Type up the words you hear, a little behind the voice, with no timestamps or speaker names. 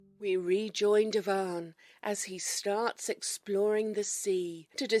We rejoin Divan as he starts exploring the sea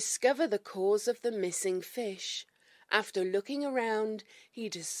to discover the cause of the missing fish. After looking around, he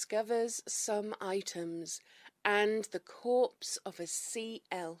discovers some items and the corpse of a sea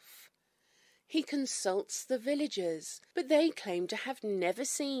elf. He consults the villagers, but they claim to have never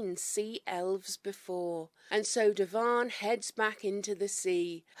seen sea elves before, and so Divan heads back into the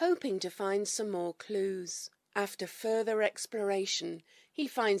sea, hoping to find some more clues. After further exploration, he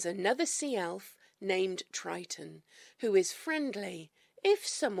finds another sea elf named Triton, who is friendly, if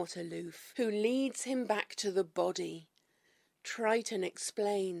somewhat aloof, who leads him back to the body. Triton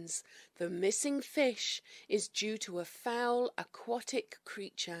explains the missing fish is due to a foul aquatic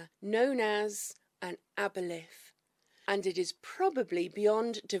creature known as an aboleth, and it is probably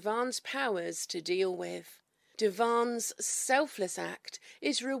beyond Divan's powers to deal with. Divan's selfless act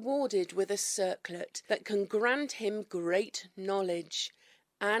is rewarded with a circlet that can grant him great knowledge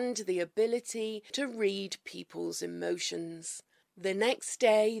and the ability to read people's emotions. The next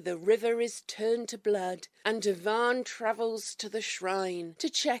day, the river is turned to blood, and Divan travels to the shrine to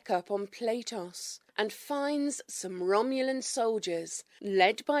check up on Platos and finds some Romulan soldiers,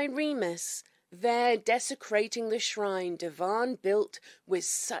 led by Remus, there desecrating the shrine Divan built with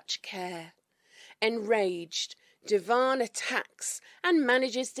such care. Enraged, Divan attacks and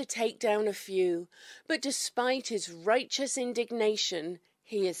manages to take down a few, but despite his righteous indignation,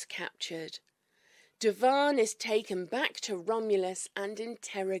 he is captured. Divan is taken back to Romulus and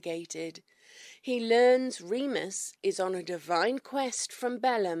interrogated. He learns Remus is on a divine quest from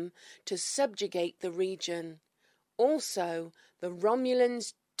Bellum to subjugate the region. Also, the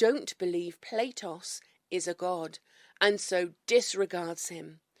Romulans don't believe Platos is a god, and so disregards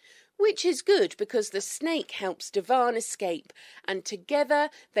him. Which is good because the snake helps Divan escape, and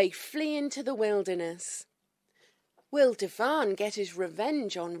together they flee into the wilderness. Will Divan get his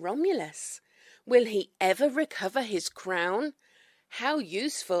revenge on Romulus? Will he ever recover his crown? How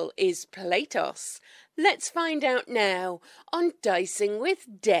useful is Platos? Let's find out now on Dicing with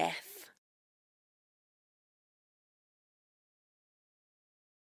Death.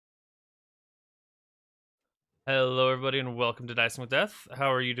 Hello, everybody, and welcome to Dicing with Death.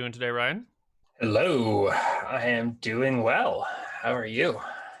 How are you doing today, Ryan? Hello, I am doing well. How are you?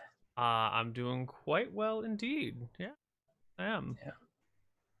 I'm doing quite well indeed. Yeah, I am. Yeah.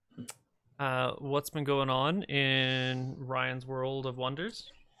 What's been going on in Ryan's world of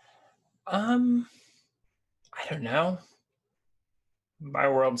wonders? I don't know. My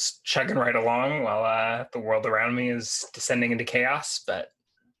world's chugging right along while the world around me is descending into chaos, but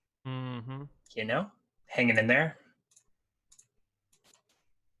hanging in there.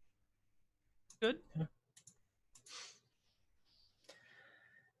 Good.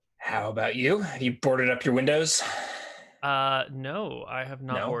 How about you? Have you boarded up your windows? No, I have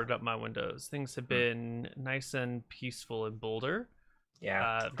not boarded up my windows. Things have been nice and peaceful in Boulder.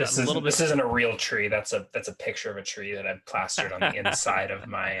 Yeah, this isn't a real tree. That's a picture of a tree that I've plastered on the inside of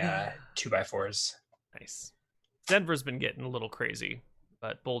my 2x4s. Nice. Denver's been getting a little crazy,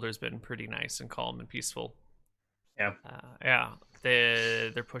 but Boulder's been pretty nice and calm and peaceful. Yeah.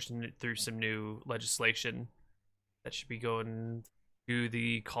 They're pushing through some new legislation that should be going to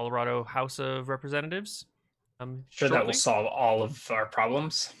the Colorado House of Representatives. Sure, that will solve all of our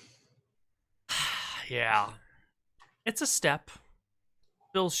problems. Yeah, it's a step.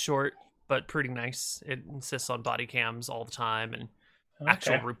 Bill's short, but pretty nice. It insists on body cams all the time and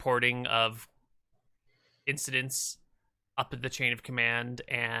actual reporting of incidents up at the chain of command,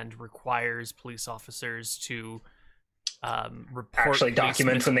 and requires police officers to actually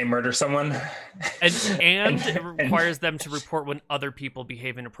document when they murder someone, and it requires them to report when other people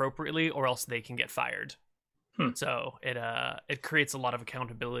behave inappropriately, or else they can get fired. So it creates a lot of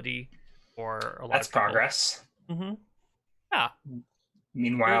accountability for a lot. That's of people. Progress. Yeah.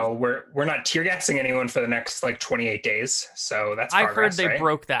 Meanwhile, we're not tear gassing anyone for the next 28 days, so that's progress. I heard they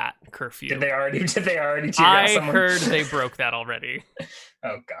broke that curfew. Did they already tear gas someone? I heard they broke that already.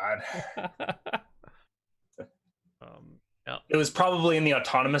 Oh God. Yeah. It was probably in the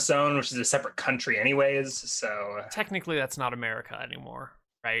autonomous zone, which is a separate country anyways, so technically that's not America anymore,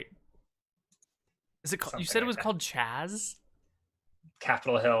 right? Is it you said it was called Chaz?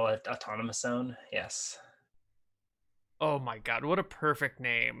 Capitol Hill Autonomous Zone, yes. Oh my God, what a perfect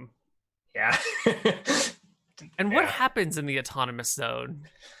name. Yeah. And what happens in the autonomous zone?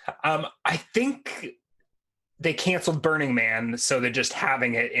 I think they canceled Burning Man, so they're just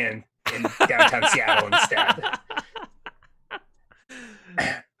having it in downtown Seattle instead.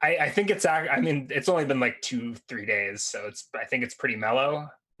 I think it's only been 2-3 days, so I think it's pretty mellow.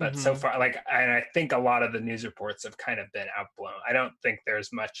 But so far, and I think a lot of the news reports have kind of been outblown. I don't think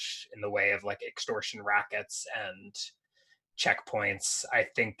there's much in the way of like extortion rackets and checkpoints. I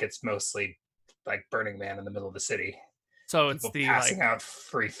think it's mostly like Burning Man in the middle of the city. So People it's the passing out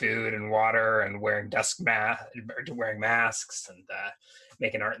free food and water and wearing masks and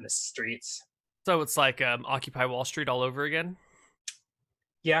making art in the streets. So it's like Occupy Wall Street all over again.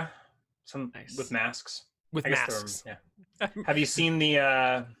 Yeah, Nice. with masks. With masks. Yeah. Have you seen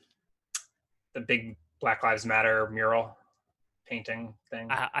the big Black Lives Matter mural painting thing?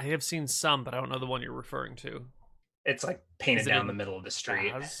 I have seen some, but I don't know the one you're referring to. It's like painted down the middle of the street.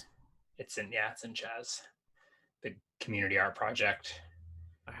 Jazz? It's in Jazz. Big community art project.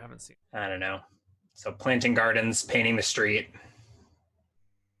 I haven't seen. I don't know. So planting gardens, painting the street,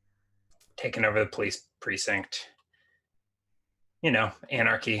 taking over the police precinct.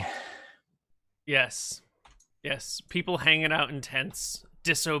 Anarchy. Yes. People hanging out in tents,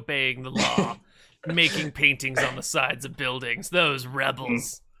 disobeying the law, making paintings on the sides of buildings. Those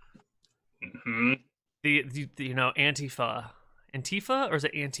rebels. Mm-hmm. The Antifa. Antifa or is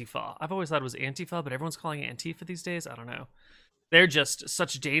it Antifa? I've always thought it was Antifa, but everyone's calling it Antifa these days. I don't know. They're just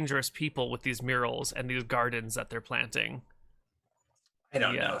such dangerous people with these murals and these gardens that they're planting. I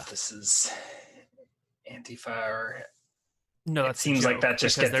don't know if this is Antifa or... No, it seems like that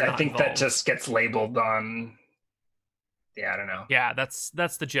just gets... I think that just gets labeled on... Yeah, I don't know. Yeah, that's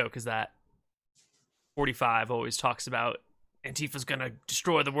the joke, is that 45 always talks about Antifa's gonna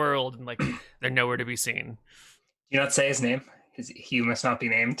destroy the world, and like they're nowhere to be seen. Do you not say his name? He must not be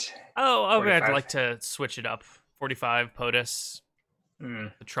named. Oh, okay. I'd like to switch it up. 45 POTUS,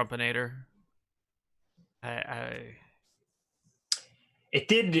 the Trumpinator. It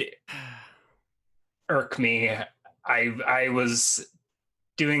did irk me. I was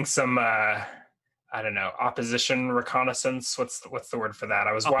doing some opposition reconnaissance. What's the word for that?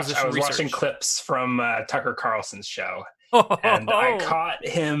 I was watching clips from Tucker Carlson's show. And I caught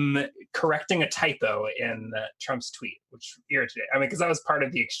him correcting a typo in Trump's tweet, which irritated. I mean, because that was part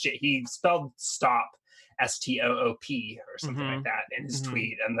of the exchange. He spelled stop STOOP or something like that in his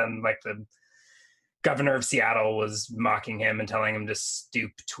tweet, and then like the governor of Seattle was mocking him and telling him to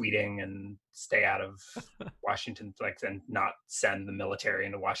stoop tweeting and stay out of Washington, and not send the military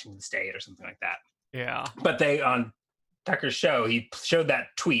into Washington State or something like that. Yeah. But they on Tucker's show, he showed that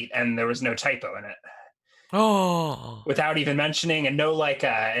tweet and there was no typo in it. Oh, without even mentioning, and no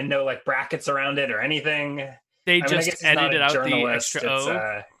brackets around it or anything. They just edited out the extra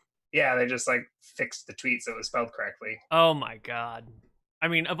O. Yeah, they just like fixed the tweet so it was spelled correctly. Oh my god! I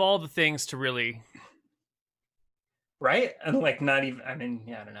mean, of all the things to really, right? And like not even. I mean,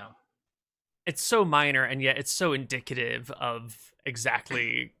 yeah, I don't know. It's so minor, and yet it's so indicative of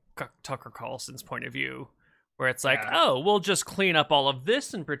exactly Tucker Carlson's point of view. Where it's like, oh, we'll just clean up all of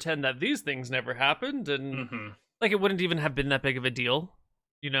this and pretend that these things never happened, and like it wouldn't even have been that big of a deal,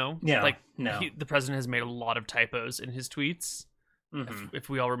 Yeah, like the president has made a lot of typos in his tweets. If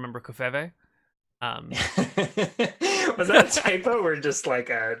we all remember Kofeve, was that a typo or just like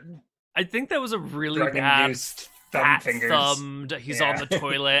a? I think that was a really bad thumbed. He's on the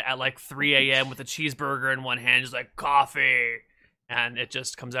toilet at like 3 a.m. with a cheeseburger in one hand, just like coffee, and it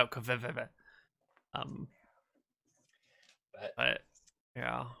just comes out Kofeve. But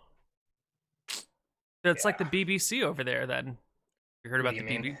yeah, it's like the BBC over there. Then you heard about the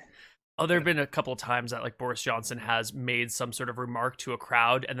BBC? Oh, there have been a couple of times that like Boris Johnson has made some sort of remark to a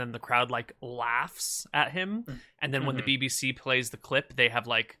crowd, and then the crowd like laughs at him, and then when the BBC plays the clip, they have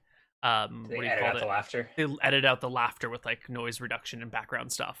like they edit out the laughter. They edit out the laughter with like noise reduction and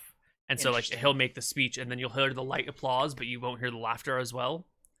background stuff, and so like he'll make the speech, and then you'll hear the light applause, but you won't hear the laughter as well.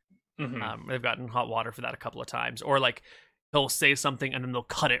 They've gotten hot water for that a couple of times, or like. He'll say something and then they'll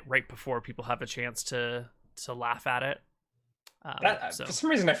cut it right before people have a chance to laugh at it. For some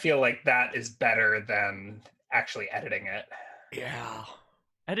reason, I feel like that is better than actually editing it. Yeah.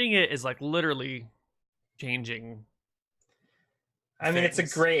 Editing it is like literally changing. I mean, it's a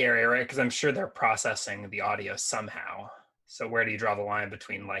gray area, right? Because I'm sure they're processing the audio somehow. So where do you draw the line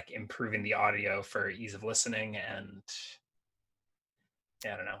between like improving the audio for ease of listening and...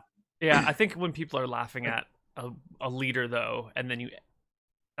 Yeah, I don't know. Yeah, I think when people are laughing at a leader though, and then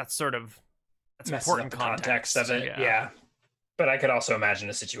that's important context of it. Yeah. But I could also imagine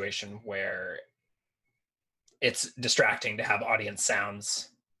a situation where it's distracting to have audience sounds,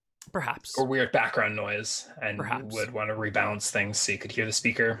 perhaps, or weird background noise, and you would want to rebalance things so you could hear the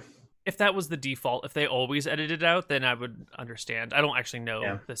speaker. If that was the default, if they always edited it out, then I would understand. I don't actually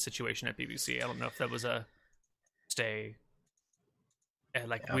know the situation at BBC. I don't know if that was a stay. And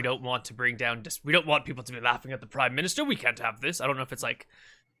we don't want to bring down we don't want people to be laughing at the prime minister. We can't have this. I don't know if it's like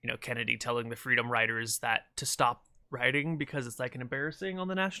Kennedy telling the Freedom Riders that to stop riding because it's like an embarrassing on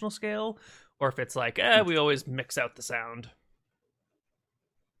the national scale, or if it's like, we always mix out the sound.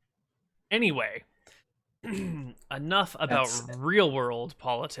 Anyway, enough about real world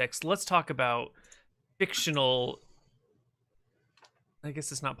politics. Let's talk about fictional. I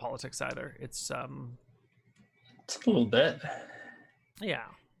guess it's not politics either. It's a little bit. Yeah,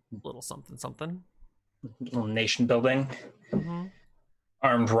 a little something. A little nation building. Mm-hmm.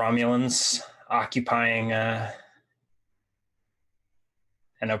 Armed Romulans occupying and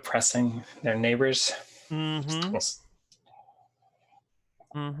oppressing their neighbors. Mm-hmm.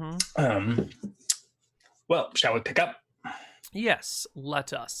 Well, shall we pick up? Yes,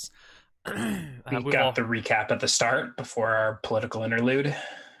 let us. We got the recap at the start before our political interlude.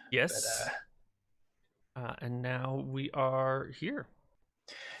 Yes. And now we are here.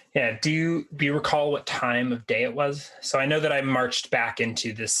 Yeah. Do you recall what time of day it was? So I know that I marched back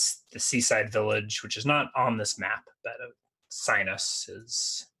into the seaside village, which is not on this map, but Sinus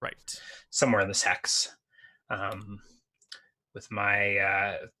is right somewhere in this hex, with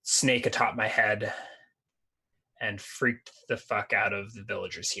my snake atop my head, and freaked the fuck out of the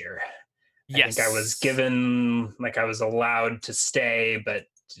villagers here. Yes. I think I was given, I was allowed to stay, but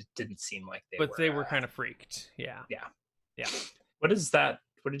it didn't seem like they were. But they were kind of freaked. Yeah. Yeah. What is that?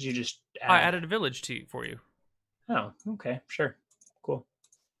 What did you just add? I added a village for you. Oh, okay. Sure. Cool.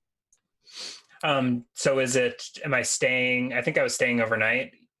 So am I staying? I think I was staying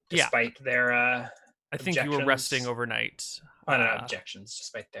overnight despite their I think you were resting overnight. Objections,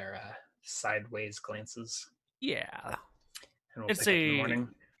 despite their sideways glances. Yeah. And we'll it's pick up in the morning.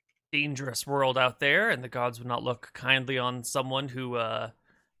 Dangerous world out there, and the gods would not look kindly on someone who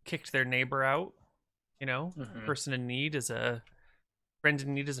kicked their neighbor out. A person in need is a friend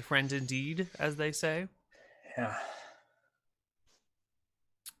in need is a friend indeed, as they say. Yeah.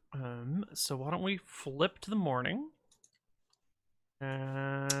 So why don't we flip to the morning?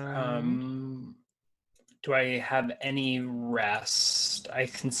 Do I have any rest? I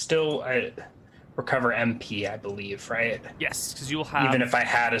can still recover MP, I believe, right? Yes, because you will have... Even if I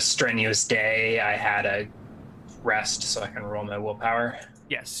had a strenuous day, I had a rest so I can roll my willpower.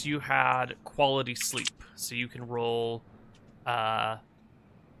 Yes, you had quality sleep, so you can roll...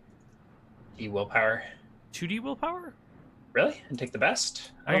 D willpower. 2D willpower? Really? And take the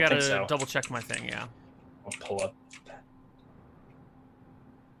best? I gotta double check my thing, yeah. I'll pull up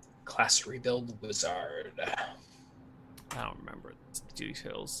class rebuild wizard. I don't remember the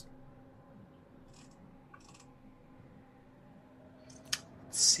details.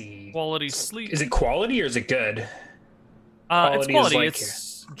 Let's see. Quality sleep. Is it quality or is it good? It's quality.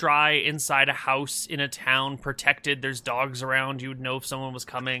 It's dry inside a house in a town, protected. There's dogs around. You would know if someone was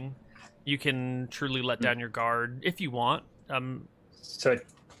coming. You can truly let down your guard if you want. So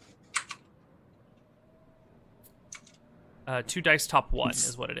 2 dice top 1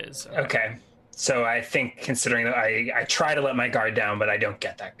 is what it is. Okay. So I think, considering that I try to let my guard down, but I don't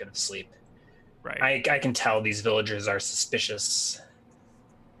get that good of sleep. Right. I can tell these villagers are suspicious.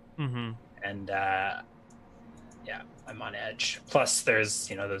 Mm-hmm. And I'm on edge. Plus, there's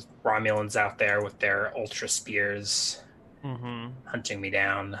those Romulans out there with their ultra spears, hunting me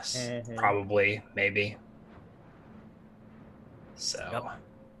down. Probably, maybe. So. Yep.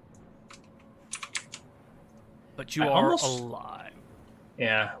 But you are alive.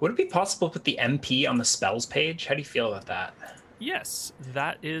 Yeah. Would it be possible to put the MP on the spells page? How do you feel about that? Yes,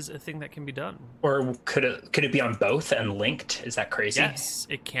 that is a thing that can be done. Or could it be on both and linked? Is that crazy? Yes,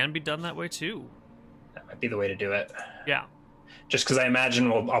 it can be done that way too. That might be the way to do it. Yeah. Just because I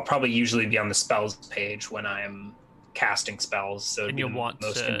imagine I'll probably usually be on the spells page when I'm casting spells, so it'd be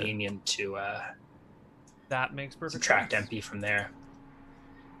most convenient to that makes perfect subtract sense. MP from there.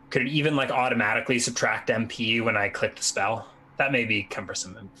 Could it even automatically subtract MP when I click the spell? That may be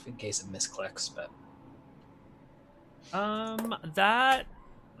cumbersome in case of misclicks, but that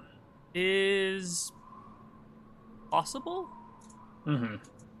is possible.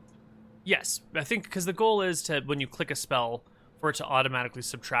 Yes, I think because the goal is to, when you click a spell, for it to automatically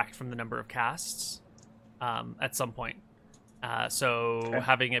subtract from the number of casts at some point.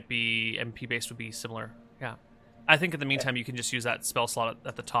 Having it be MP based would be similar. Yeah, I think in the meantime you can just use that spell slot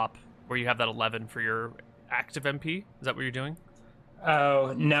at the top where you have that 11 for your active MP. Is that what you're doing?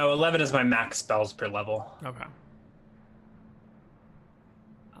 Oh no, 11 is my max spells per level. Okay.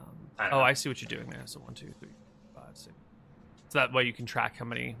 I see what you're doing there. So 1, 2, 3, 5, 6. So that way you can track how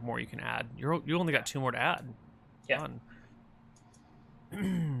many more you can add. You only got 2 more to add. Yeah. Do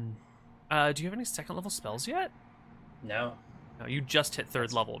you have any second level spells yet? No. No, you just hit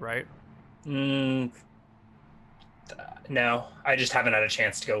 3rd level, right? No, I just haven't had a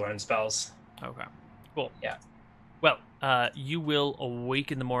chance to go learn spells. Okay, cool. Yeah. Well, you will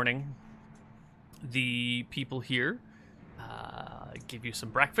awake in the morning. The people here give you some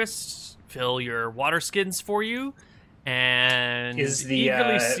breakfast, fill your water skins for you, and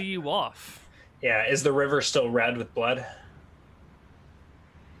eagerly see you off. Yeah, is the river still red with blood?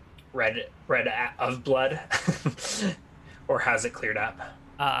 Red of blood? Or has it cleared up?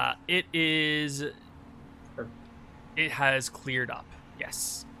 It has cleared up,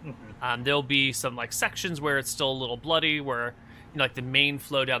 yes. Mm-hmm. There'll be some like sections where it's still a little bloody, where like the main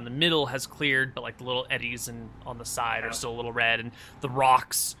flow down the middle has cleared, but like the little eddies on the side are still a little red, and the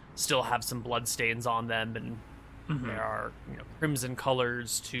rocks still have some blood stains on them, and there are crimson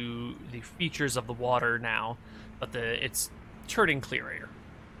colors to the features of the water now, but it's turning clearer.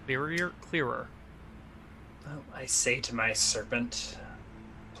 Well, I say to my serpent,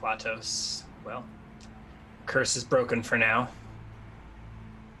 Platos, well, curse is broken for now.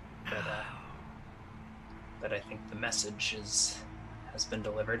 But I think the message has been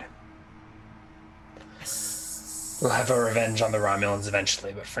delivered. We'll have our revenge on the Romulans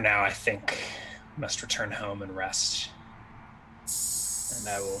eventually, but for now I think we must return home and rest. And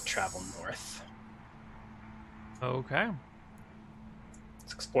I will travel north. Okay.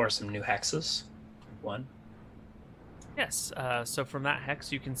 Let's explore some new hexes. One. Yes, so from that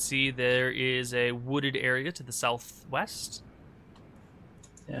hex you can see there is a wooded area to the southwest.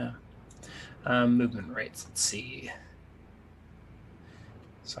 Yeah. Movement rates, let's see.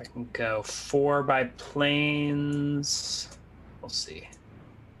 So I can go 4 by plains. We'll see.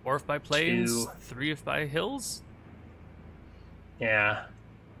 4 if by plains, 3 if by hills? Yeah.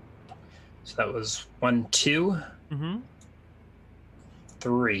 So that was 1, 2.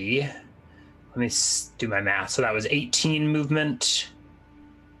 3. Let me do my math. So that was 18 movement,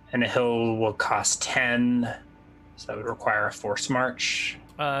 and a hill will cost 10. So that would require a force march.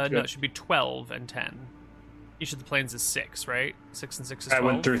 No, it should be 12 and 10. Each of the planes is 6, right? 6 and 6 is 12. I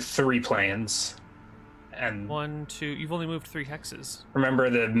went through 3 planes. And 1, 2. You've only moved 3 hexes. Remember,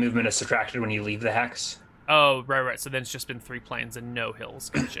 the movement is subtracted when you leave the hex. Oh, right. So then it's just been 3 planes and no hills.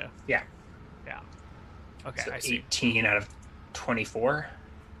 Gotcha. Yeah. Okay, so I see. 18 out of 24.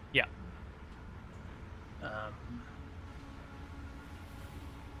 Yeah.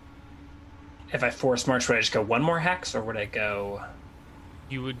 If I force march, would I just go 1 more hex, or would I go?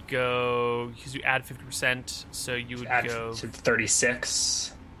 You would go, because you add 50%, so you would add go to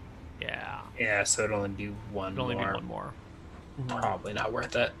 36. Yeah, so it'd only be one more. Mm-hmm. Probably not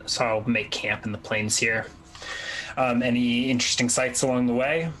worth it. So I'll make camp in the plains here. Any interesting sights along the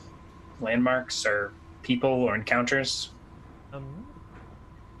way? Landmarks or people or encounters?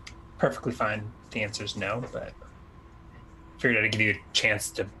 Perfectly fine. The answer is no, but figured I'd give you a chance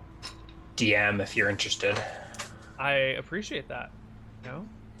to DM if you're interested. I appreciate that.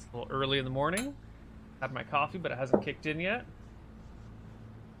 It's a little early in the morning. Had my coffee, but it hasn't kicked in yet.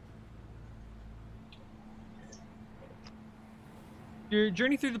 Your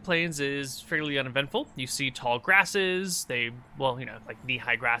journey through the plains is fairly uneventful. You see tall grasses. Like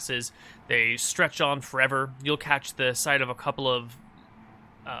knee-high grasses. They stretch on forever. You'll catch the sight of a couple of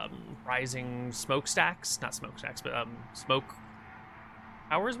rising smokestacks. Not smokestacks, but smoke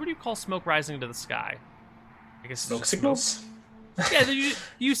towers. What do you call smoke rising to the sky? I guess smoke signals? Yeah,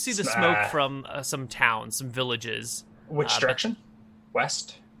 you see the smoke from some towns, some villages. Which direction?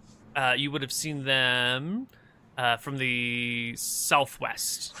 West? You would have seen them from the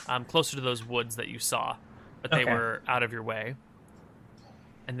southwest, closer to those woods that you saw, but they were out of your way.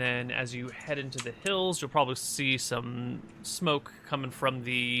 And then as you head into the hills, you'll probably see some smoke coming from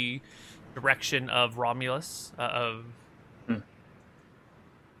the direction of Romulus.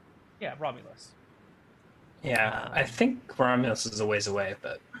 Yeah, Romulus. Yeah, I think Romulus is a ways away,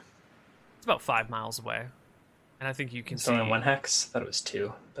 but it's about 5 miles away. And I think you can see... only 1 hex? I thought it was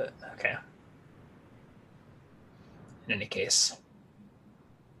 2, but okay. In any case.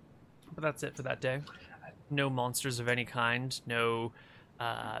 But that's it for that day. No monsters of any kind. No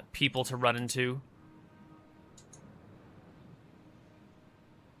people to run into.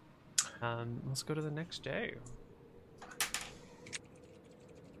 Let's go to the next day.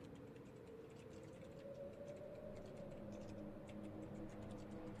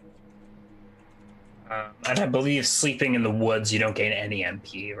 And I believe sleeping in the woods, you don't gain any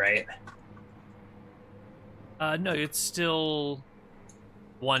MP, right? No, it's still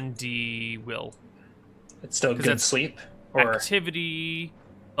 1d will. It's still good sleep? Or activity,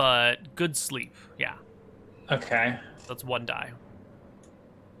 but good sleep, yeah. Okay. So it's 1 die.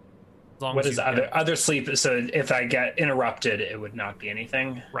 What is other sleep? So if I get interrupted, it would not be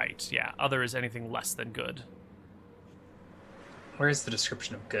anything? Right, yeah. Other is anything less than good. Where's the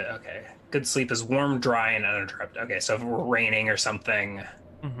description of good? Okay. Good sleep is warm, dry, and uninterrupted. Okay, so if it were raining or something.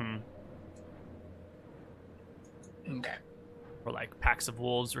 Mm-hmm. Okay. Or like packs of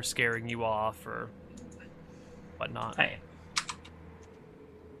wolves were scaring you off or whatnot. Right.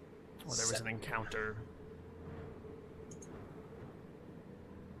 Or there was an encounter.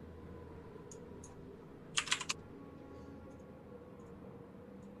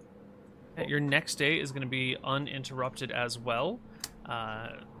 Your next day is going to be uninterrupted as well.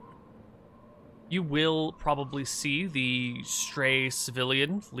 You will probably see the stray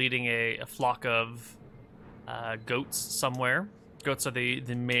civilian leading a flock of goats somewhere. Goats are the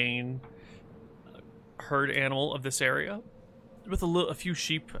main herd animal of this area, with a few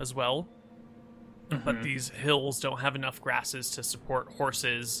sheep as well. Mm-hmm. But these hills don't have enough grasses to support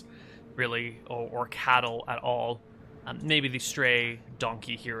horses, really, or cattle at all. Maybe the stray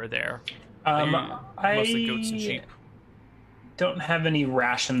donkey here or there. Mostly goats and sheep. Don't have any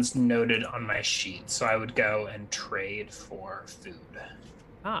rations noted on my sheet, so I would go and trade for food.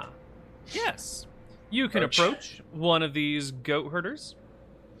 Ah, yes. You can approach one of these goat herders.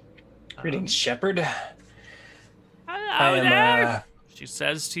 Greetings, shepherd. Hello there. She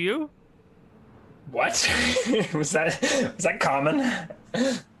says to you. What? was that common?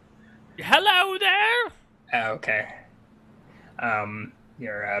 Hello there. Oh, okay.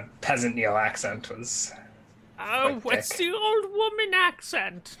 Your peasant Neil accent was. Oh, what's the old woman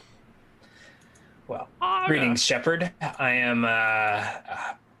accent? Well, greetings, shepherd. I am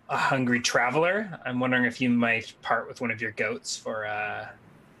a hungry traveler. I'm wondering if you might part with one of your goats for a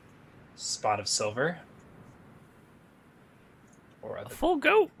spot of silver. Or a full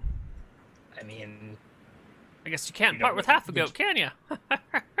goat? I mean, I guess you can't part with half a goat, can you?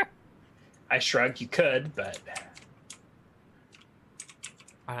 I shrug. You could, but.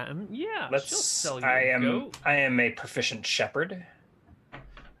 Yeah, she'll sell you a goat. I am a proficient shepherd,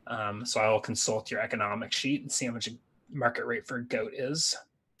 so I will consult your economic sheet and see how much a market rate for a goat is,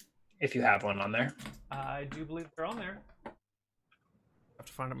 if you have one on there. I do believe they're on there. I have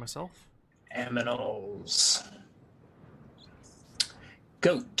to find it myself. Aminals.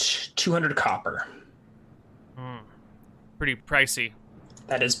 Goat, 200 copper. Pretty pricey.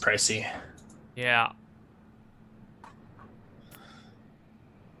 That is pricey. Yeah.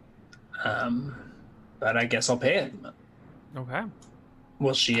 But I guess I'll pay it. Okay.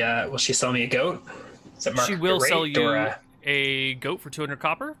 Will she sell me a goat? She will sell you a goat for 200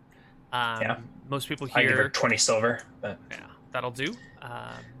 copper. Yeah. Most people here. I give her 20 silver. But... Yeah, that'll do.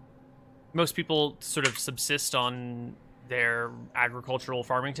 Most people sort of subsist on their agricultural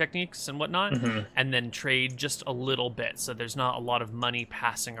farming techniques and whatnot, and then trade just a little bit. So there's not a lot of money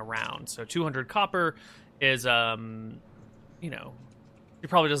passing around. So 200 copper is, she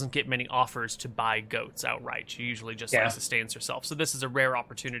probably doesn't get many offers to buy goats outright. She usually just sustains herself. So this is a rare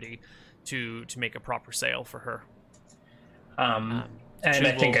opportunity to make a proper sale for her. And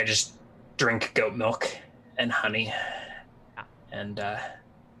I think I just drink goat milk and honey. Yeah. And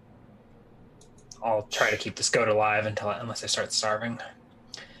I'll try to keep this goat alive unless I start starving.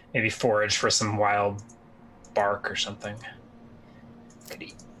 Maybe forage for some wild bark or something. Could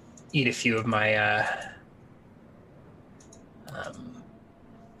eat a few of my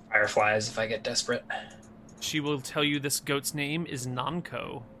fireflies if I get desperate. She will tell you this goat's name is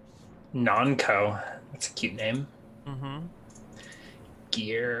Nonko. Nonko. That's a cute name. Mm-hmm.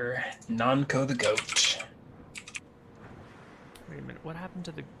 Gear. Nonko the goat. Wait a minute. What happened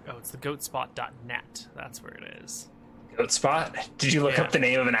to the... Oh, it's the goatspot.net. That's where it is. Goatspot? Did you look up the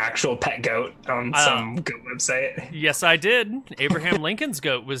name of an actual pet goat on some goat website? Yes, I did. Abraham Lincoln's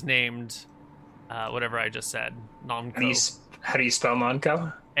goat was named whatever I just said. Nonko. How do you spell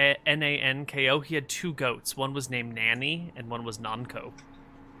Nonko? Nanko. He had two goats. One was named Nanny, and one was Nonko.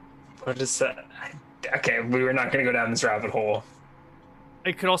 What is that? Okay, we were not going to go down this rabbit hole.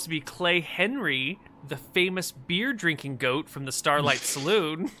 It could also be Clay Henry, the famous beer-drinking goat from the Starlight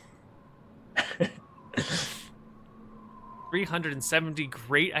Saloon. 370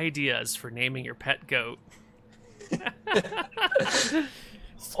 great ideas for naming your pet goat.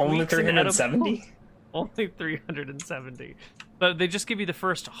 Only 370? Only 370. But they just give you the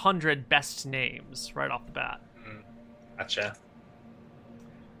first 100 best names right off the bat. Gotcha.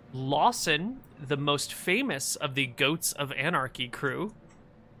 Lawson, the most famous of the Goats of Anarchy crew.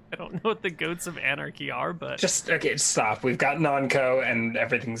 I don't know what the Goats of Anarchy are, but... Just stop. We've got Nonko and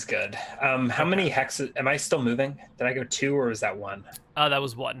everything's good. How many hexes... Am I still moving? Did I go 2 or was that 1? That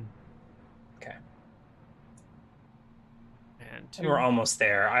was 1. Okay. And 2. We're almost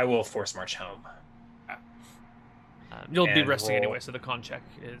there. I will force march home. You'll be resting anyway, so the con check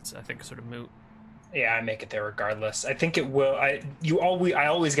is, I think, sort of moot. Yeah, I make it there regardless. I think it will. I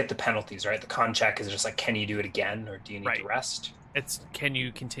always get the penalties, right? The con check is just like, can you do it again, or do you need to rest? It's can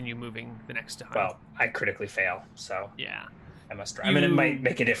you continue moving the next time? Well, I critically fail, so yeah, I must. I mean, it might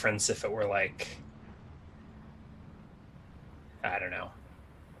make a difference if it were like, I don't know,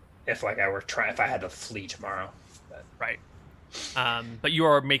 if like if I had to flee tomorrow. But. Right. But you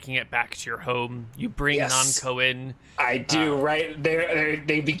are making it back to your home. You bring Nanko in. I do, right?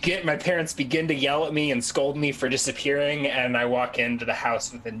 My parents begin to yell at me and scold me for disappearing, and I walk into the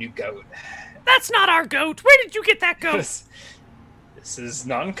house with a new goat. That's not our goat! Where did you get that goat? This is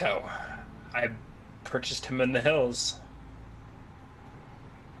Nanko. I purchased him in the hills.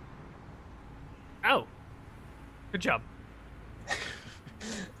 Oh. Good job.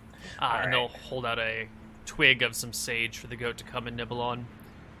 And they'll hold out a twig of some sage for the goat to come and nibble on.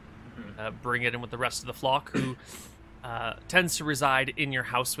 Bring it in with the rest of the flock, who tends to reside in your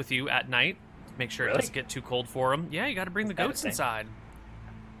house with you at night. Make sure it doesn't get too cold for them. Yeah, you got to bring the goats inside.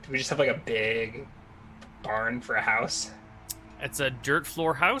 Do we just have like a big barn for a house? It's a dirt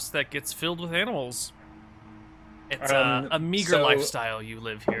floor house that gets filled with animals. It's a meager lifestyle you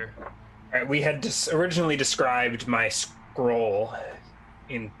live here. All right, we had originally described my scroll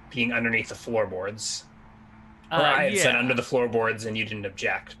in being underneath the floorboards. Or I had said under the floorboards and you didn't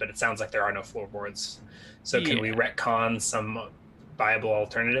object, but it sounds like there are no floorboards. So can we retcon some viable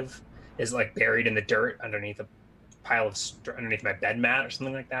alternative? Is it like buried in the dirt underneath a pile of underneath my bed mat or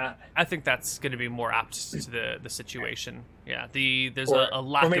something like that? I think that's going to be more apt to the situation. Yeah, there's a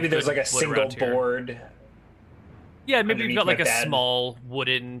lack of or maybe there's like a single board. Yeah, maybe you've got like a small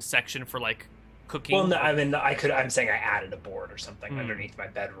wooden section for like cooking. Well, no, I mean, I'm saying I added a board or something underneath my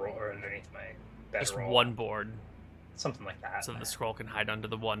bedroll or underneath my bedroll. Just one board. Something like that. So the scroll can hide under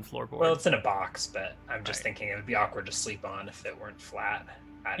the one floorboard. Well, it's in a box, but I'm just thinking it would be awkward to sleep on if it weren't flat.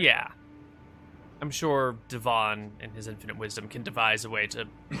 Yeah. I'm sure Divan, in his infinite wisdom, can devise a way to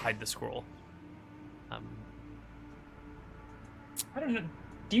hide the scroll. I don't know.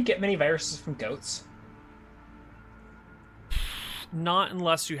 Do you get many viruses from goats? Not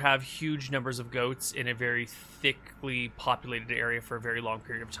unless you have huge numbers of goats in a very thickly populated area for a very long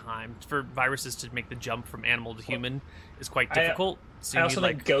period of time. For viruses to make the jump from animal to human is quite difficult. So I also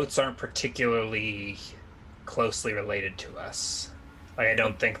think goats aren't particularly closely related to us. Like, I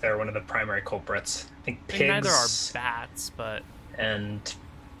don't think they're one of the primary culprits. I think pigs... neither are bats, but... And...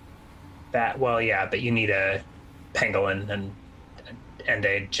 Well, yeah, but you need a pangolin and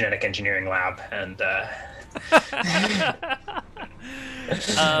a genetic engineering lab, and... we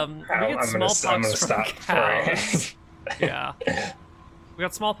get smallpox from cows. Yeah. We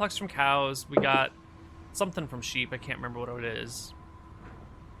got smallpox from cows. We got something from sheep. I can't remember what it is.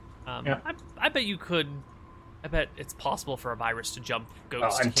 I bet you could... I bet it's possible for a virus to jump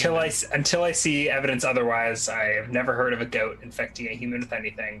goats to until I see evidence otherwise, I have never heard of a goat infecting a human with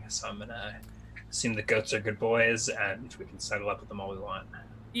anything. So I'm gonna assume that goats are good boys, and we can settle up with them all we want.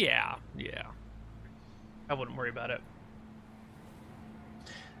 Yeah. I wouldn't worry about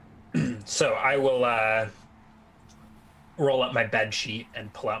it. So I will roll up my bed sheet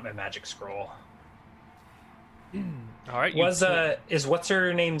and pull out my magic scroll. All right. Is what's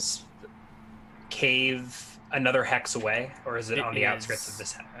her name's cave another hex away, or is it on the outskirts of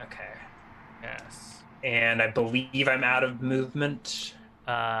this? Okay. Yes. And I believe I'm out of movement.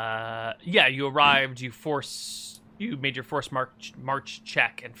 Yeah, you arrived. You made your force march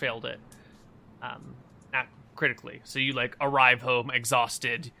check and failed it. Not critically. So you arrive home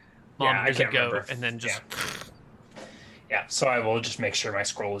exhausted. Mom, there's a goat, and then just. Yeah. So I will just make sure my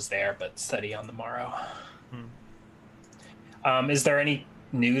scroll is there, but study on the morrow. Is there any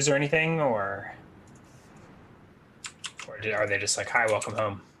news or anything, or are they just like, hi, welcome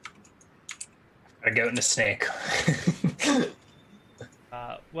home? A goat and a snake.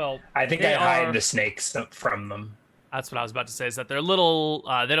 Well, I think I hide the snakes from them. That's what I was about to say, is that they're little,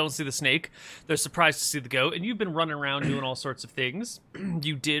 they don't see the snake. They're surprised to see the goat, and you've been running around doing all sorts of things.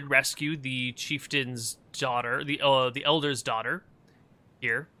 You did rescue the chieftain's daughter, the elder's daughter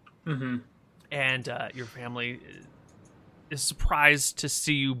here. Mm-hmm. And your family is surprised to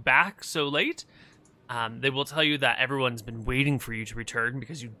see you back so late. They will tell you that everyone's been waiting for you to return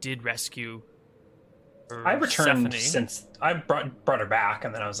because you did rescue I returned since I brought her back,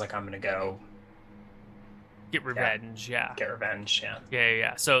 and then I was like, I'm going to go get revenge. Yeah. Get revenge. Yeah.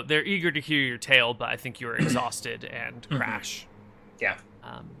 Yeah. So they're eager to hear your tale, but I think you're exhausted and crash. Yeah.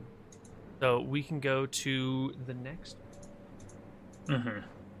 So we can go to the next.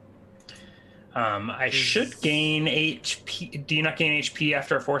 I should gain HP. Do you not gain HP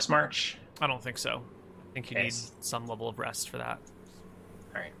after a force march? I don't think so. I think you need some level of rest for that.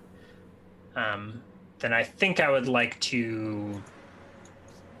 All right. Then I think I would like to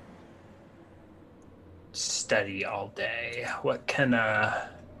study all day. What can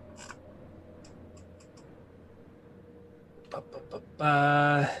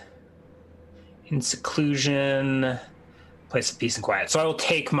in seclusion, place of peace and quiet. So I will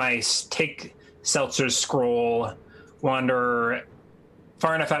take Seltzer's scroll, wander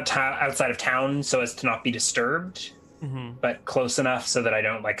far enough outside of town so as to not be disturbed, but close enough so that I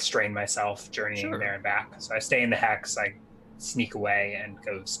don't like strain myself journeying there and back. So I stay in the hex, I sneak away and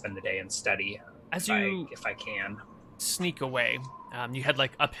go spend the day and study if I can. Sneak away. You head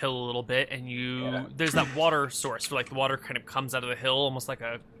like uphill a little bit, and there's that water source where like the water kind of comes out of the hill, almost like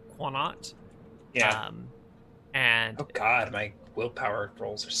a qanat. Yeah. And oh god, my willpower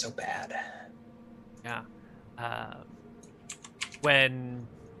rolls are so bad. Yeah. When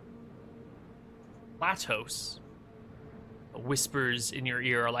Platos whispers in your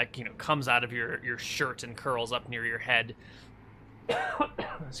ear, like, comes out of your shirt and curls up near your head,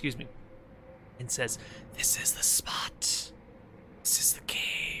 excuse me, and says, "This is the spot. This is the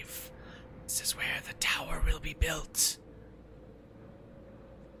cave. This is where the tower will be built."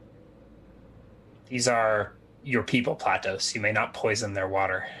 These are your people, Platos. You may not poison their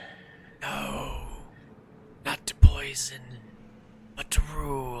water. No. Not to poison, but to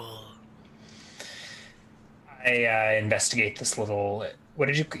rule. I investigate this little... What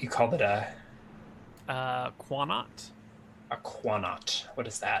did you call it? Qanat? A qanat. What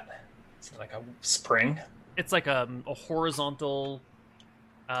is that? Is it like a spring? It's like a horizontal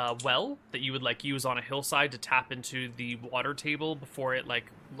well that you would like use on a hillside to tap into the water table before it like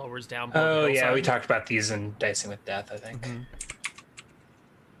lowers down. Oh yeah, we talked about these in Dicing with Death, I think.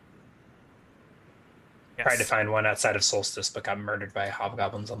 Yes. Tried to find one outside of Solstice, but got murdered by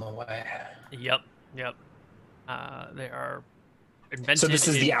hobgoblins on the way. Yep. They are invented. So this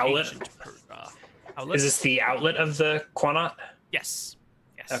is the outlet? Outlet? Is this the outlet of the qanat? Yes.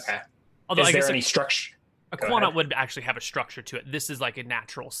 Okay. Although is there any structure? A qanat would actually have a structure to it. This is like a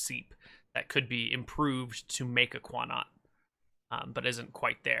natural seep that could be improved to make a qanat, but isn't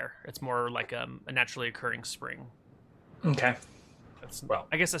quite there. It's more like a naturally occurring spring. Okay. Well,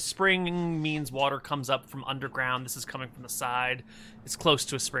 I guess a spring means water comes up from underground. This is coming from the side. It's close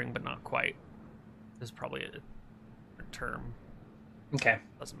to a spring, but not quite. This is probably a term. Okay.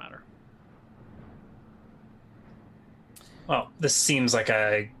 Doesn't matter. Well, this seems like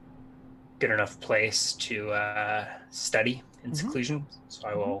a good enough place to study in seclusion. So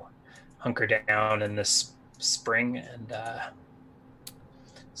I will hunker down in this spring and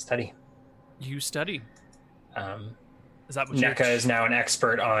study. You study. Is that what NECA is now an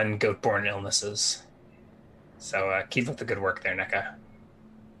expert on goat-borne illnesses. So keep up the good work there, NECA.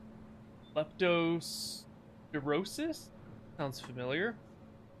 Leptospirosis? Sounds familiar.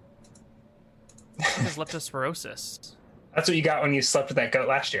 What is leptospirosis? That's what you got when you slept with that goat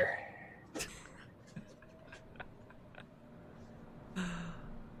last year.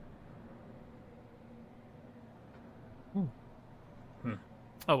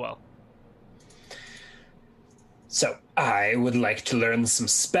 Oh, well. So I would like to learn some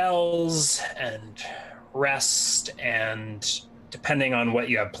spells and rest, and depending on what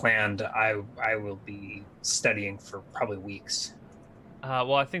you have planned, I will be studying for probably weeks.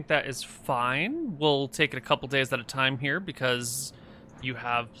 Well, I think that is fine. We'll take it a couple days at a time here because you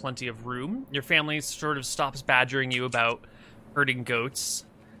have plenty of room. Your family sort of stops badgering you about herding goats.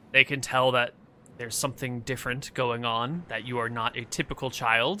 They can tell that there's something different going on, that you are not a typical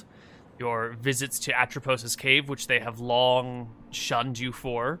child. Your visits to Atropos' cave, which they have long shunned you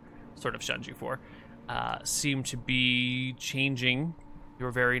for, seem to be changing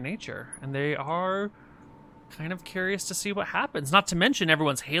your very nature. And they are kind of curious to see what happens. Not to mention,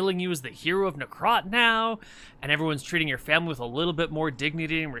 everyone's hailing you as the hero of Necrot now, and everyone's treating your family with a little bit more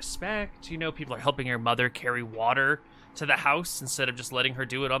dignity and respect. People are helping your mother carry water to the house instead of just letting her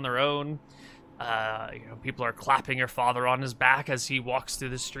do it on their own. People are clapping your father on his back as he walks through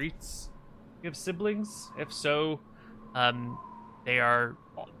the streets. You have siblings? If so, they are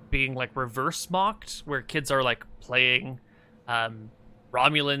being like reverse mocked, where kids are like playing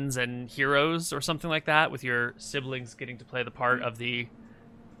Romulans and heroes or something like that, with your siblings getting to play the part of the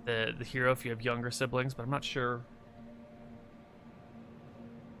hero if you have younger siblings, but I'm not sure.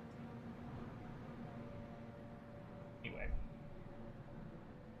 Anyway.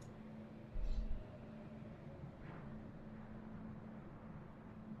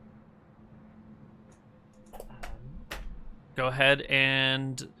 Go ahead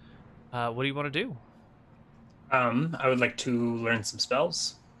and what do you want to do? I would like to learn some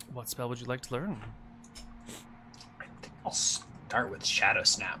spells. What spell would you like to learn? I think I'll start with Shadow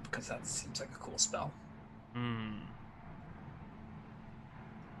Snap because that seems like a cool spell.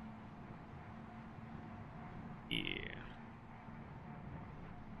 Yeah.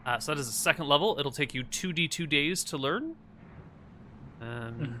 So that is a second level. It'll take you 2d2 days to learn.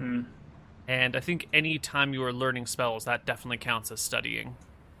 And I think any time you are learning spells, that definitely counts as studying.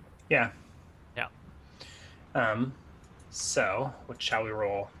 Yeah. Yeah. So, what shall we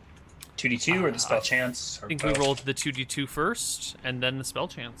roll? 2d2 or the spell chance? I think we rolled the 2d2 first, and then the spell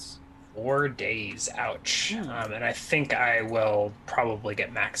chance. 4 days. Ouch. And I think I will probably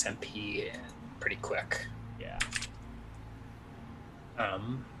get max MP in pretty quick. Yeah.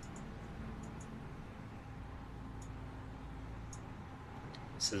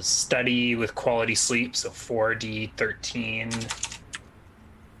 This is study with quality sleep, so 4d13.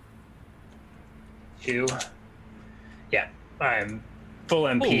 2. Yeah, I'm full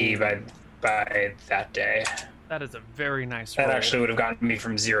MP by that day. That is a very nice roll. That actually would have gotten me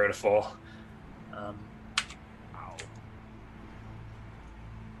from 0 to full.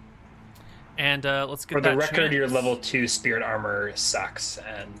 And let's get for the record, chance. Your level 2 spirit armor sucks,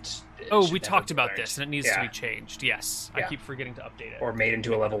 and we talked about this, and it needs to be changed. Yes, I keep forgetting to update it. Or made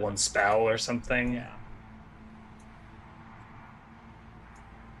into a level 1 spell or something. Yeah.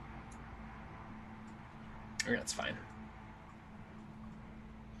 That's fine.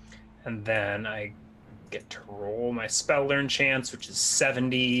 And then I get to roll my spell learn chance, which is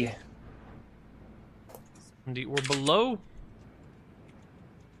 70. 70 or below.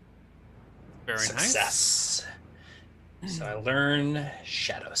 Very Success. Nice. So I learn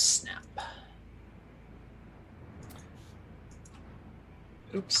Shadow Snap.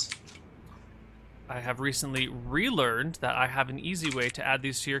 Oops. I have recently relearned that I have an easy way to add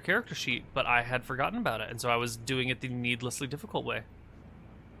these to your character sheet, but I had forgotten about it, and so I was doing it the needlessly difficult way.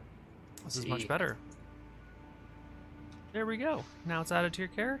 This is much better. There we go. Now it's added to your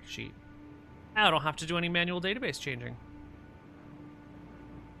character sheet. Now I don't have to do any manual database changing.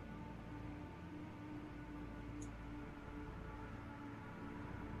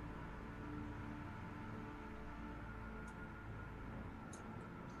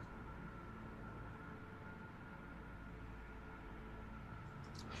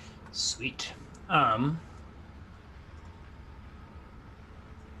 Sweet.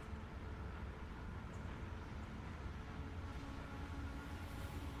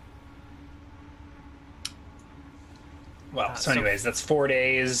 Well, so anyways, that's 4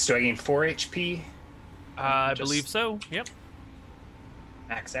 days. Do I gain 4 HP? I believe so, yep.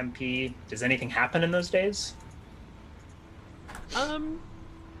 Max MP. Does anything happen in those days? I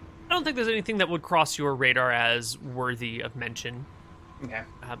don't think there's anything that would cross your radar as worthy of mention. Okay.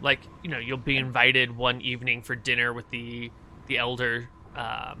 Like, you'll be invited one evening for dinner with the elder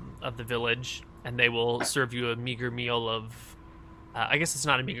of the village, and they will serve you a meager meal of... I guess it's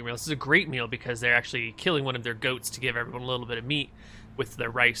not a meager meal. This is a great meal because they're actually killing one of their goats to give everyone a little bit of meat with their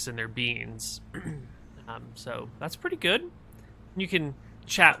rice and their beans. So that's pretty good. You can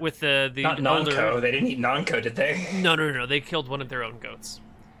chat with the not elder. Non-co. They didn't eat non-co, did they? No. They killed one of their own goats.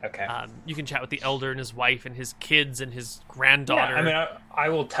 Okay. You can chat with the elder and his wife and his kids and his granddaughter. Yeah, I mean, I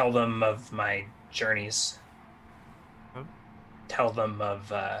will tell them of my journeys. Oh. Tell them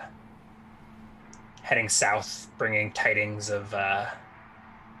of heading south, bringing tidings of the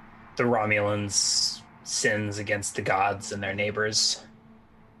Romulans' sins against the gods and their neighbors.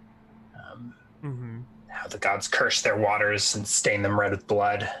 How the gods cursed their waters and stained them red with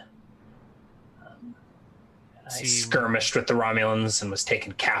blood. I skirmished with the Romulans and was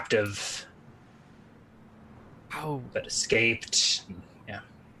taken captive. How? But escaped. Yeah.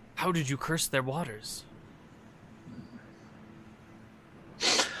 How did you curse their waters?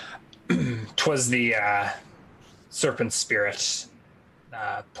 'Twas the serpent spirit,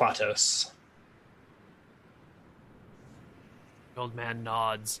 Platos. The old man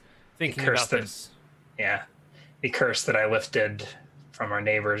nods, thinking about this. Yeah. The curse that I lifted from our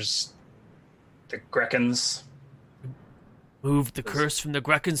neighbors, the Grecans. Moved the curse from the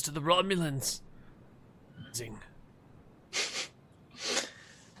Grecans to the Romulans. Zing.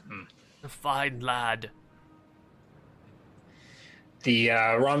 A fine lad. The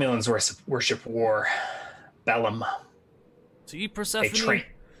Romulans worship war. Bellum. See, Persephone,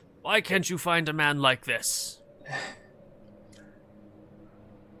 why can't you find a man like this?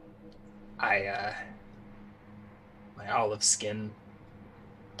 My olive skin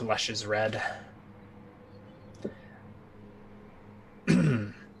blushes red.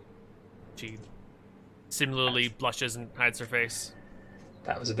 She similarly blushes and hides her face.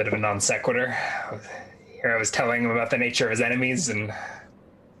 That was a bit of a non sequitur. Here I was telling him about the nature of his enemies, and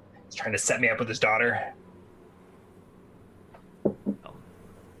he's trying to set me up with his daughter.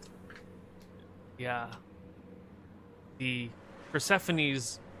 the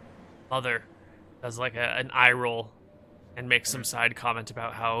Persephone's mother does like an eye roll and makes some side comment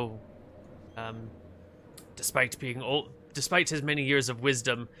about how, despite his many years of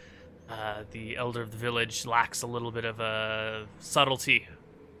wisdom, the elder of the village lacks a little bit of subtlety.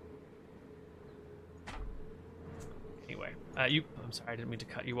 Anyway, I'm sorry, I didn't mean to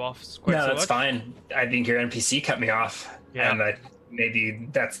cut you off. No, that's fine. I think your NPC cut me off. Yeah. And maybe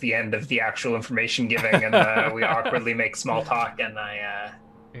that's the end of the actual information giving, and we awkwardly make small talk, and I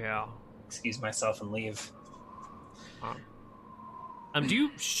excuse myself and leave. Do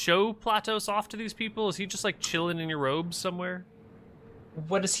you show Platos off to these people? Is he just like chilling in your robes somewhere?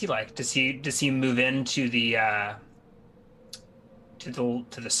 What is he like? Does he move into the to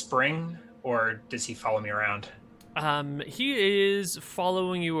the spring, or does he follow me around? He is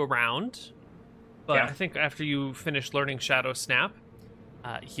following you around, but I think after you finish learning Shadow Snap,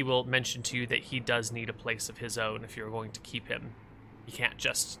 he will mention to you that he does need a place of his own if you're going to keep him. He can't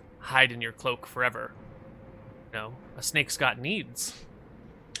just hide in your cloak forever. No, a snake's got needs.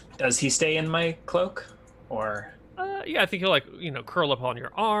 Does he stay in my cloak, or? Yeah, I think he'll curl up on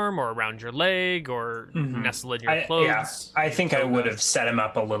your arm or around your leg or nestle in your clothes. I think I would have set him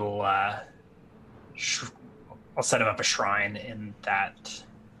up a little. I'll set him up a shrine in that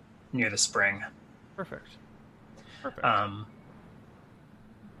near the spring. Perfect. I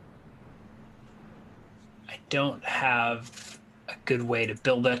don't have a good way to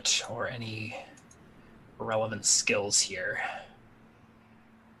build it or any relevant skills here.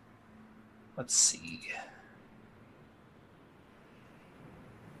 Let's see.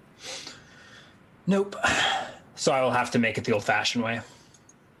 Nope. So I will have to make it the old-fashioned way.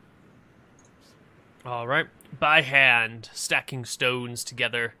 All right. By hand, stacking stones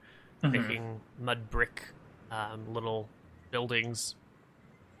together, making mud brick little buildings.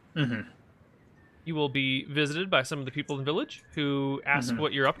 Mm-hmm. You will be visited by some of the people in the village who ask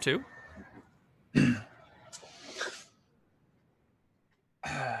what you're up to.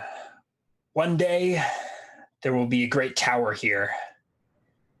 One day, there will be a great tower here,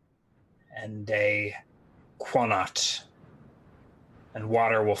 and a qanat, and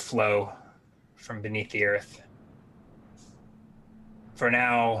water will flow from beneath the earth. For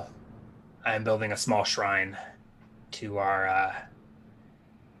now, I am building a small shrine to our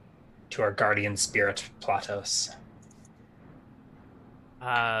guardian spirit, Platos.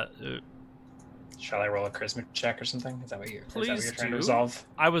 Shall I roll a charisma check or something? Is that what you're trying to resolve?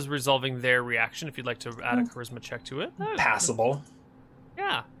 I was resolving their reaction. If you'd like to add a charisma check to it. Passable.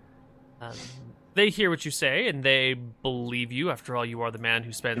 Yeah. They hear what you say, and they believe you. After all, you are the man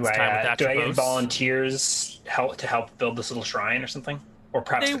who spends time with Atropos. Do I get volunteers to help build this little shrine or something? Or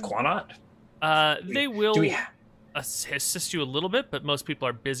perhaps the qanat? They will assist you a little bit, but most people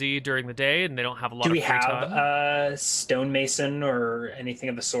are busy during the day, and they don't have a lot of free time. Do we have a stonemason or anything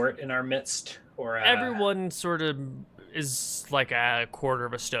of the sort in our midst? Or everyone sort of is like a quarter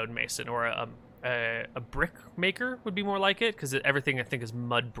of a stonemason, or a brick maker would be more like it, because everything I think is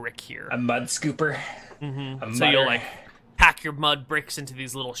mud brick here. A mud scooper. Mm-hmm. So you'll pack your mud bricks into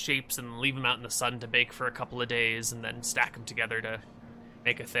these little shapes and leave them out in the sun to bake for a couple of days, and then stack them together to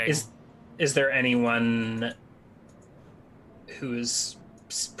make a thing. Is there anyone who is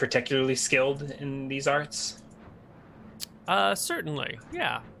particularly skilled in these arts? Certainly,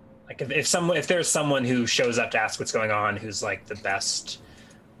 yeah. Like if there's someone who shows up to ask what's going on, who's like the best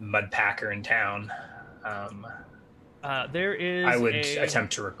mud packer in town, there is. I would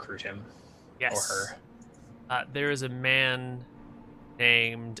attempt to recruit him. Yes. Or her. There is a man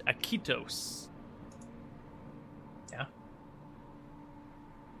named Akitos. Yeah.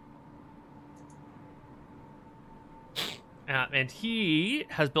 And he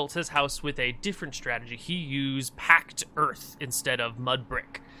has built his house with a different strategy. He used packed earth instead of mud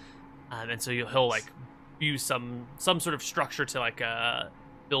brick. And so he'll use some sort of structure to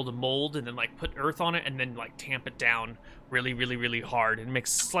build a mold and then put earth on it and then tamp it down really, really, really hard and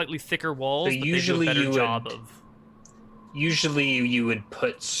makes slightly thicker walls. So but usually they do a better job of. Usually you would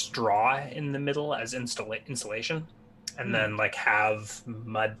put straw in the middle as insulation, and then have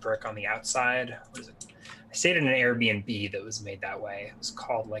mud brick on the outside. What is it? I stayed in an Airbnb that was made that way. It was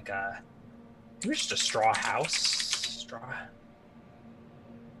called it was just a straw house.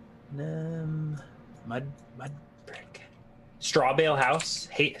 Mud brick. Straw bale house.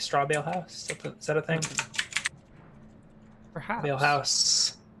 Hate straw bale house. Is that a thing? Perhaps. Bale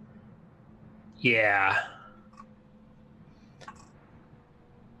house. Yeah.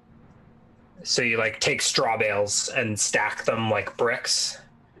 So you take straw bales and stack them like bricks,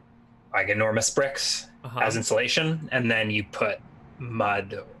 like enormous bricks, as insulation, and then you put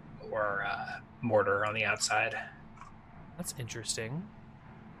mud or mortar on the outside. That's interesting.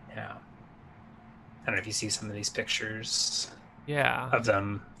 Yeah. I don't know if you see some of these pictures. Yeah. Of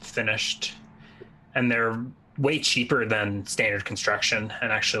them finished. And they're way cheaper than standard construction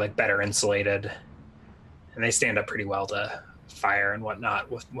and actually like better insulated. And they stand up pretty well to fire and whatnot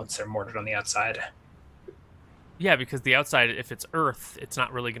once they're mortared on the outside. Yeah, because the outside, if it's earth, it's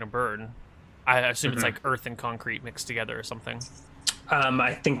not really going to burn. I assume it's like earth and concrete mixed together or something.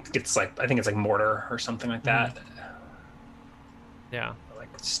 I think it's like mortar or something like that. Yeah. Or like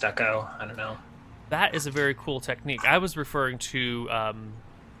stucco. I don't know. That is a very cool technique. I was referring to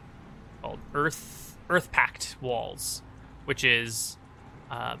called earth packed walls, which is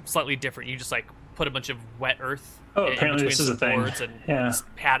slightly different. You just like put a bunch of wet earth in apparently this is a thing. And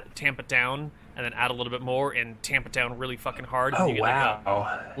tamp it down, and then add a little bit more and tamp it down really fucking hard. Oh, you get wow.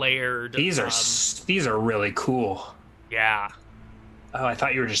 Like layered. These are really cool. Yeah. Oh, I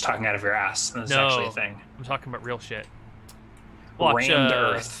thought you were just talking out of your ass. This is actually a thing. I'm talking about real shit. Watch, Rammed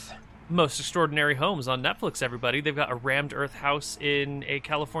Earth. Most Extraordinary Homes on Netflix, everybody. They've got a rammed earth house in a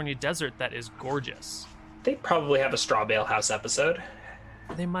California desert that is gorgeous. They probably have a straw bale house episode.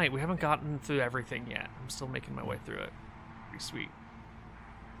 They might. We haven't gotten through everything yet. I'm still making my way through it. Pretty sweet.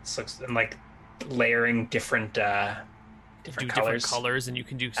 This looks like layering different colors. Different colors, and you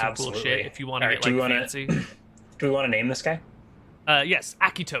can do some cool shit if you want to get fancy. Do we want to name this guy? Yes,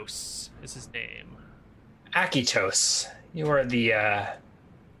 Akitos is his name. Akitos, you are the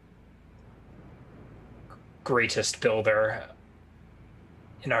greatest builder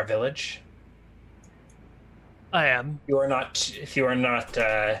in our village. I am. If you are not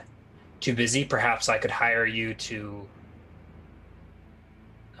too busy, perhaps I could hire you to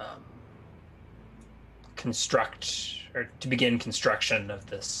begin construction of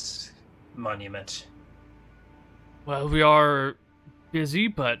this monument. Well, we are busy,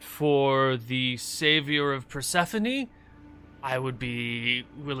 but for the savior of Persephone, I would be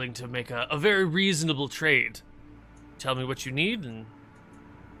willing to make a very reasonable trade. Tell me what you need and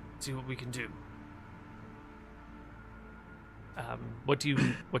see what we can do. What do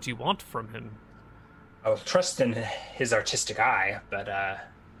you want from him? I'll trust in his artistic eye, but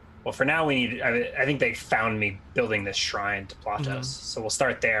well, for now we need. I think they found me building this shrine to Platos, so we'll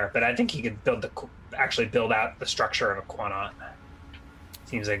start there. But I think he could actually build out the structure of a qanat.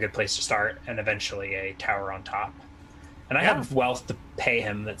 Seems like a good place to start, and eventually a tower on top. And I have wealth to pay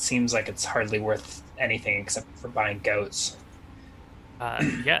him that seems like it's hardly worth anything except for buying goats.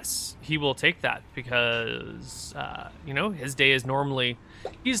 Yes, he will take that because, his day is normally...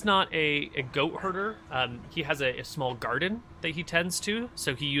 He's not a goat herder. He has a small garden that he tends to,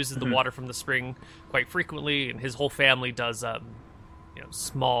 so he uses the water from the spring quite frequently, and his whole family does,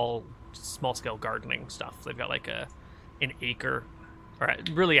 small-scale gardening stuff. They've got like an acre, or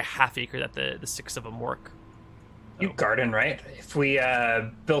really a half acre that the six of them work. You garden, right? If we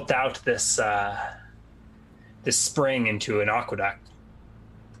built out this spring into an aqueduct,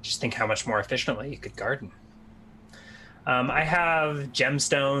 just think how much more efficiently you could garden. I have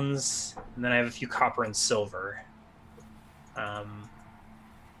gemstones, and then I have a few copper and silver. I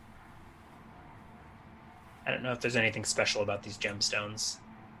don't know if there's anything special about these gemstones,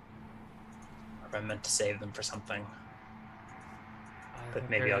 or if I meant to save them for something. But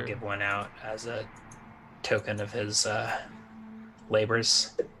maybe I'll give one out as a token of his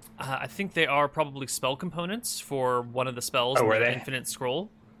labors. I think they are probably spell components for one of the spells in the Infinite Scroll.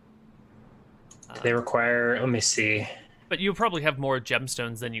 Do they require... Let me see. But you'll probably have more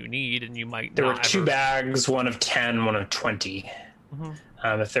gemstones than you need, and you might There were 2 bags, one of 10, one of 20.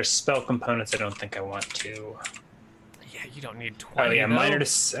 Mm-hmm. If there's spell components, I don't think I want to. Yeah, you don't need 20. Oh, yeah, minor...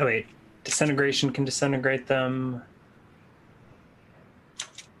 disintegration can disintegrate them.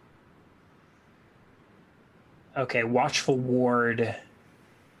 Okay, Watchful Ward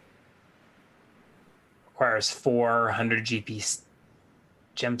requires 400 GP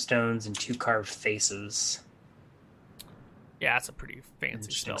gemstones and 2 carved faces. Yeah, that's a pretty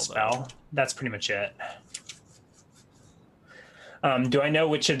fancy spell. Though. That's pretty much it. Do I know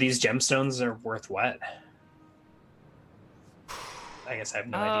which of these gemstones are worth what? I guess I have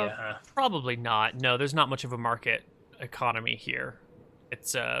no idea, huh? Probably not. No, there's not much of a market economy here.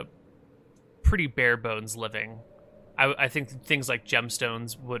 It's pretty bare bones living. I think things like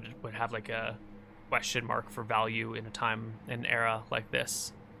gemstones would have like a question mark for value in an era like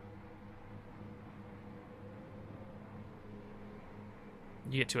this.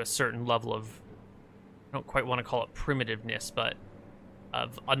 You get to a certain level of, I don't quite want to call it primitiveness, but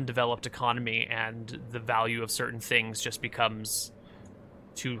of undeveloped economy, and the value of certain things just becomes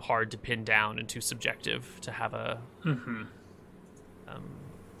too hard to pin down and too subjective to have a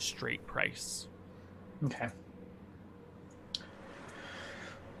straight price. Okay.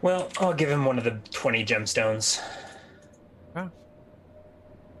 Well, I'll give him one of the 20 gemstones. Huh.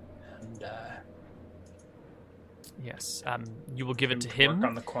 And, yes, you will give it to him. Work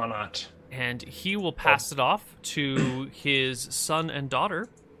on the qanat. And he will pass it off to his son and daughter,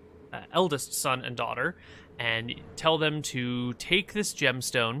 eldest son and daughter, and tell them to take this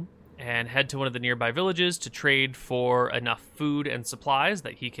gemstone and head to one of the nearby villages to trade for enough food and supplies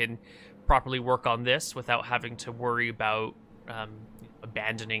that he can properly work on this without having to worry about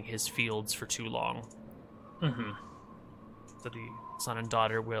abandoning his fields for too long. Mm-hmm. So the son and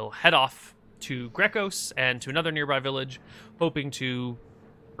daughter will head off to Grekos and to another nearby village, hoping to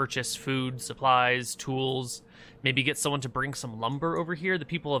purchase food, supplies, tools, maybe get someone to bring some lumber over here. The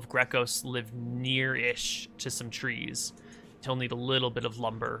people of Grekos live near-ish to some trees. He'll need a little bit of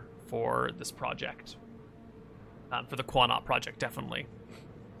lumber for this project. For the qanat project, definitely.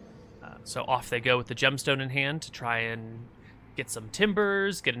 So off they go with the gemstone in hand to try and get some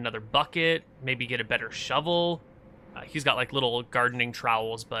timbers, get another bucket, maybe get a better shovel. He's got like little gardening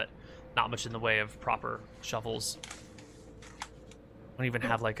trowels, but not much in the way of proper shovels. Don't even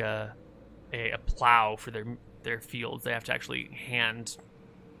have like a plow for their fields. They have to actually hand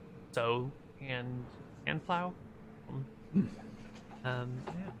plow. Yeah.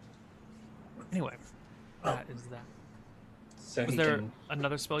 Anyway, that is that. So was there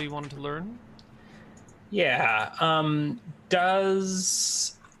another spell you wanted to learn? Yeah.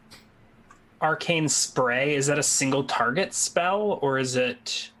 Does Arcane Spray, is that a single target spell, or is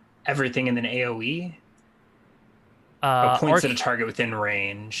it everything in an AoE? Points at a target within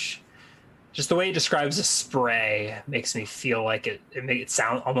range. Just the way it describes a spray makes me feel like it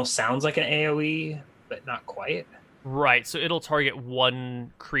almost sounds like an AoE, but not quite. Right, so it'll target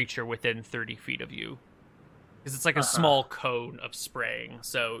one creature within 30 feet of you. Because it's like a small cone of spraying,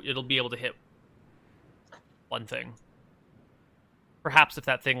 so it'll be able to hit one thing. Perhaps if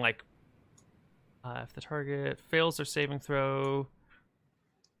that thing, like, if the target fails their saving throw,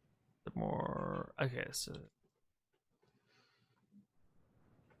 the more... Okay, so...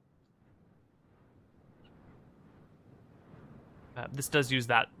 this does use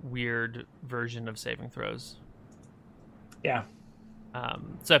that weird version of saving throws. Yeah.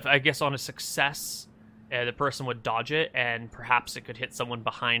 So if, I guess on a success, the person would dodge it, and perhaps it could hit someone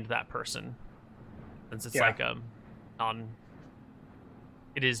behind that person. Since it's like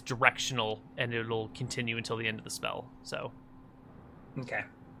it is directional, and it'll continue until the end of the spell. So. Okay.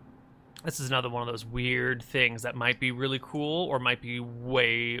 This is another one of those weird things that might be really cool, or might be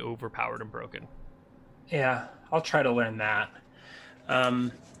way overpowered and broken. Yeah, I'll try to learn that.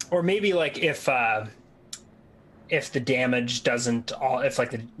 Or maybe like if the damage doesn't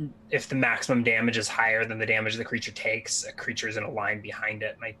if the maximum damage is higher than the damage the creature takes, a creature's in a line behind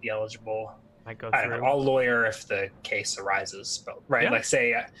it might be eligible. Might go I don't know. I'll lawyer if the case arises, but right, like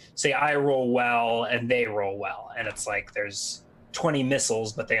say I roll well and they roll well, and it's like there's 20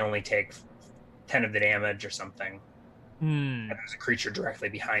 missiles, but they only take 10 of the damage or something. And there's a creature directly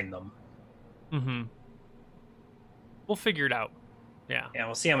behind them. Mm-hmm. We'll figure it out. Yeah,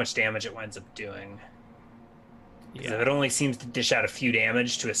 we'll see how much damage it winds up doing. Because if it only seems to dish out a few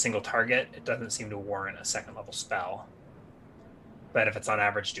damage to a single target, it doesn't seem to warrant a second level spell. But if it's on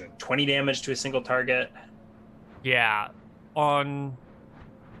average doing 20 damage to a single target... Yeah, on...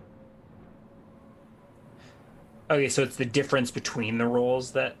 Okay, so it's the difference between the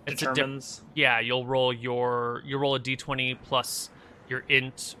rolls that determines... you'll roll a d20 plus your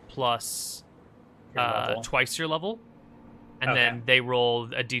int plus twice your level. And then they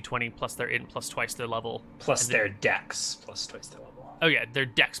roll a d20 plus their int plus twice their level. Plus their dex plus twice their level. Oh yeah, their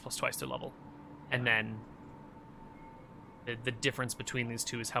dex plus twice their level. And then the difference between these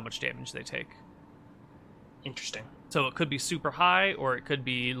two is how much damage they take. Interesting. So it could be super high, or it could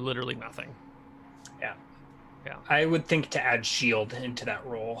be literally nothing. Yeah. Yeah. I would think to add shield into that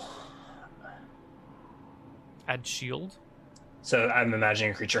roll. Add shield? So I'm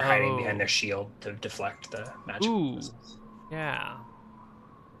imagining a creature hiding behind their shield to deflect the magic. Ooh. Yeah.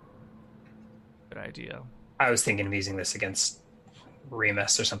 Good idea. I was thinking of using this against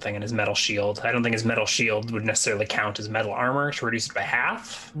Remus or something in his metal shield. I don't think his metal shield would necessarily count as metal armor to reduce it by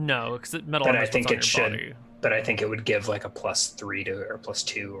half. No, because metal armor is on your body. But I think it would give like a +3 to or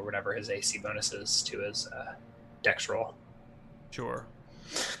 +2 or whatever his AC bonus is to his dex roll. Sure.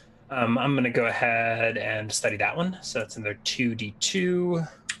 I'm going to go ahead and study that one. So it's another 2d2.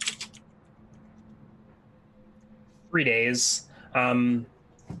 3 days. I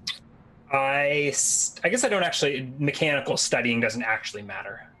guess I don't actually... Mechanical studying doesn't actually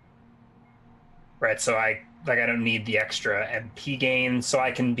matter. Right, so I don't need the extra MP gain, so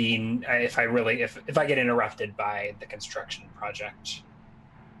I can be if I get interrupted by the construction project,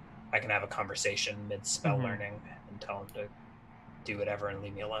 I can have a conversation mid spell learning and tell him to do whatever and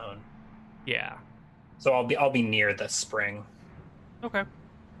leave me alone. Yeah. So I'll be near the spring. Okay.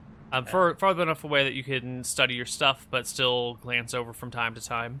 Farther enough away that you can study your stuff, but still glance over from time to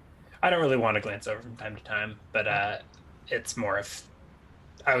time. I don't really want to glance over from time to time, but it's more if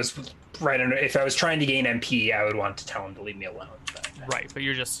I was if I was trying to gain MP, I would want to tell him to leave me alone. Right, but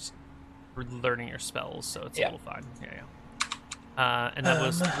you're just learning your spells, so it's a little fine. Yeah. And that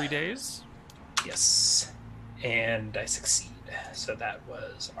was 3 days? Yes. And I succeed. So that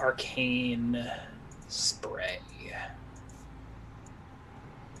was Arcane Spray.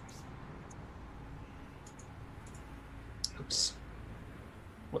 Oops.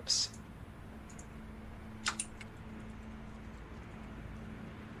 Whoops.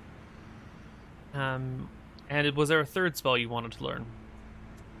 And was there a third spell you wanted to learn?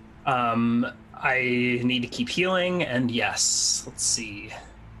 I need to keep healing, and yes. Let's see.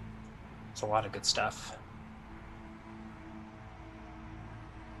 It's a lot of good stuff.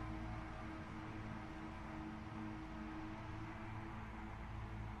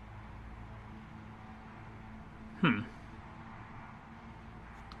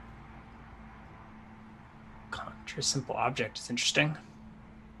 Conjure simple object is interesting.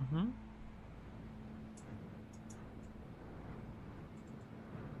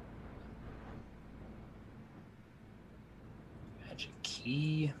 Magic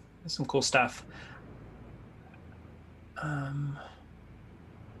key. There's some cool stuff.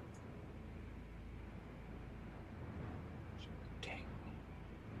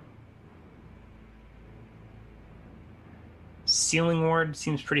 Sealing ward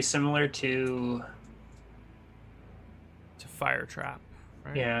seems pretty similar to Fire Trap,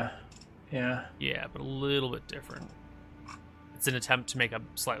 right? Yeah, but a little bit different. It's an attempt to make a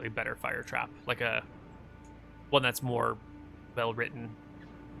slightly better Fire Trap, like a one that's more well written,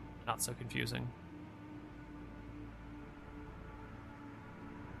 not so confusing.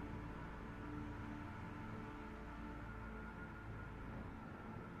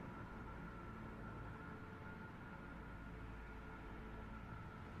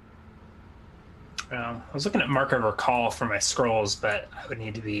 I was looking at Mark of Recall for my scrolls, but I would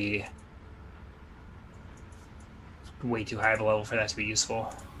need to be way too high of a level for that to be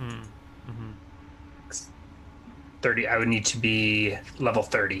useful. 30. I would need to be level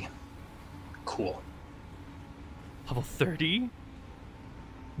 30. Cool. Level 30?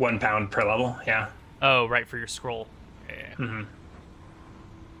 1 pound per level, yeah. Oh, right, for your scroll. Yeah.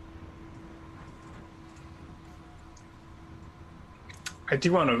 I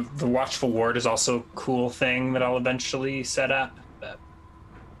do want to. The Watchful Ward is also a cool thing that I'll eventually set up. But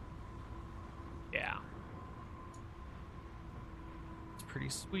yeah, it's pretty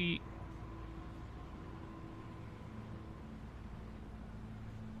sweet.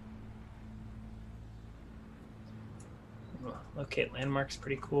 Locate landmarks,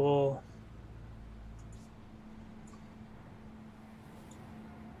 pretty cool.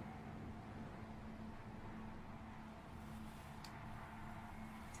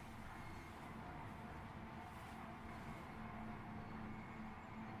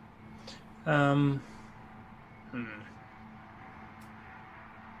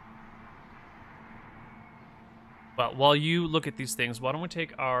 Well, while you look at these things, why don't we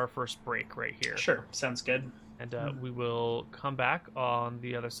take our first break right here? Sure, sounds good. And we will come back on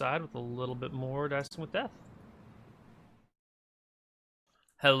the other side with a little bit more Dicing with Death.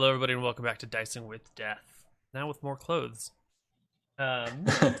 Hello, everybody, and welcome back to Dicing with Death. Now with more clothes.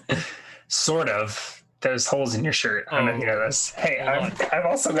 Sort of. There's holes in your shirt. I don't know if you know this. Hey, I've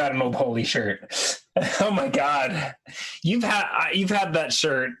also got an old holy shirt. Oh my god, you've had that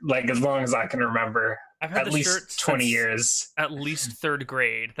shirt like as long as I can remember. I've had at least shirt 20 years. At least third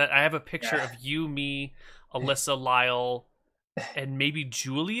grade. That I have a picture of you, me, Alyssa, Lyle, and maybe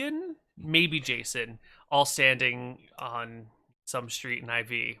Julian, maybe Jason, all standing on some street in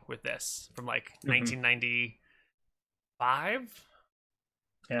IV with this from like 1995.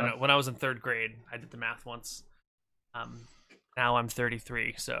 Yeah. When I was in third grade, I did the math once. Now I'm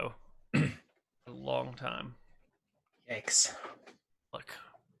 33, so a long time. Yikes. Look,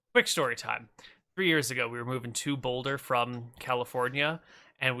 quick story time. 3 years ago, we were moving to Boulder from California,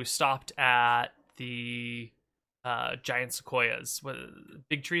 and we stopped at the giant sequoias.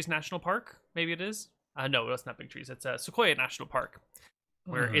 Big Trees National Park, maybe it is? No, that's not Big Trees. It's Sequoia National Park.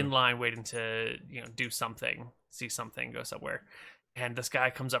 We're in line waiting to do something, see something, go somewhere. And this guy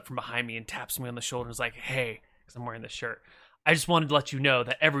comes up from behind me and taps me on the shoulder and is like, hey, because I'm wearing this shirt. I just wanted to let you know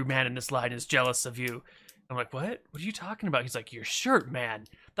that every man in this line is jealous of you. I'm like, what? What are you talking about? He's like, your shirt, man.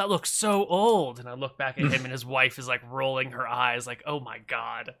 That looks so old. And I look back at him and his wife is like rolling her eyes like, oh my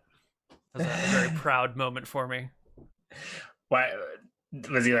God. That was a very proud moment for me. Why?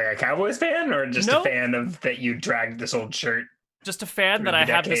 Was he like a Cowboys fan or just a fan of that you dragged this old shirt? Just a fan that I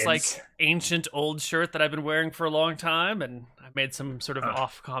have this like ancient old shirt that I've been wearing for a long time, and I made some sort of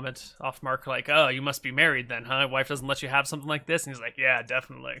off mark like, oh, you must be married then, huh? Wife doesn't let you have something like this? And he's like, yeah,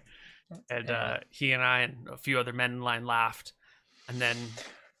 definitely. And he and I and a few other men in line laughed, and then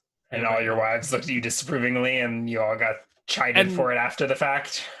all your wives looked at you disapprovingly, and you all got chided for it after the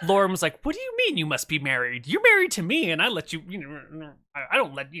fact. Lauren was like, what do you mean you must be married? You're married to me, and I let you, I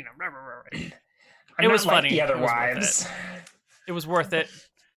don't let, It was funny. Like the other wives. It was worth it.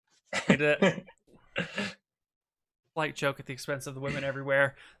 Light joke at the expense of the women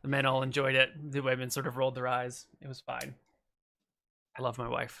everywhere. The men all enjoyed it. The women sort of rolled their eyes. It was fine. I love my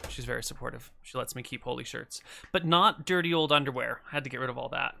wife. She's very supportive. She lets me keep holy shirts, but not dirty old underwear. I had to get rid of all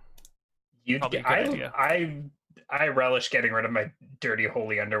that. Probably a good idea. I relish getting rid of my dirty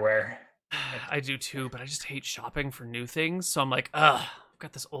holy underwear. I do too, but I just hate shopping for new things. So I'm like, I've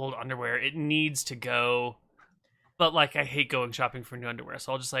got this old underwear. It needs to go. But like, I hate going shopping for new underwear,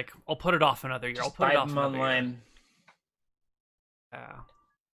 so I'll put it off another year. Just I'll put it off another online. Year. Yeah,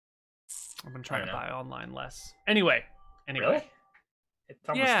 I've been trying to buy online less. Anyway, really, it's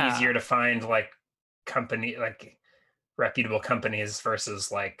almost easier to find like reputable companies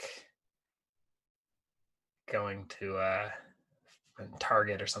versus like going to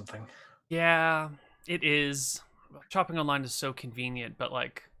Target or something. Yeah, it is. Shopping online is so convenient, but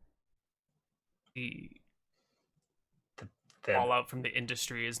like the fallout from the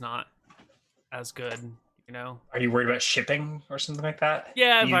industry is not as good, Are you worried about shipping or something like that?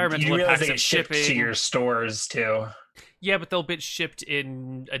 Yeah, environmental impacts of shipping to your stores too. Yeah, but they'll be shipped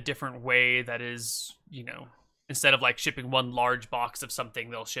in a different way that is, instead of like shipping one large box of something,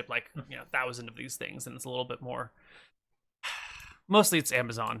 they'll ship like 1,000 of these things, and it's a little bit more. Mostly it's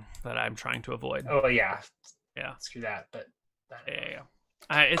Amazon that I'm trying to avoid. Oh yeah. Screw that. But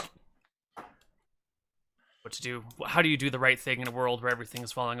what to do? How do you do the right thing in a world where everything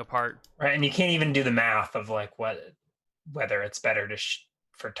is falling apart? Right, and you can't even do the math of like whether it's better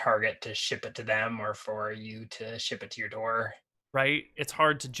for Target to ship it to them or for you to ship it to your door. Right, it's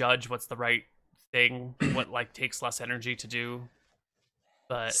hard to judge what's the right thing, what like takes less energy to do.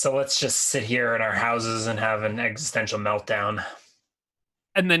 But so let's just sit here in our houses and have an existential meltdown,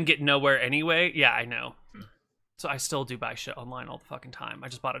 and then get nowhere anyway. Yeah, I know. So I still do buy shit online all the fucking time. I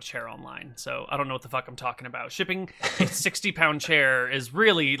just bought a chair online, so I don't know what the fuck I'm talking about. Shipping a 60-pound chair is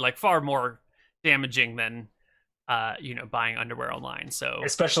really like far more damaging than buying underwear online. So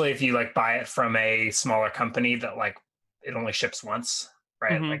especially if you like buy it from a smaller company that like it only ships once,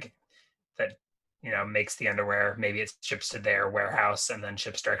 right? Mm-hmm. Like that makes the underwear. Maybe it ships to their warehouse and then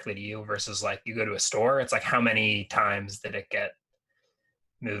ships directly to you. Versus like you go to a store, it's like how many times did it get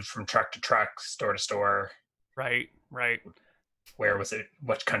moved from truck to truck, store to store? Right. Where was it?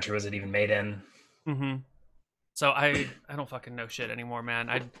 What country was it even made in? Mm-hmm. So I don't fucking know shit anymore, man.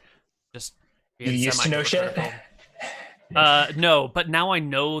 I just you used to know shit. No, but now I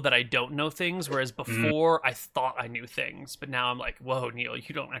know that I don't know things. Whereas before I thought I knew things, but now I'm like, whoa, Neil,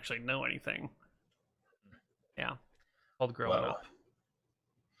 you don't actually know anything. Yeah, called growing up.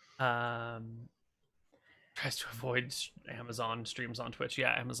 Tries to avoid Amazon streams on Twitch.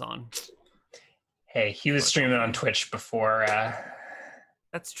 Yeah, Amazon. Hey, he was streaming on Twitch before.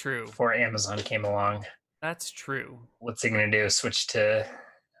 That's true. Before Amazon came along. That's true. What's he gonna do? Switch to?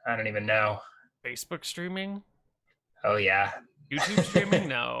 I don't even know. Facebook streaming? Oh yeah. YouTube streaming?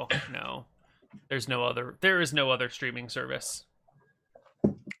 No. There is no other streaming service.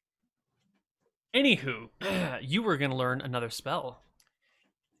 Anywho, you were gonna learn another spell.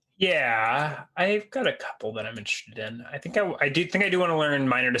 Yeah, I've got a couple that I'm interested in. I do want to learn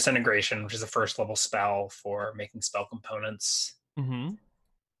Minor Disintegration, which is a first level spell for making spell components. Mm-hmm.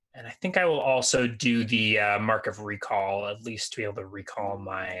 And I think I will also do the Mark of Recall, at least to be able to recall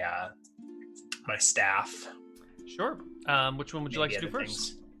my my staff. Sure. Which one would you like to do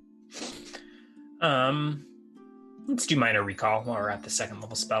first? Let's do Minor Recall while we're at the second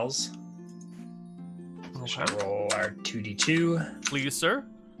level spells. Okay. Shall I roll our 2d2? Please, sir.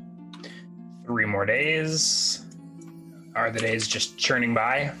 3 more days. Are the days just churning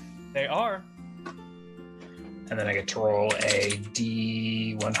by? They are. And then I get to roll a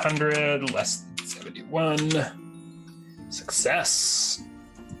D100, less than 71. Success.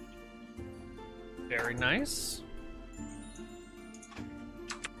 Very nice.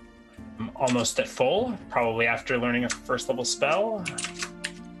 I'm almost at full, probably after learning a first level spell.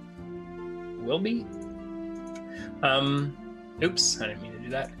 Will be. Oops, I didn't mean to do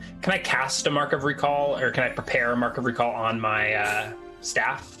that. Can I cast a Mark of Recall, or can I prepare a Mark of Recall on my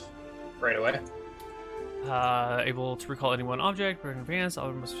staff right away? Able to recall any one object, but in advance, I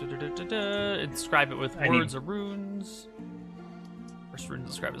must describe it with words or runes. First rune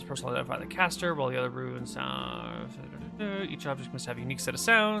described as personal identify the caster, while the other runes each object must have a unique set of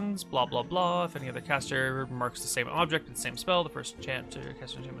sounds, blah blah blah. If any other caster marks the same object with the same spell, the first chant to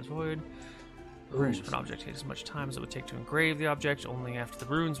cast enchantment is void. Runes of an object takes as much time as it would take to engrave the object. Only after the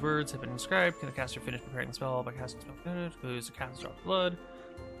rune's words have been inscribed can the caster finish preparing the spell. By casting the spell, lose the caster drop blood.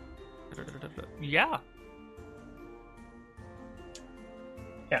 Yeah.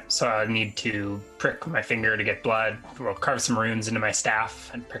 Yeah, so I need to prick my finger to get blood. We'll carve some runes into my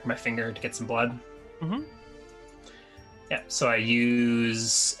staff and prick my finger to get some blood. Mm-hmm. Yeah, so I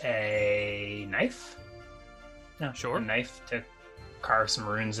use a knife. Yeah, sure. A knife to carve some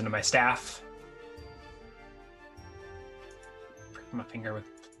runes into my staff. Prick my finger with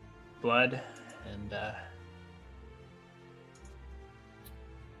blood and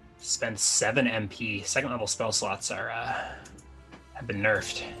spend 7 MP. Second level spell slots are have been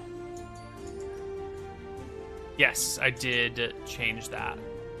nerfed. Yes, I did change that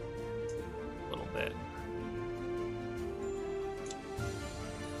a little bit.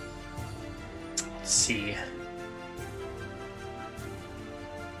 Let's see.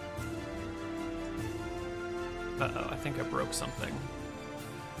 Uh-oh, I think I broke something.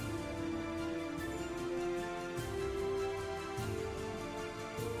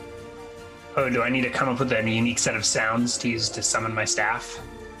 Oh, do I need to come up with a unique set of sounds to use to summon my staff?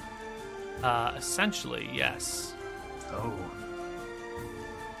 Essentially, yes. Oh.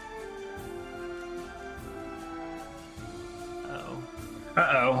 Uh-oh.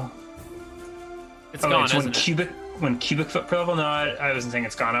 Uh-oh. It's gone, it's isn't it? One cubic foot per level? No, I wasn't saying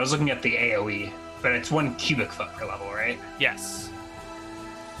it's gone. I was looking at the AoE, but it's 1 cubic foot per level, right? Yes.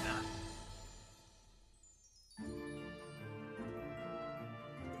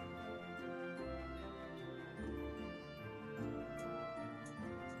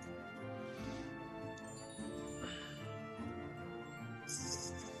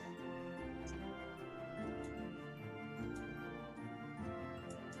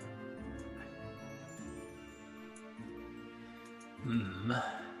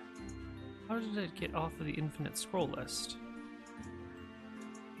 How did it get off of the infinite scroll list?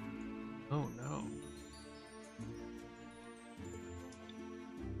 Oh no.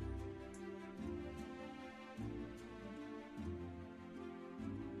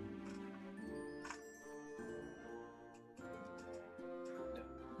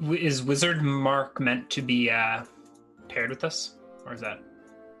 Is Wizard Mark meant to be paired with this? Or is that?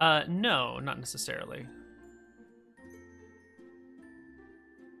 No, not necessarily.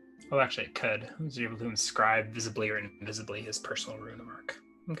 Well, actually, it could. Was able to inscribe visibly or invisibly his personal rune mark.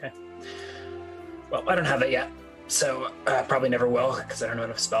 Okay. Well, I don't have it yet, so probably never will because I don't know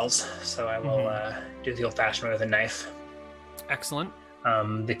enough spells. So I will do the old-fashioned way with a knife. Excellent.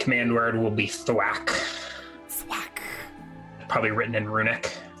 The command word will be thwack. Thwack. Probably written in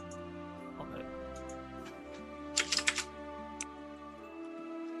runic. Love it.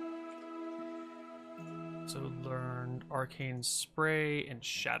 So learned Arcane Spray and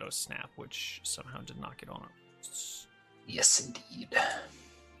Shadow Snap, which somehow did not get on it. Yes, indeed.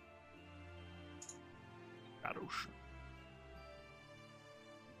 Shadow Snap.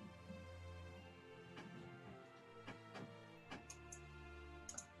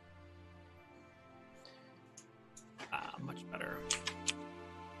 Much better.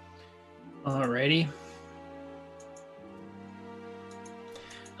 Alrighty.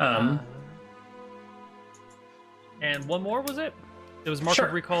 And one more, was it? It was Mark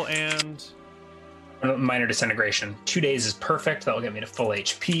of Recall and... Minor Disintegration. 2 days is perfect. That'll get me to full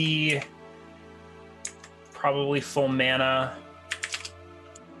HP. Probably full mana.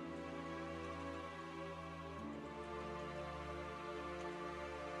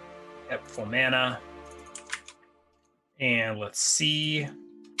 Yep, full mana. And let's see.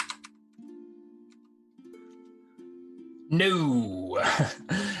 No!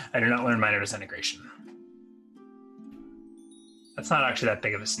 I did not learn Minor Disintegration. That's not actually that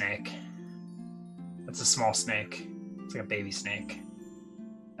big of a snake. That's a small snake. It's like a baby snake.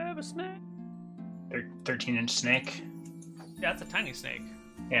 I have a snake. 13-inch snake. Yeah, it's a tiny snake.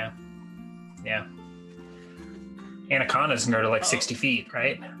 Yeah. Yeah. Anacondas can go to like 60 feet,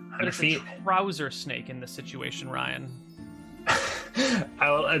 right? 100 feet. A trouser snake in this situation, Ryan.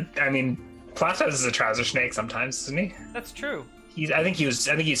 I mean, Platypus is a trouser snake sometimes, isn't he? That's true. I think you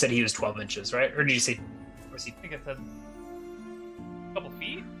said he was 12 inches, right? Or did you say? Was he? I think it said a couple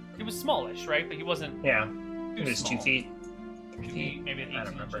feet. He was smallish, right? But he wasn't. Yeah, he was small. 2 feet. 2 feet, maybe. I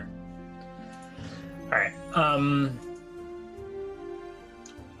don't remember. All right.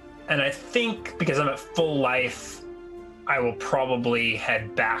 And I think because I'm at full life, I will probably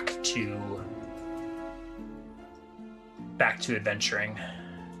head back to adventuring.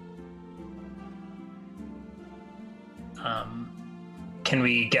 Can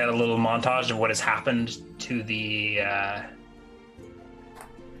we get a little montage of what has happened to the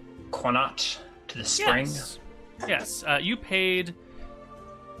qanat, to the spring? Yes. You paid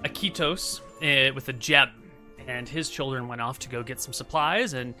Akitos with a gem, and his children went off to go get some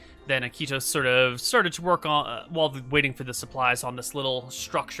supplies, and then Akitos sort of started to work on, while waiting for the supplies, on this little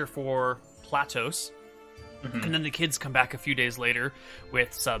structure for Platos. Mm-hmm. And then the kids come back a few days later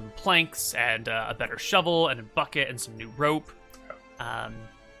with some planks and a better shovel and a bucket and some new rope,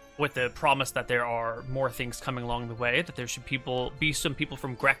 with the promise that there are more things coming along the way, that there should be some people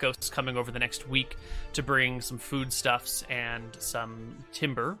from Grecos coming over the next week to bring some foodstuffs and some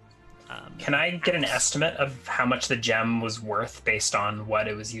timber. Can I get an estimate of how much the gem was worth based on what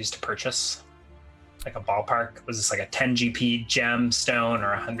it was used to purchase? Like a ballpark? Was this like a 10 GP gemstone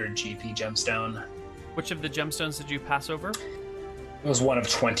or a 100 GP gemstone? Which of the gemstones did you pass over? It was one of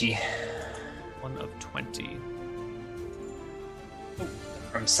 20. One of 20.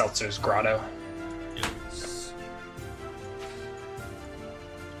 From Seltzer's Grotto. Yes.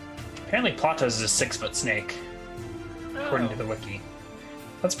 Apparently Platos is a 6-foot snake, according to the wiki.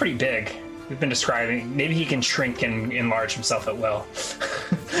 That's pretty big. We've been describing... Maybe he can shrink and enlarge himself at will.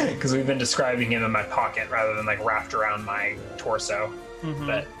 Because we've been describing him in my pocket rather than like wrapped around my torso. Mm-hmm.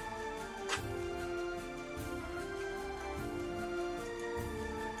 But...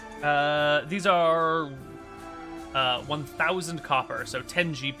 these are 1,000 copper, so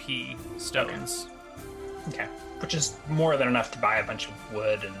 10 GP stones. Okay. Which is more than enough to buy a bunch of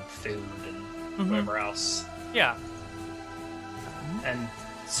wood and food and whatever else. Yeah. And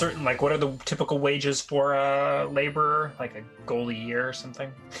certain, like, what are the typical wages for a laborer? Like a gold a year or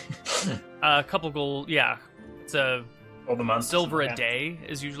something? A couple gold, yeah. It's a gold a month. Silver a day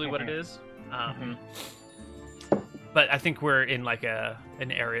is usually what it is. But I think we're in like a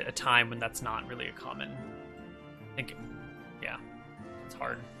time when that's not really a common. I think, yeah, it's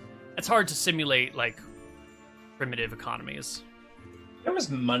hard. It's hard to simulate like primitive economies. There was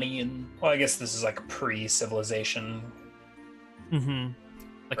money in. Well, I guess this is like pre-civilization. Mm-hmm.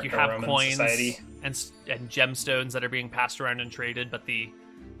 Like you have coins and gemstones that are being passed around and traded, but the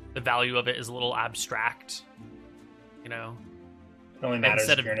value of it is a little abstract. You know, it only matters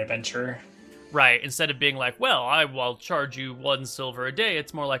if you're an adventurer. Right, instead of being like, well, I will charge you 1 silver a day,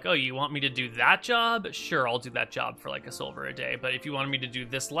 it's more like, oh, you want me to do that job? Sure, I'll do that job for like a silver a day. But if you wanted me to do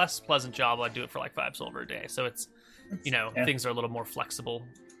this less pleasant job, I'd do it for like 5 silver a day. So it's, you know, things are a little more flexible.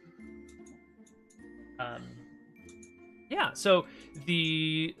 Yeah, so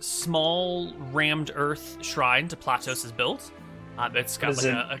the small rammed earth shrine to Platos is built. It's got like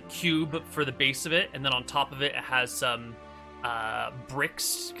a cube for the base of it, and then on top of it, it has some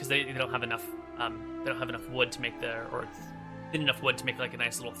bricks, because they don't have enough wood to make or thin enough wood to make like a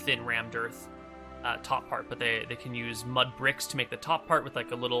nice little thin rammed earth top part, but they can use mud bricks to make the top part with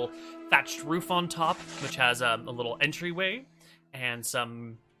like a little thatched roof on top, which has a little entryway and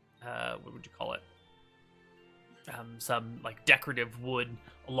some what would you call it, some like decorative wood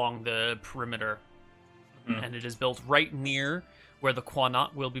along the perimeter. And it is built right near where the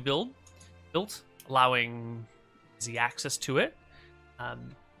qanat will be built, allowing easy access to it.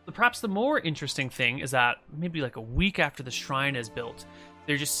 Perhaps the more interesting thing is that maybe like a week after the shrine is built,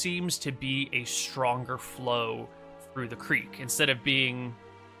 there just seems to be a stronger flow through the creek. Instead of being,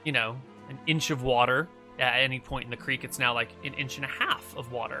 you know, an inch of water at any point in the creek, it's now like an inch and a half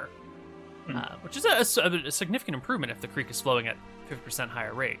of water, which is a significant improvement if the creek is flowing at 50%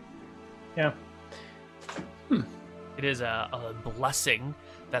 higher rate. Yeah. It is a blessing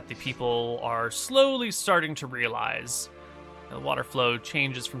that the people are slowly starting to realize. The water flow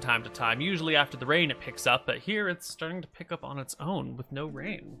changes from time to time. Usually after the rain it picks up, but here it's starting to pick up on its own with no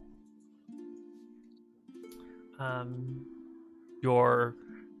rain. Your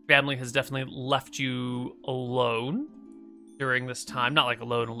family has definitely left you alone during this time. Not like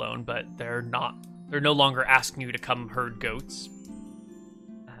alone, but they're no longer asking you to come herd goats.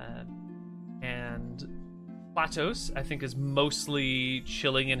 And Platos, I think, is mostly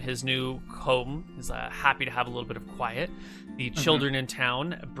chilling in his new home. He's happy to have a little bit of quiet. The children in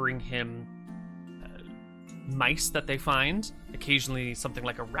town bring him mice that they find, occasionally something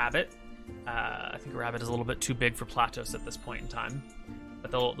like a rabbit, I think a rabbit is a little bit too big for Platos at this point in time.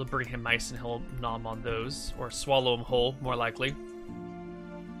 But they'll bring him mice and he'll nom on those, or swallow them whole, more likely.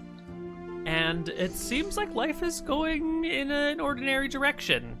 And it seems like life is going in an ordinary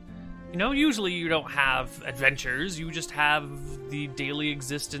direction. You know, usually you don't have adventures, you just have the daily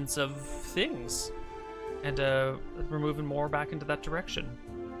existence of things. And we're moving more back into that direction.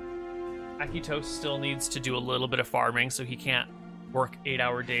 Akitos still needs to do a little bit of farming, so he can't work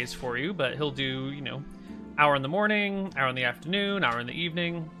 8-hour days for you, but he'll do, hour in the morning, hour in the afternoon, hour in the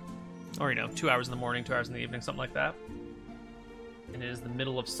evening, or 2 hours in the morning, 2 hours in the evening, something like that. And it is the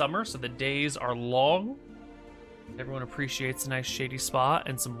middle of summer, so the days are long. Everyone appreciates a nice shady spot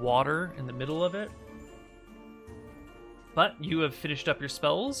and some water in the middle of it. But you have finished up your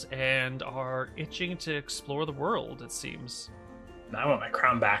spells and are itching to explore the world, it seems. I want my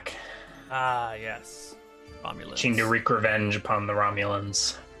crown back. Ah, yes. Romulans. Itching to wreak revenge upon the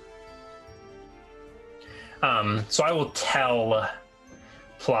Romulans. So I will tell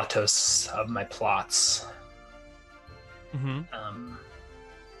Platos of my plots. Mm-hmm.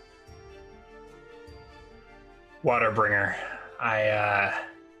 Waterbringer, I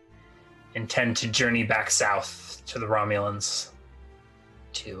intend to journey back south to the Romulans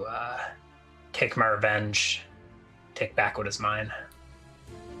to take my revenge, take back what is mine.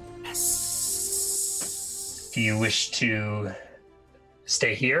 Yes. Do you wish to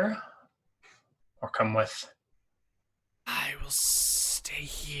stay here or come with? I will stay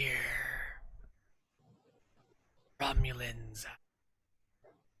here. Romulans have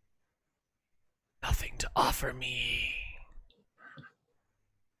nothing to offer me.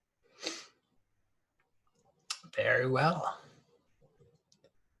 Very well.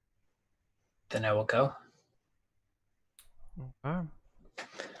 Then I will go. Okay.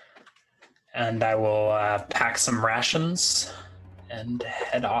 And I will pack some rations and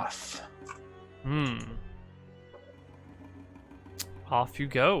head off. Off you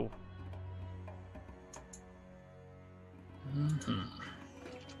go. Mm-hmm.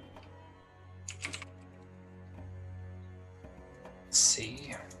 Let's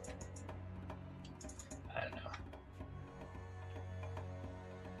see. I don't know.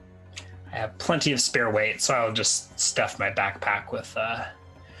 I have plenty of spare weight, so I'll just stuff my backpack with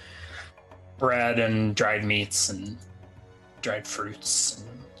bread and dried meats and dried fruits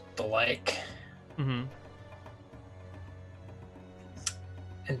and the like. Mm-hmm.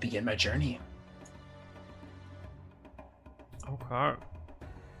 And begin my journey. Okay.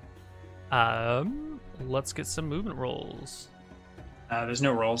 Let's get some movement rolls. There's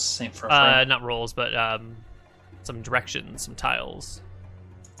no rolls, same for a not rolls, but some directions, some tiles.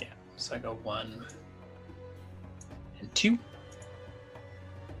 Yeah, so I go 1 and 2.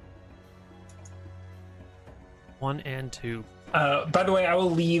 1 and 2. By the way, I will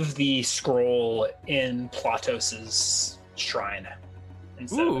leave the scroll in Platos's shrine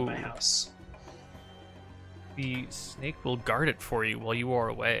instead of in my house. The snake will guard it for you while you are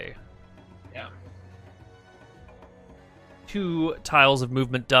away. Yeah. 2 tiles of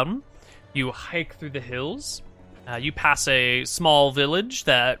movement done. You hike through the hills. You pass a small village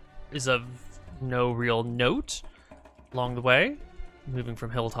that is of no real note along the way, moving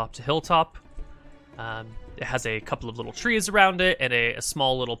from hilltop to hilltop. It has a couple of little trees around it and a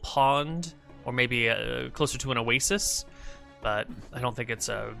small little pond, or maybe closer to an oasis, but I don't think it's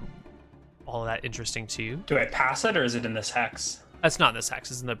all that interesting to you. Do I pass it, or is it in this hex? That's not in this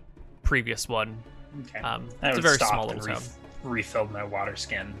hex. It's in the previous one. Okay. It's a very small little town. Refilled my water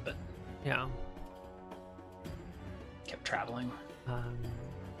skin, but yeah, kept traveling.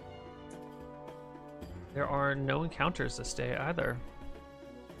 There are no encounters this day either.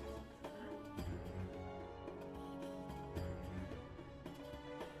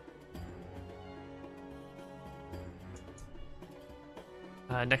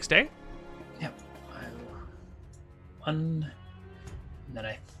 Next day? Yep. 1. And then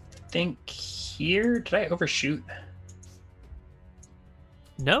I think here, did I overshoot?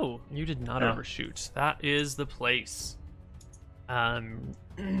 No, you did not overshoot. That is the place. How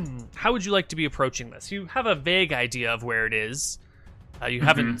would you like to be approaching this? You have a vague idea of where it is. You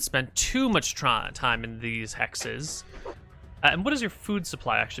haven't spent too much time in these hexes. And what is your food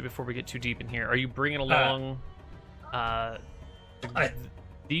supply, actually, before we get too deep in here? Are you bringing along the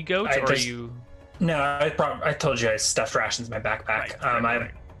goat, or are you... No, I told you I stuffed rations in my backpack.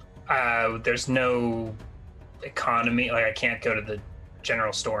 Right. There's no economy. Like, I can't go to the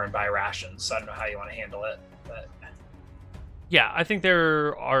general store and buy rations, so I don't know how you want to handle it. But yeah, I think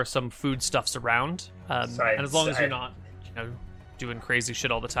there are some foodstuffs around, and as long as you're not, doing crazy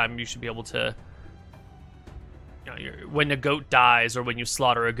shit all the time, you should be able to when a goat dies or when you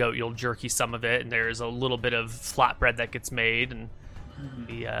slaughter a goat, you'll jerky some of it, and there's a little bit of flatbread that gets made, and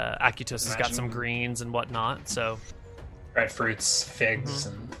the Akitos has got some greens and whatnot. So, dried fruits, figs,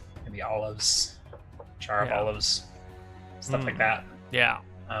 and maybe olives, jar of olives, stuff like that. Yeah.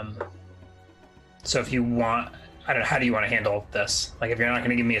 So if you want, I don't know, how do you want to handle this? Like, if you're not going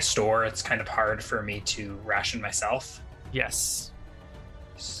to give me a store, it's kind of hard for me to ration myself. Yes.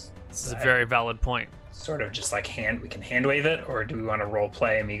 This is a very valid point. Sort of just like we can hand wave it, or do we want to role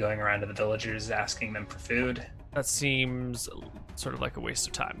play me going around to the villagers asking them for food? That seems sort of like a waste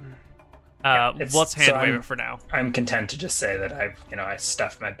of time. Let's hand wave it for now. I'm content to just say that I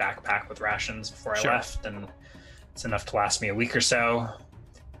stuffed my backpack with rations before I left, and it's enough to last me a week or so.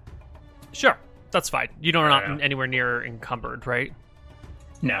 Sure, that's fine. You're not anywhere near encumbered, right?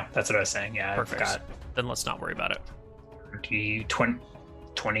 No, that's what I was saying. Yeah, perfect. Then let's not worry about it.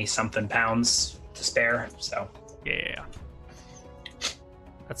 20 something pounds to spare, so yeah.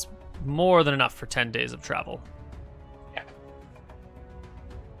 That's more than enough for 10 days of travel.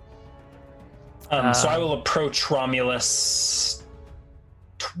 So I will approach Romulus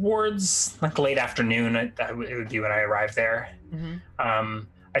towards like late afternoon. It would be when I arrive there.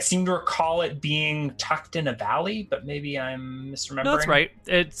 I seem to recall it being tucked in a valley, but maybe I'm misremembering. No, that's right.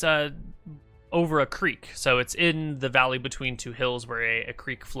 It's over a creek, so it's in the valley between two hills where a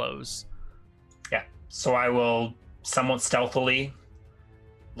creek flows. Yeah, so I will somewhat stealthily,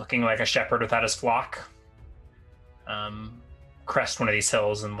 looking like a shepherd without his flock, crest one of these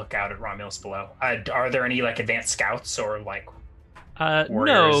hills and look out at Romulus below. Are there any like advanced scouts or like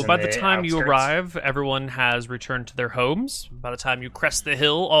no, by the time you arrive, everyone has returned to their homes. By the time you crest the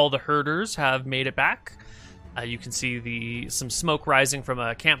hill, all the herders have made it back. You can see some smoke rising from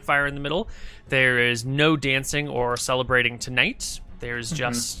a campfire in the middle. There is no dancing or celebrating tonight. There's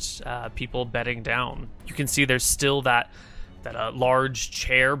just people bedding down. You can see there's still that large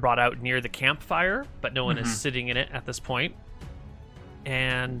chair brought out near the campfire, but no one is sitting in it at this point.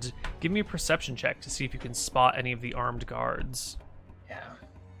 And give me a perception check to see if you can spot any of the armed guards. Yeah.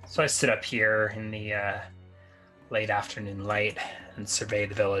 So I sit up here in the late afternoon light and survey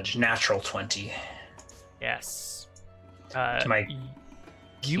the village. Natural 20. Yes. My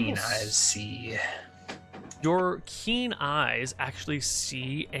keen eyes see. Your keen eyes actually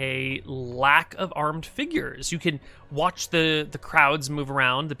see a lack of armed figures. You can watch the crowds move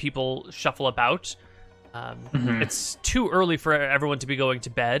around, the people shuffle about. It's too early for everyone to be going to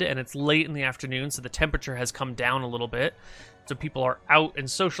bed, and it's late in the afternoon, so the temperature has come down a little bit. So people are out and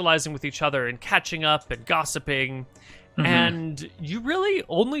socializing with each other and catching up and gossiping. And you really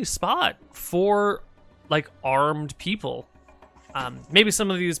only spot 4 like armed people. Maybe some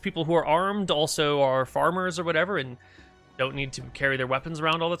of these people who are armed also are farmers or whatever and don't need to carry their weapons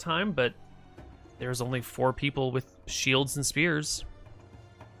around all the time, but there's only 4 people with shields and spears.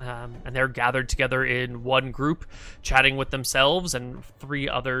 And they're gathered together in one group, chatting with themselves and 3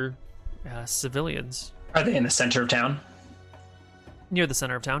 other civilians. Are they in the center of town? Near the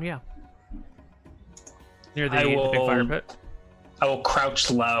center of town, yeah. Near the big fire pit. I will crouch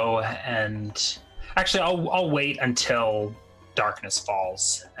low and... Actually, I'll wait until darkness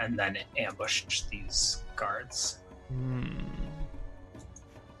falls and then ambush these guards.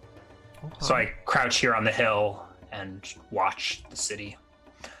 Okay. So I crouch here on the hill and watch the city.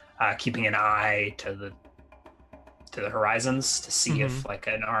 Keeping an eye to the horizons to see if like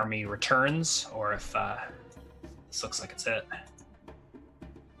an army returns or if this looks like it's it.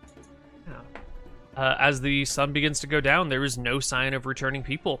 Yeah. As the sun begins to go down, there is no sign of returning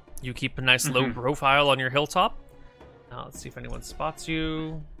people. You keep a nice low profile on your hilltop. Now let's see if anyone spots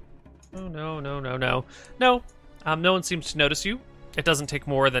you. Oh, no. No one seems to notice you. It doesn't take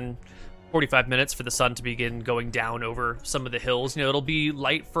more than 45 minutes for the sun to begin going down over some of the hills. It'll be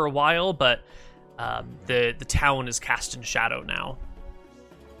light for a while, but the town is cast in shadow now.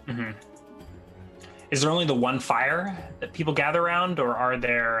 Is there only the one fire that people gather around, or are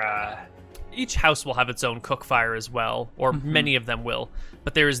there... Each house will have its own cook fire as well, or many of them will.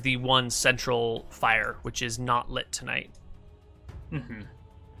 But there is the one central fire, which is not lit tonight.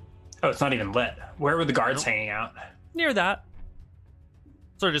 Oh, it's not even lit. Where were the guards hanging out? Near that.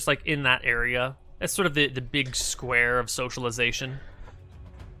 Sort of just like in that area. It's sort of the big square of socialization.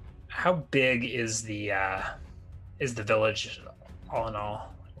 How big is the village all in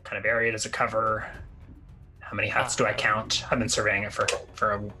all? What kind of area does it cover? How many huts do I count? I've been surveying it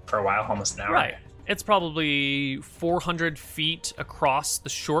for a while, almost an hour. Right. It's probably 400 feet across the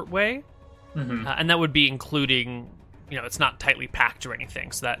short way. And that would be including it's not tightly packed or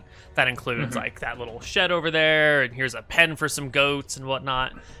anything. So that includes like that little shed over there, and here's a pen for some goats and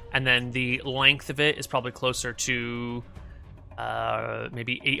whatnot. And then the length of it is probably closer to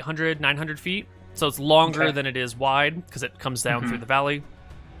maybe 800, 900 feet. So it's longer than it is wide because it comes down through the valley.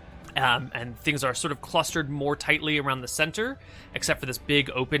 And things are sort of clustered more tightly around the center, except for this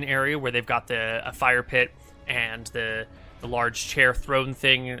big open area where they've got a fire pit and the large chair throne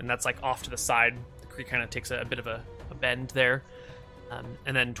thing, and that's like off to the side. The creek kind of takes a bit of a bend there.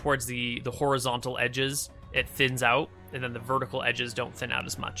 And then towards the horizontal edges, it thins out, and then the vertical edges don't thin out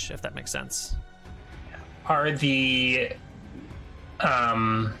as much, if that makes sense. Are the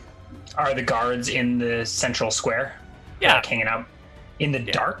guards in the central square? Yeah. Like hanging out in the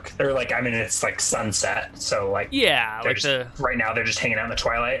dark? They're like, I mean, it's like sunset, so like... Yeah, like right now they're just hanging out in the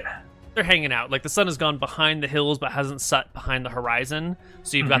twilight? They're hanging out. Like, the sun has gone behind the hills, but hasn't set behind the horizon,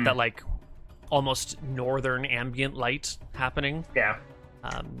 so you've got that, like, almost northern ambient light happening. Yeah.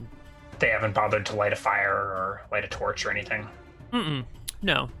 They haven't bothered to light a fire or light a torch or anything?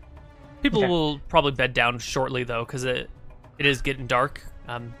 No. People will probably bed down shortly, though, because it is getting dark.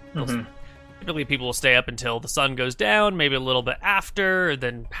 Typically, people will stay up until the sun goes down, maybe a little bit after,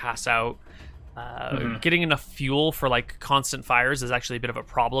 then pass out. Getting enough fuel for like constant fires is actually a bit of a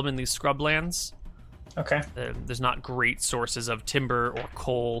problem in these scrublands. Okay. There's not great sources of timber or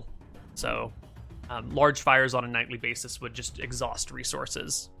coal, so large fires on a nightly basis would just exhaust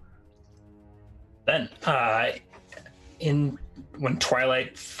resources. Then, when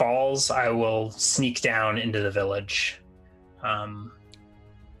twilight falls, I will sneak down into the village.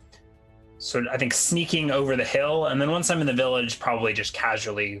 So I think sneaking over the hill, and then once I'm in the village, probably just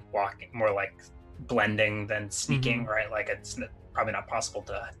casually walking, more like blending than sneaking, right? Like it's probably not possible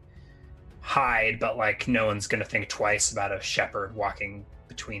to hide, but like no one's going to think twice about a shepherd walking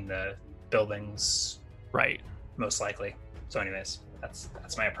between the buildings, right? Most likely. So anyways, that's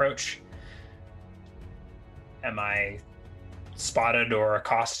my approach. Am I spotted or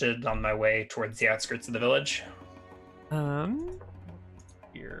accosted on my way towards the outskirts of the village?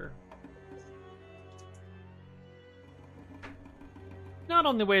 Here. Not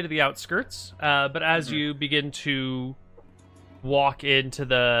on the way to the outskirts, but as you begin to walk into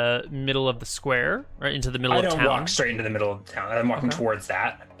the middle of the square, or into the middle of town. I don't walk straight into the middle of town. I'm walking towards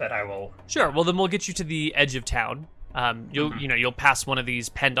that, but I will... Sure, well then we'll get you to the edge of town. You'll pass one of these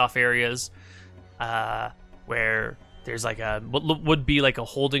penned off areas where there's like what would be like a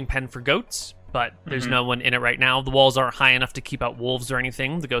holding pen for goats, but there's no one in it right now. The walls aren't high enough to keep out wolves or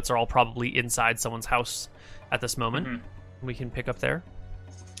anything. The goats are all probably inside someone's house at this moment. We can pick up there.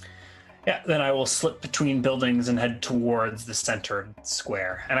 Yeah, then I will slip between buildings and head towards the center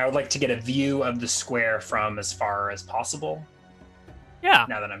square. And I would like to get a view of the square from as far as possible. Yeah.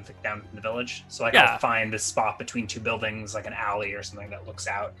 Now that I'm down in the village. So I'll find this spot between two buildings, like an alley or something that looks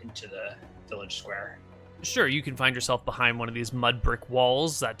out into the village square. Sure, you can find yourself behind one of these mud brick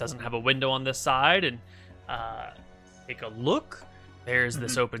walls that doesn't have a window on this side and take a look. There's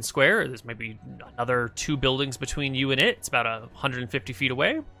this open square. There's maybe another two buildings between you and it. It's about 150 feet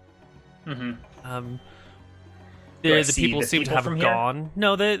away. The people seem to have gone.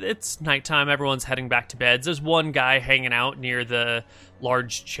 No, it's nighttime. Everyone's heading back to beds. There's one guy hanging out near the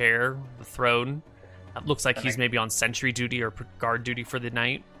large chair, the throne. Looks like he's maybe on sentry duty or guard duty for the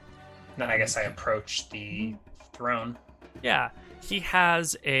night. Then I guess I approach the throne. Yeah, he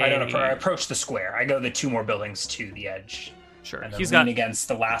has a... I approach the square. I go the two more buildings to the edge. Sure. And then lean against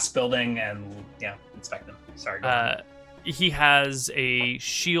the last building and, inspect them. Sorry, go on. He has a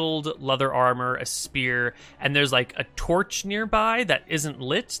shield, leather armor, a spear, and there's like a torch nearby that isn't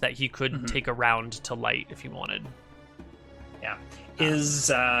lit that he could take around to light if he wanted. Yeah.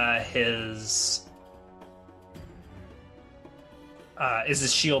 Is his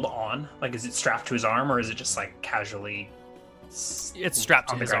shield on? Like, is it strapped to his arm, or is it just like casually? It's strapped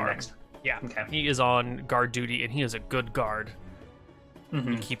to his arm. Next? Yeah. Okay. He is on guard duty, and he is a good guard.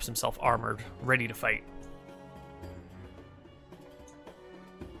 He keeps himself armored, ready to fight.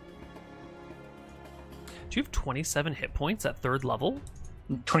 Do you have 27 hit points at 3rd level?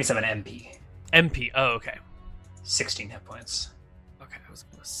 27 MP. MP, oh, okay. 16 hit points. Okay, I was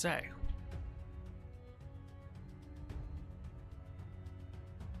going to say.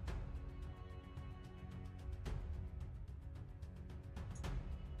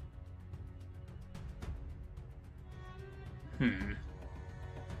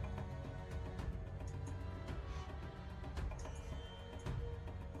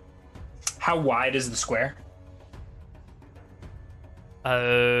 How wide is the square?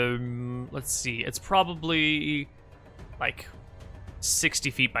 Let's see. It's probably like 60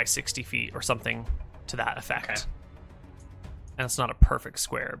 feet by 60 feet or something to that effect. And it's not a perfect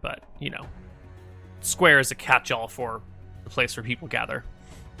square, but, square is a catch-all for the place where people gather.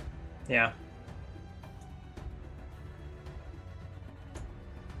 Yeah.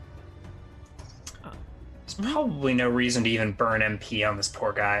 There's probably no reason to even burn MP on this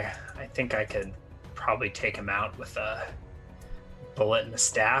poor guy. I think I could probably take him out with a bullet and a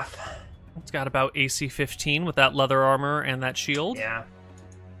staff. It's got about AC 15 with that leather armor and that shield. Yeah.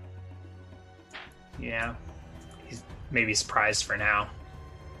 Yeah. He's maybe surprised for now.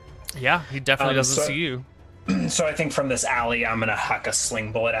 Yeah, he definitely doesn't see you. So I think from this alley, I'm going to huck a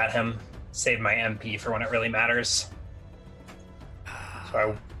sling bullet at him. Save my MP for when it really matters. So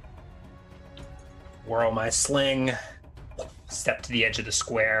I whirl my sling, step to the edge of the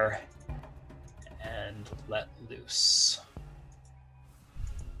square, and let loose.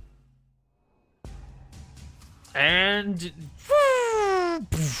 And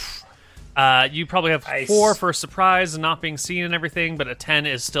you probably have 4 for a surprise and not being seen and everything, but a 10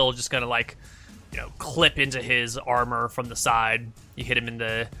 is still just gonna clip into his armor from the side. You hit him in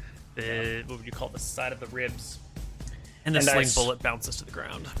the what would you call the side of the ribs, and the sling bullet bounces to the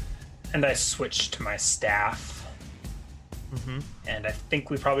ground. And I switch to my staff. Mm-hmm. And I think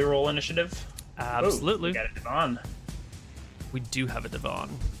we probably roll initiative. Absolutely. We got a Divan. We do have a Divan.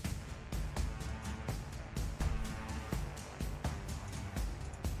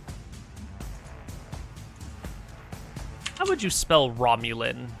 How would you spell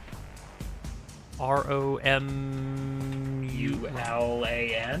Romulan? Romulan?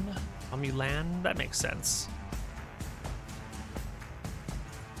 Romulan? That makes sense.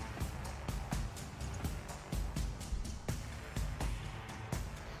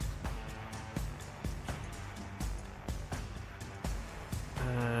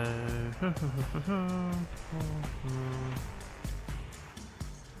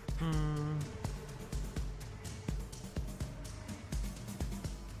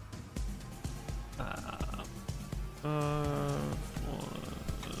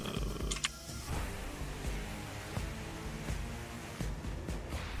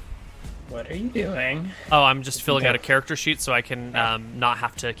 What are you doing? Oh, I'm just filling out a character sheet so I can not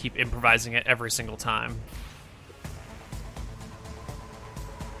have to keep improvising it every single time.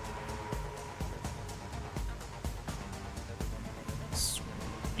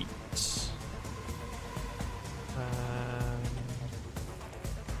 Sweet.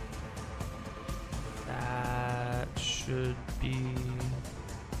 That should be...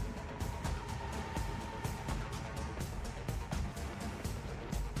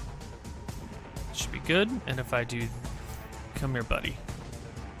 Should be good. And if I do... Come here, buddy.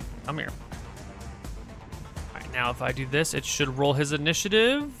 Come here. Alright, now if I do this, it should roll his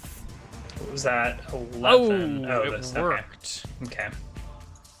initiative. What was that? 11. It worked. Okay.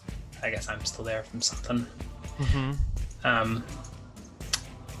 I guess I'm still there from something. Mm-hmm.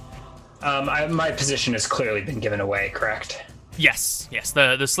 My position has clearly been given away, correct? Yes.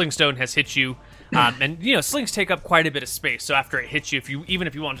 The sling stone has hit you, and slings take up quite a bit of space. So after it hits you, even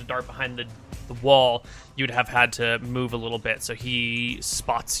if you wanted to dart behind the wall, you'd have had to move a little bit. So he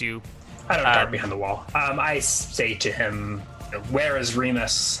spots you. I don't dart behind the wall. I say to him, "Where is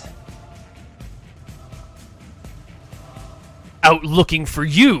Remus?" Out looking for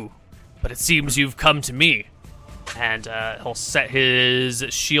you, but it seems you've come to me. And he'll set his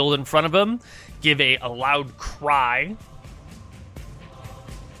shield in front of him, give a loud cry,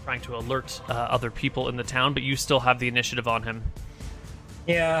 trying to alert other people in the town, but you still have the initiative on him.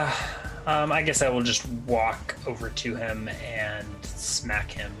 Yeah, I guess I will just walk over to him and smack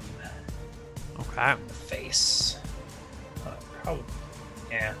him in the face.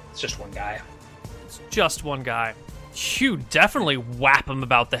 Yeah, it's just one guy. It's just one guy. You definitely whap him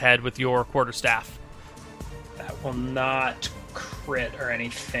about the head with your quarterstaff. That will not crit or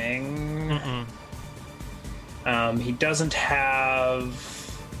anything. He doesn't have...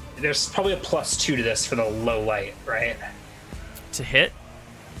 There's probably a +2 to this for the low light, right? To hit?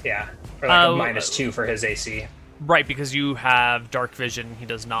 Yeah. Or like a -2 for his AC. Right, because you have dark vision. He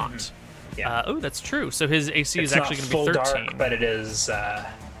does not. Mm-hmm. Yeah. That's true. So his AC is actually going to be 13. It's not full dark, but it is...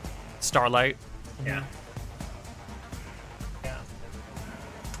 Starlight. Yeah.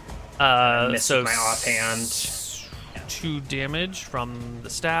 So my offhand. 2 damage from the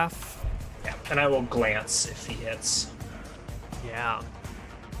staff. Yeah, and I will glance if he hits. Yeah.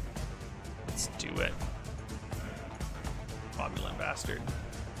 Let's do it. Romulan bastard.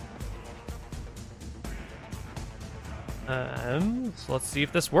 So let's see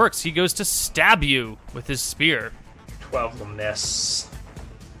if this works. He goes to stab you with his spear. 12 will miss.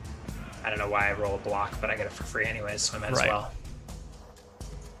 I don't know why I roll a block, but I get it for free anyways, so I might as well.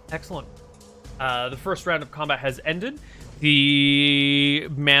 Excellent. The first round of combat has ended. The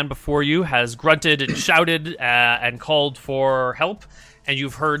man before you has grunted and shouted and called for help, and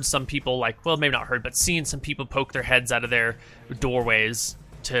you've heard some people, maybe not heard, but seen some people poke their heads out of their doorways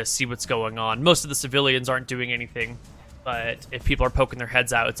to see what's going on. Most of the civilians aren't doing anything, but if people are poking their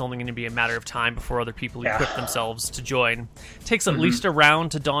heads out, it's only going to be a matter of time before other people equip themselves to join. It takes at least a round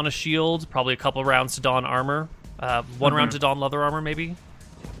to don a shield, probably a couple rounds to don armor, one round to don leather armor, maybe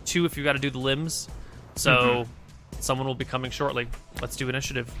 2 if you've got to do the limbs. So someone will be coming shortly. Let's do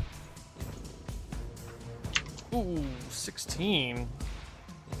initiative. Ooh, 16.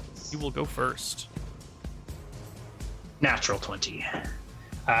 You will go first. Natural 20.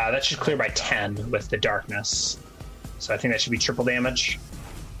 That should clear by 10 with the darkness. So I think that should be triple damage.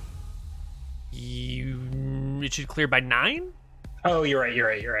 It should clear by 9? Oh, you're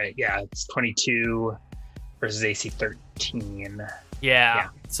right. Yeah, it's 22 versus AC 13. Yeah.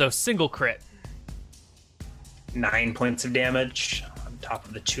 So single crit. 9 points of damage on top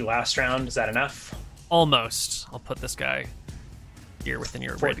of the 2 last round. Is that enough? Almost. I'll put this guy here within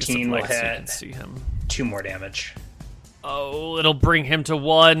your 14 will hit. So you can see him. 2 more damage. Oh, it'll bring him to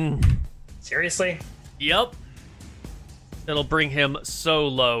 1. Seriously? Yep. It'll bring him so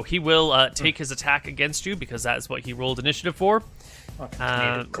low. He will take his attack against you because that is what he rolled initiative for.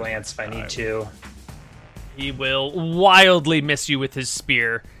 I'll glance if I need to. He will wildly miss you with his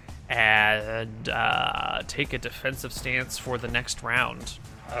spear and take a defensive stance for the next round.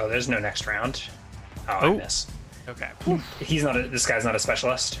 Oh, there's no next round. I miss. Okay. This guy's not a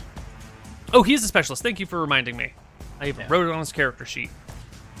specialist. Oh, he's a specialist. Thank you for reminding me. I even wrote it on his character sheet.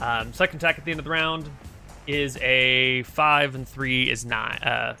 Second attack at the end of the round is a 5 and 3 is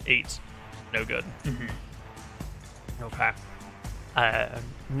 8. No good. Okay.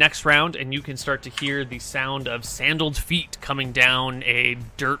 Next round, and you can start to hear the sound of sandaled feet coming down a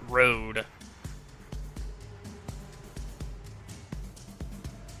dirt road.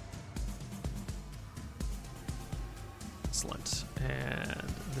 Excellent.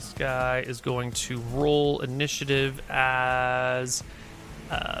 And this guy is going to roll initiative as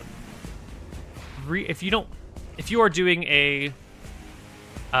if you are doing a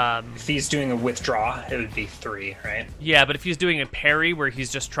if he's doing a withdraw, it would be 3, right? Yeah, but if he's doing a parry where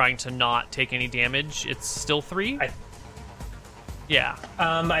he's just trying to not take any damage, it's still 3? Yeah.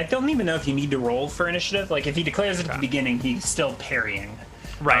 I don't even know if you need to roll for initiative. Like, if he declares it at the beginning, he's still parrying.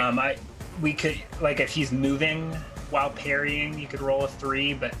 Right. We could, if he's moving while parrying, you could roll a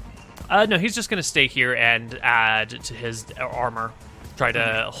 3, but... No, he's just going to stay here and add to his armor. Try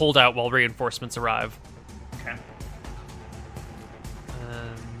to hold out while reinforcements arrive. Okay.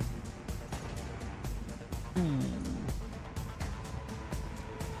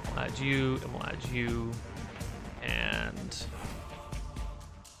 We'll add you, and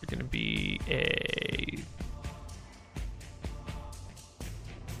you're going to be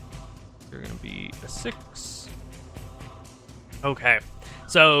a 6. Okay.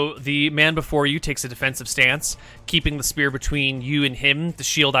 So the man before you takes a defensive stance, keeping the spear between you and him, the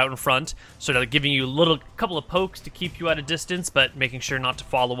shield out in front, sort of giving you a couple of pokes to keep you at a distance, but making sure not to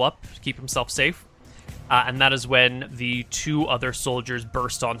follow up to keep himself safe. And that is when the 2 other soldiers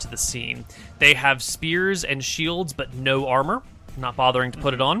burst onto the scene. They have spears and shields, but no armor, not bothering to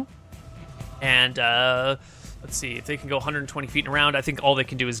put it on. And let's see, if they can go 120 feet around, I think all they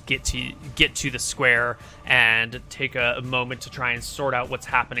can do is get to the square and take a moment to try and sort out what's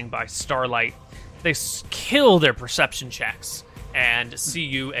happening by starlight. They kill their perception checks and see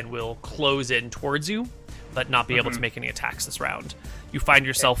you and will close in towards you, but not be able to make any attacks this round. You find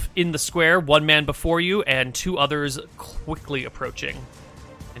yourself in the square, 1 man before you, and 2 others quickly approaching.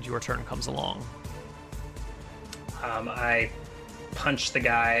 And your turn comes along. I punch the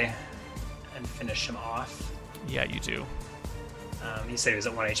guy and finish him off. Yeah, you do. You said he was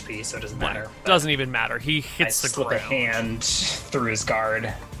at 1 HP, so it doesn't matter. Doesn't even matter. He hits the ground. I slip a hand through his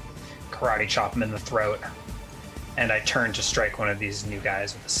guard, karate chop him in the throat, and I turn to strike one of these new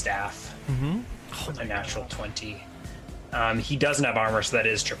guys with a staff. With a natural 20. He doesn't have armor, so that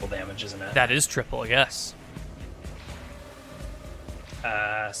is triple damage, isn't it? That is triple, yes.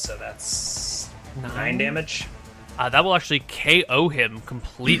 So that's 9 damage. That will actually KO him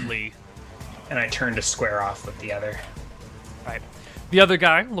completely. And I turn to square off with the other. Right. The other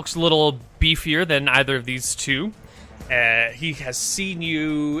guy looks a little beefier than either of these 2. He has seen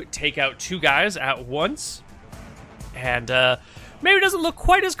you take out 2 guys at once. And maybe doesn't look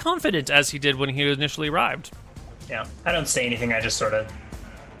quite as confident as he did when he initially arrived. Yeah, I don't say anything. I just sort of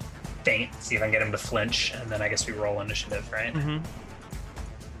feint, see if I can get him to flinch, and then I guess we roll initiative, right?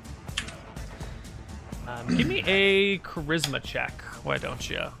 Give me a charisma check. Why don't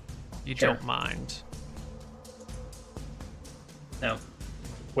you? You Sure. don't mind. No.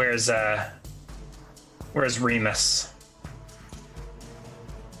 Where's Remus?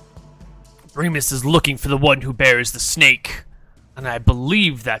 Remus is looking for the one who bears the snake, and I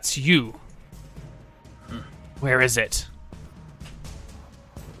believe that's you. Where is it?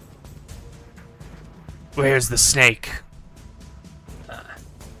 Where's the snake?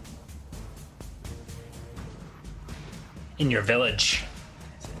 In your village.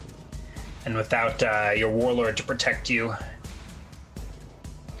 And without your warlord to protect you, it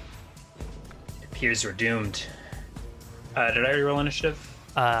appears you're doomed. Did I reroll initiative?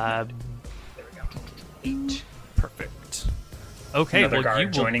 There we go. 8. Perfect. Okay, Another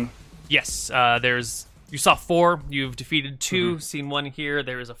guard joining. Yes, you saw 4, you've defeated 2, seen 1 here,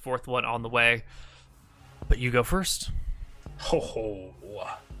 there is a 4th one on the way. But you go first. Ho.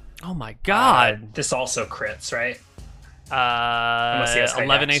 Oh my god. This also crits, right?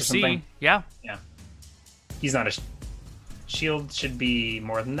 11 AC. Yeah. He's not a shield. Should be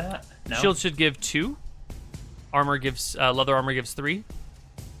more than that. No? Shield should give 2. Armor gives leather armor gives 3.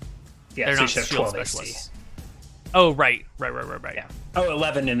 Yeah, they're so not you should have shield 12 specialists. AC. Oh, right. Yeah. Oh,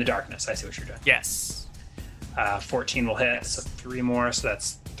 11 in the darkness. I see what you're doing. Yes. 14 will hit, so 3 more. So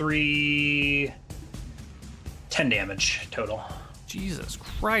that's 10 damage total. Jesus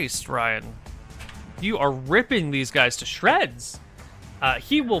Christ, Ryan. You are ripping these guys to shreds.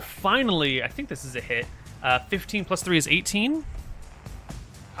 He will finally, I think this is a hit. 15 plus 3 is 18.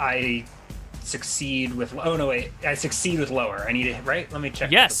 I succeed with, I succeed with lower. I need it, right? Let me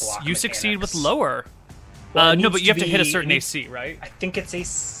check. Yes, the block you mechanics. succeed with lower. Well, no, but you have to hit a certain AC, right? I think it's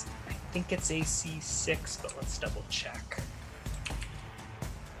AC 6, but let's double check.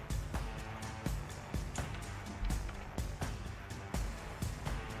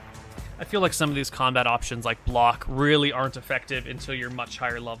 I feel like some of these combat options, like block, really aren't effective until you're much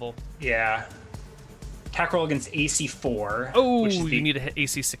higher level. Yeah. Attack roll against AC 4. Oh, you need to hit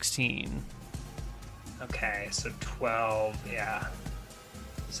AC 16. Okay, so 12, yeah.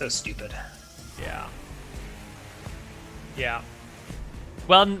 So stupid. Yeah.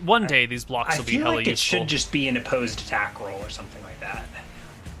 Well, one day these blocks will be hella like it useful. should just be an opposed attack roll or something like that.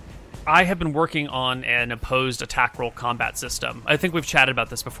 I have been working on an opposed attack roll combat system. I think we've chatted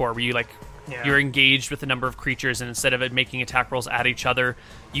about this before, where you you're engaged with a number of creatures, and instead of it making attack rolls at each other,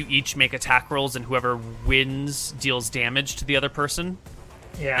 you each make attack rolls, and whoever wins deals damage to the other person.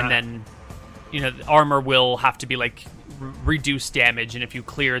 Yeah. And then, the armor will have to be reduce damage, and if you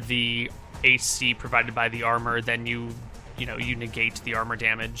clear the AC provided by the armor, then you negate the armor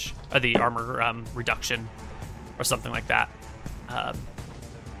damage, or the armor reduction, or something like that.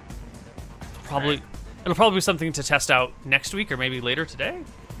 It'll probably be something to test out next week or maybe later today.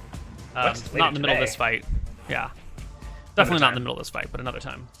 Not in the middle of this fight. Yeah, definitely not in the middle of this fight, but another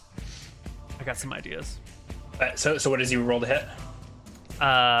time. I got some ideas. So what does he roll to hit?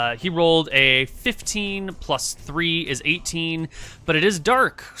 He rolled a 15 plus 3 is 18, but it is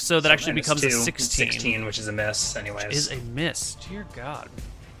dark, so that actually becomes a 16. 16, which is a miss, anyways. Which is a miss. Dear God.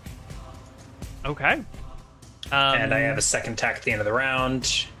 Okay. And I have a second attack at the end of the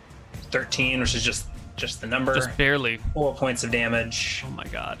round. 13, which is just the number. Just barely. 4 points of damage. Oh my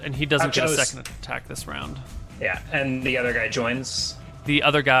god. And he doesn't get a second attack this round. Yeah, and the other guy joins. The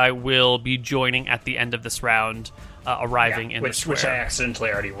other guy will be joining at the end of this round, arriving in the square. Which I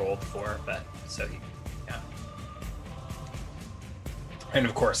accidentally already rolled for, but so yeah. And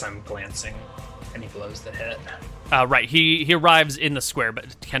of course I'm glancing any blows that hit. Right, he arrives in the square,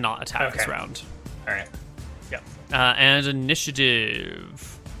 but cannot attack this round. All right. Yep. And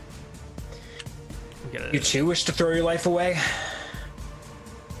initiative. You too wish to throw your life away?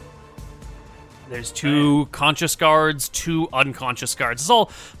 There's 2 conscious guards, 2 unconscious guards. It's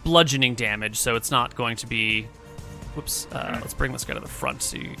all bludgeoning damage, so it's not going to be... Whoops. Let's bring this guy to the front.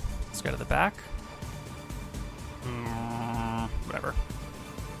 See this guy to the back. Whatever.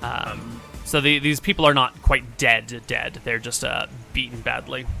 So these people are not quite dead. They're just beaten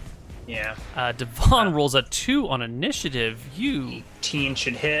badly. Yeah. Divan rolls a 2 on initiative. 18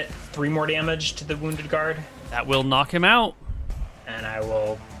 should hit. 3 more damage to the wounded guard. That will knock him out. And I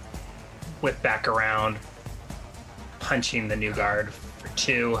will whip back around, punching the new guard for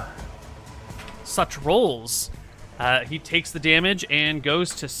 2. Such rolls. He takes the damage and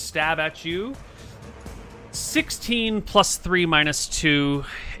goes to stab at you. 16 plus 3 minus 2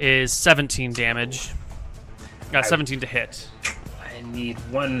 is 17 damage. Got 17 to hit. I need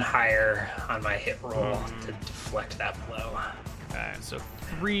 1 higher on my hit roll to deflect that blow. Okay, so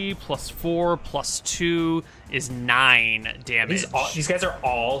 3 plus 4 plus 2 is 9 damage. These guys are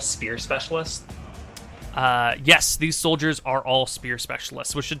all spear specialists? Yes, these soldiers are all spear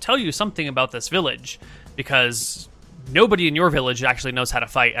specialists, which should tell you something about this village, because nobody in your village actually knows how to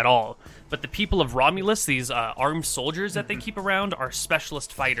fight at all. But the people of Romulus, these armed soldiers that they keep around, are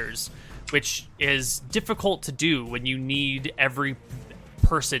specialist fighters, which is difficult to do when you need every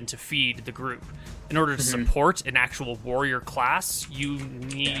person to feed the group. In order to support an actual warrior class, you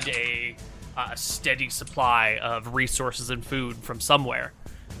need a steady supply of resources and food from somewhere.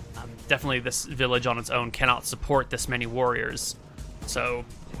 Definitely this village on its own cannot support this many warriors. So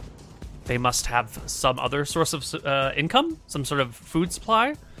they must have some other source of income, some sort of food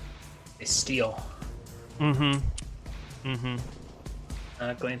supply. They steal.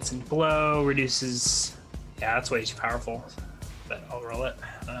 Glancing blow reduces... Yeah, that's way too powerful. But I'll roll it.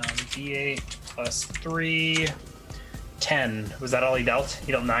 D8 plus 3... 10. Was that all he dealt?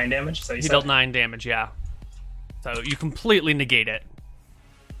 He dealt 9 damage? So he dealt 9 damage, yeah. So you completely negate it.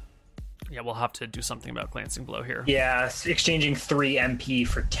 Yeah, we'll have to do something about Glancing Blow here. Yeah, exchanging 3 MP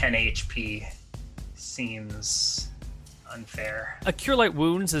for 10 HP seems unfair. A Cure Light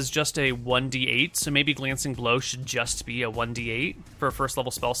Wounds is just a 1d8, so maybe Glancing Blow should just be a 1d8 for a first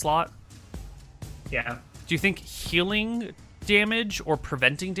level spell slot. Yeah. Do you think healing damage or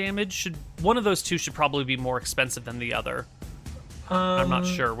preventing damage one of those two should probably be more expensive than the other? I'm not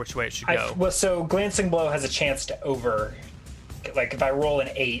sure which way it should go. So Glancing Blow has a chance to like if I roll an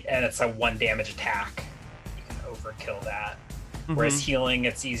 8 and it's a 1 damage attack, you can overkill that. Whereas healing,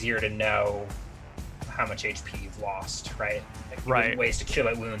 it's easier to know how much HP you've lost, right? Like you wouldn't waste a Cure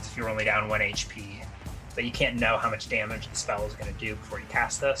Light Wounds if you're only down 1 HP, but you can't know how much damage the spell is going to do before you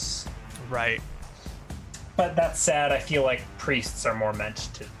cast this. Right. But that said, I feel like priests are more meant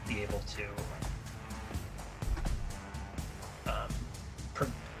to be able to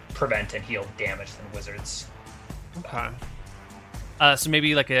prevent and heal damage than wizards. Okay. So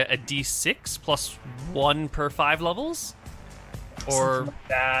maybe like a D6 plus 1 per 5 levels? Or something like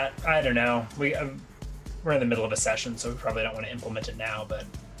that. I don't know. We're in the middle of a session, so we probably don't want to implement it now, but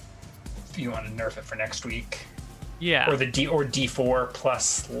if you want to nerf it for next week. Yeah. Or D4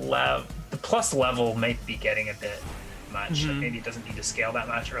 plus level. The plus level might be getting a bit much. Like maybe it doesn't need to scale that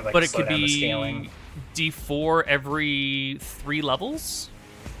much, or like but it slow could down be the scaling. D4 every 3 levels?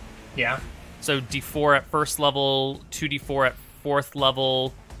 Yeah. So D4 at first level, 2D4 at 4th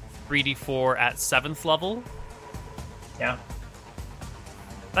level, 3D4 at 7th level? Yeah.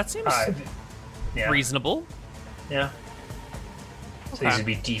 That seems reasonable. Yeah. So these would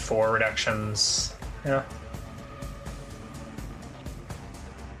be D4 reductions. Yeah.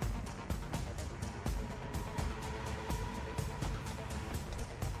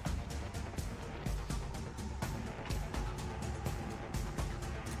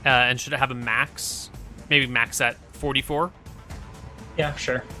 And should it have a max? Maybe max at 44? Yeah,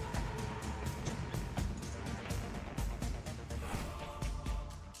 sure.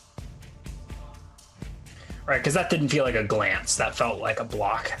 Right, because that didn't feel like a glance. That felt like a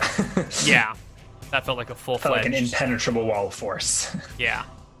block. Yeah. That felt like a full-fledged... Felt like an impenetrable wall of force. Yeah,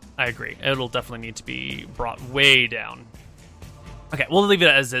 I agree. It'll definitely need to be brought way down. Okay, we'll leave it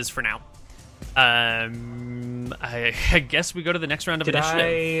as is for now. I guess we go to the next round of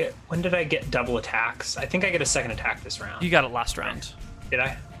initiative. When did I get double attacks? I think I get a second attack this round. You got it last round. Did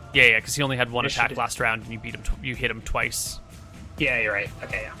I? Yeah, because he only had 1 attack last round, and you beat him. You hit him twice. Yeah, you're right.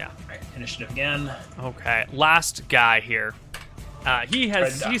 Okay, yeah. All right, initiative again. Okay, last guy here. He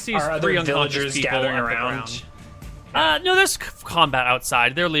sees 3 unconscious people gathering around. No, there's combat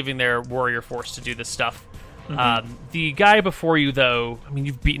outside. They're leaving their warrior force to do this stuff. The guy before you, though, I mean,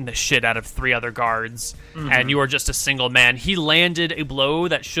 you've beaten the shit out of 3 other guards, and you are just a single man. He landed a blow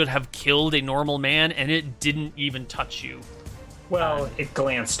that should have killed a normal man, and it didn't even touch you. Well, it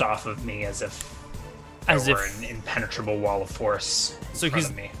glanced off of me as if there were an impenetrable wall of force in front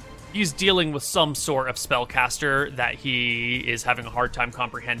of me. He's dealing with some sort of spellcaster that he is having a hard time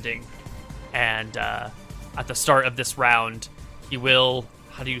comprehending. And at the start of this round, he will,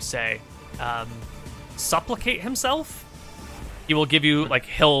 how do you say, supplicate himself? He will give you, like,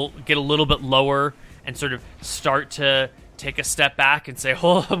 he'll get a little bit lower and sort of start to take a step back and say,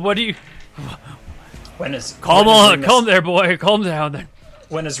 "Oh, what do you... Calm there, boy. Calm down there."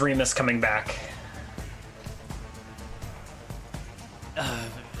 When is Remus coming back?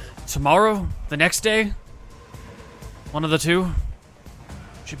 Tomorrow? The next day? One of the two?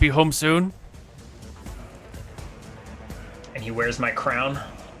 Should be home soon. And he wears my crown?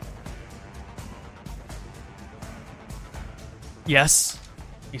 Yes,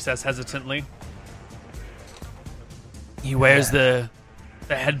 he says hesitantly. He wears the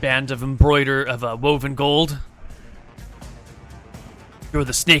headband of woven gold. You're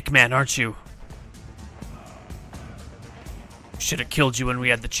the snake man, aren't you? Should have killed you when we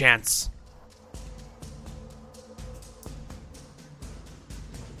had the chance.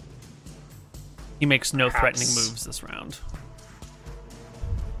 He makes no threatening moves this round.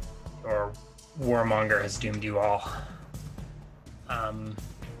 Or Warmonger has doomed you all. I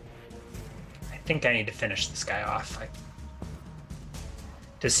think I need to finish this guy off.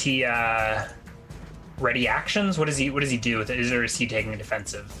 Does he ready actions? What does he do with it? Is he taking a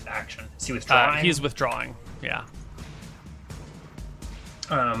defensive action? Is he withdrawing? He's withdrawing. Yeah.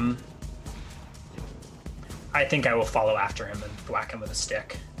 I think I will follow after him and whack him with a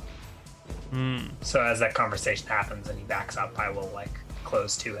stick. So as that conversation happens and he backs up, I will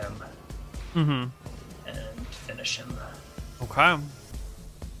close to him and finish him. Okay.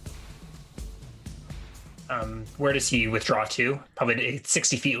 Where does he withdraw to? Probably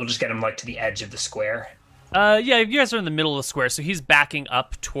 60 feet will just get him to the edge of the square. Yeah, you guys are in the middle of the square, so he's backing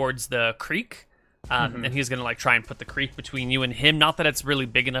up towards the creek, and he's gonna try and put the creek between you and him. Not that it's really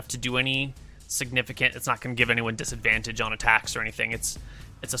big enough to do any significant. It's not gonna give anyone disadvantage on attacks or anything. It's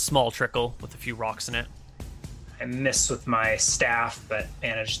a small trickle with a few rocks in it. I miss with my staff, but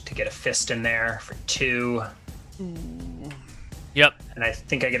managed to get a fist in there for 2. Yep. And I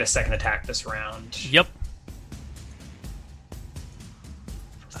think I get a second attack this round. Yep.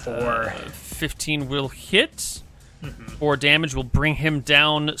 4. 15 will hit. 4 damage will bring him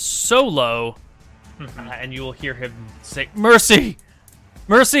down so low. And you will hear him say, "Mercy!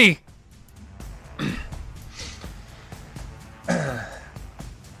 Mercy!"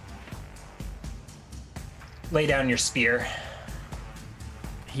 Lay down your spear.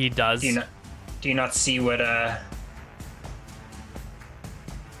 He does. Do you not see what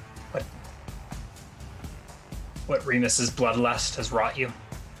Remus's bloodlust has wrought you?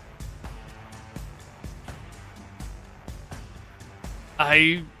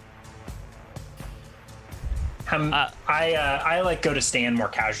 I go to stand more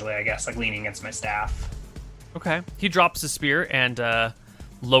casually, I guess, leaning against my staff. Okay. He drops his spear and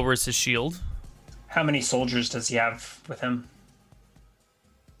lowers his shield. How many soldiers does he have with him?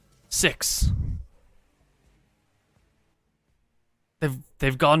 6.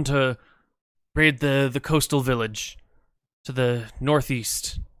 They've gone to raid the coastal village to the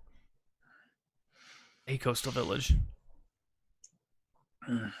northeast. A coastal village.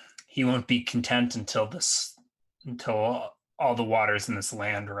 He won't be content until all the waters in this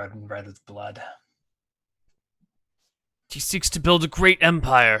land are red with blood. He seeks to build a great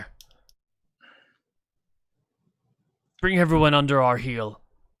empire. Bring everyone under our heel.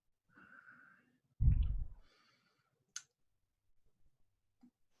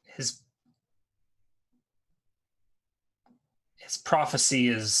 His prophecy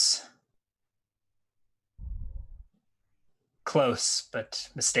is close, but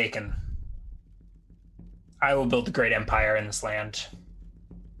mistaken. I will build a great empire in this land.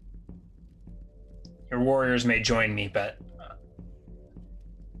 Your warriors may join me, but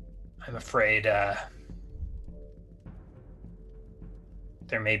I'm afraid there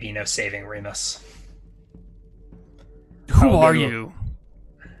may be no saving Remus. Who are you?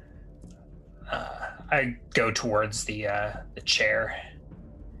 I go towards the chair.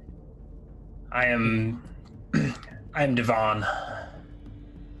 I'm Divan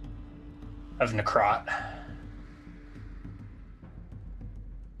of Necrot.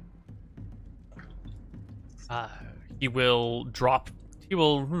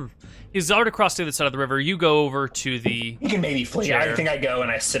 He's already across the other side of the river. You go over to the You can maybe flee. chair. I think I go and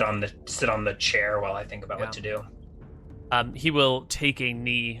I sit on the chair while I think about what to do. He will take a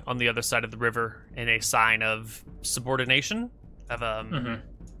knee on the other side of the river in a sign of subordination, of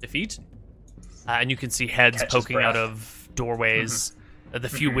defeat. And you can see heads poking out of doorways. The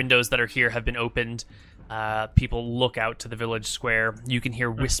few windows that are here have been opened. People look out to the village square. You can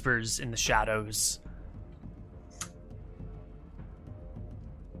hear whispers in the shadows.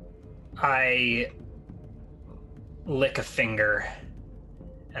 I lick a finger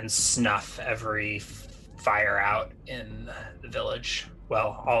and snuff every fire out in the village.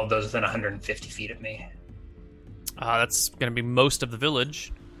 Well, all of those within 150 feet of me. That's going to be most of the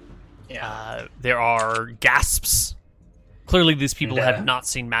village. Yeah. There are gasps. Clearly, these people have not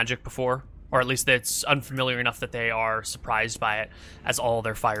seen magic before, or at least it's unfamiliar enough that they are surprised by it as all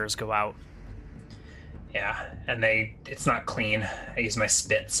their fires go out. Yeah, and it's not clean. I use my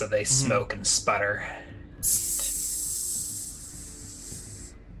spit, so they smoke and sputter.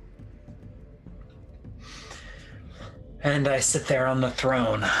 And I sit there on the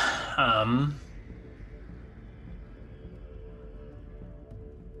throne.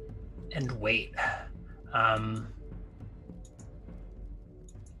 And wait. I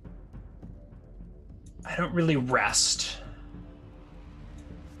don't really rest.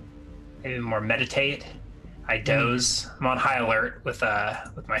 Maybe more meditate. I doze. I'm on high alert with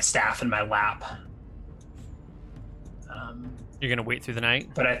my staff in my lap. You're gonna wait through the night?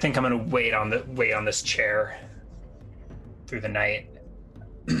 But I think I'm gonna wait on this chair through the night.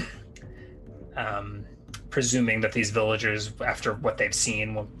 Presuming that these villagers, after what they've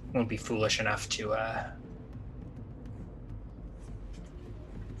seen, won't be foolish enough to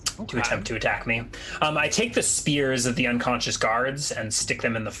attempt to attack me. I take the spears of the unconscious guards and stick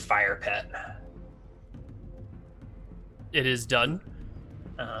them in the fire pit. It is done.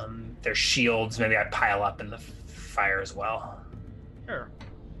 Their shields, maybe I pile up in the fire as well. Sure.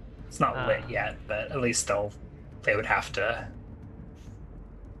 It's not lit yet, but at least they would have to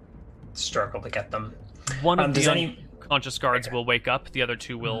struggle to get them. One of the unconscious guards will wake up. The other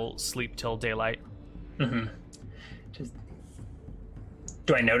two will sleep till daylight. Mm-hmm.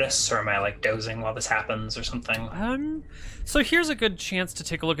 Do I notice, or am I like dozing while this happens or something? So here's a good chance to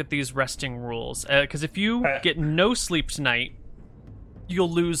take a look at these resting rules. Because if you get no sleep tonight,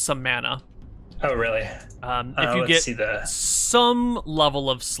 you'll lose some mana. Oh, really? If you get some level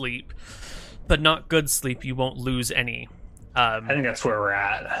of sleep, but not good sleep, you won't lose any. I think that's where we're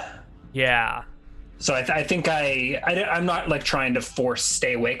at. Yeah. So I think I'm not like trying to force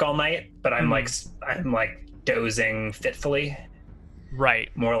stay awake all night, but I'm like dozing fitfully. Right.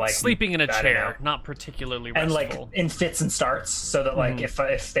 More like sleeping in a chair, not particularly restful. And like in fits and starts, so that like if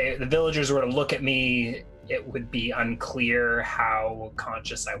the villagers were to look at me, it would be unclear how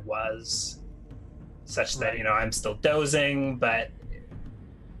conscious I was, such that I'm still dozing, but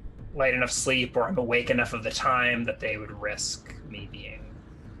light enough sleep, or I'm awake enough of the time that they would risk me being.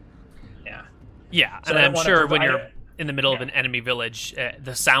 Yeah, so and I'm sure when you're in the middle of an enemy village,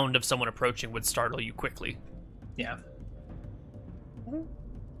 the sound of someone approaching would startle you quickly. Yeah.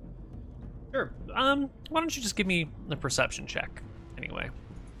 Sure. Why don't you just give me a perception check, anyway?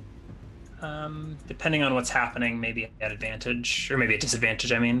 Depending on what's happening, maybe at advantage, or maybe at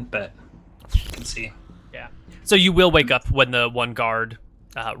disadvantage, but you can see. Yeah. So you will wake up when the one guard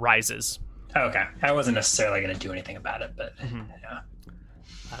rises. Oh, okay. I wasn't necessarily going to do anything about it, but yeah.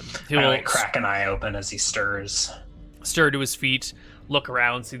 He will like crack an eye open as he stirs. Stir to his feet, look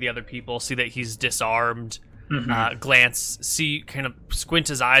around, see the other people, see that he's disarmed, glance, see, kind of squint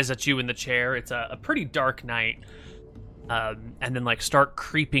his eyes at you in the chair. It's a pretty dark night. And then like start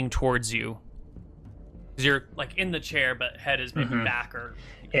creeping towards you. Because you're like in the chair, but head is maybe back or...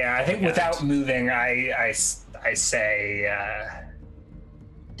 Yeah, I think without moving, I say,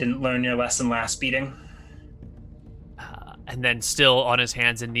 didn't learn your lesson last beating. And then still on his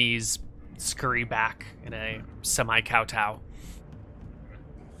hands and knees, scurry back in a semi-kowtow.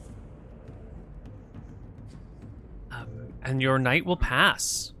 And your night will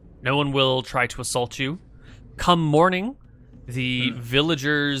pass. No one will try to assault you. Come morning, the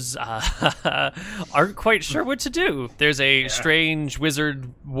villagers aren't quite sure what to do. There's a strange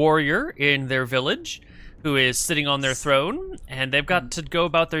wizard warrior in their village who is sitting on their throne, and they've got to go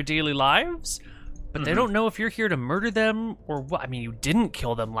about their daily lives. But they don't know if you're here to murder them or what. I mean, you didn't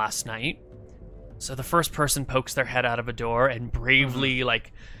kill them last night. So the first person pokes their head out of a door and bravely,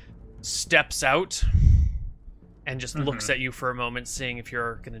 steps out and just looks at you for a moment, seeing if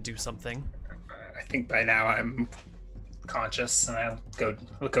you're going to do something. I think by now I'm conscious, and I'll go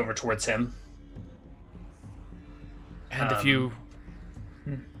look over towards him. And if you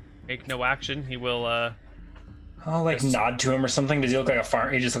make no action, he will... I'll nod to him or something. Does he look like a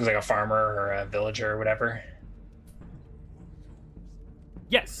farm? He just looks like a farmer or a villager or whatever.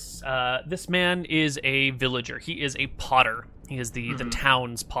 Yes, this man is a villager. He is a potter. He is the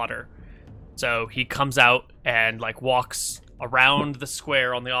town's potter. So he comes out and walks around the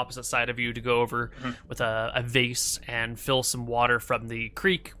square on the opposite side of you to go over with a vase and fill some water from the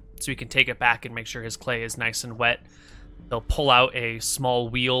creek so he can take it back and make sure his clay is nice and wet. They'll pull out a small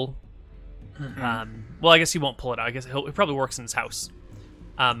wheel. Well, I guess he won't pull it out. I guess it probably works in his house.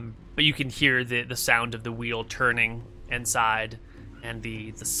 But you can hear the sound of the wheel turning inside and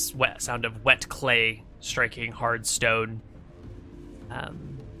the sound of wet clay striking hard stone.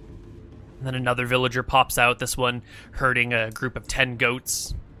 And then another villager pops out, this one herding a group of 10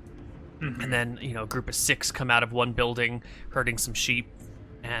 goats. And then, a group of 6 come out of one building herding some sheep.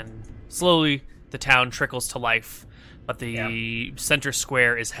 And slowly the town trickles to life, but the center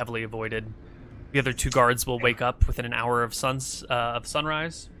square is heavily avoided. The other 2 guards will wake up within an hour of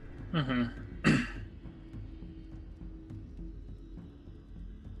sunrise. Yep.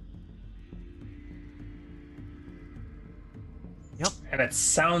 And it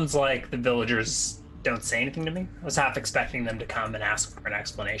sounds like the villagers don't say anything to me. I was half expecting them to come and ask for an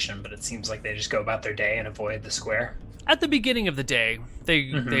explanation, but it seems like they just go about their day and avoid the square. At the beginning of the day,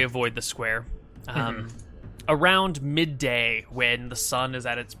 they avoid the square. Around midday, when the sun is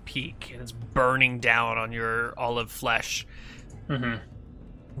at its peak and it's burning down on your olive flesh,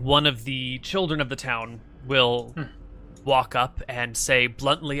 one of the children of the town will walk up and say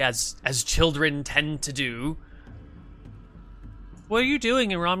bluntly, as children tend to do, "What are you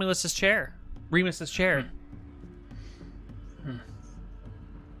doing in Romulus's chair? Remus's chair?"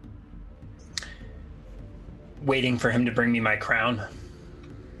 Waiting for him to bring me my crown.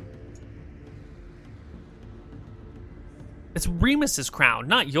 "It's Remus's crown,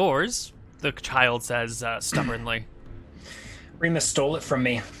 not yours," the child says stubbornly. Remus stole it from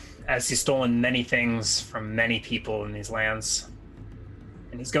me, as he's stolen many things from many people in these lands.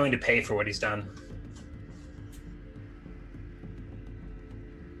 And he's going to pay for what he's done.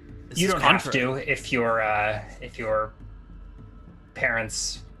 You don't have to if your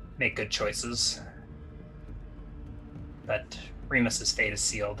parents make good choices. But Remus's fate is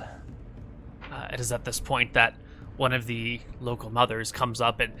sealed. It is at this point that one of the local mothers comes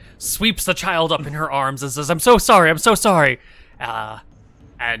up and sweeps the child up in her arms and says, I'm so sorry,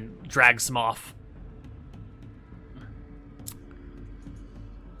 and drags him off.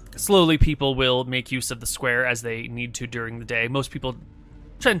 Slowly, people will make use of the square as they need to during the day. Most people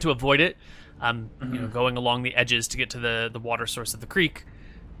tend to avoid it, going along the edges to get to the water source of the creek.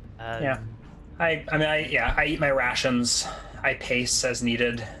 I eat my rations. I pace as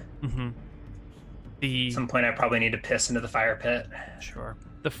needed. At some point, I probably need to piss into the fire pit. Sure.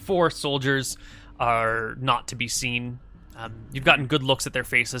 The 4 soldiers are not to be seen. You've gotten good looks at their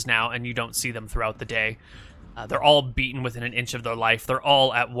faces now, and you don't see them throughout the day. They're all beaten within an inch of their life. They're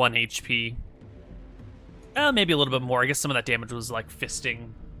all at 1 HP. Maybe a little bit more. I guess some of that damage was like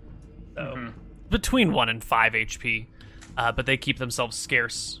fisting. So between 1 and 5 HP. But they keep themselves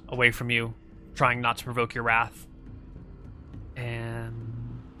scarce away from you, trying not to provoke your wrath.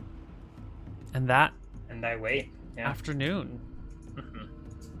 And I wait. Yeah. Afternoon.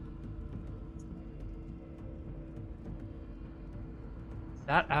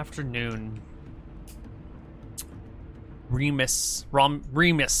 That afternoon, Remus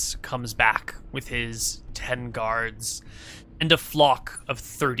comes back with his 10 guards and a flock of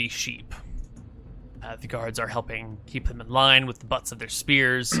 30 sheep. The guards are helping keep them in line with the butts of their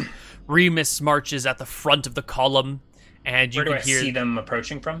spears. Remus marches at the front of the column, and you can hear... Where do I see them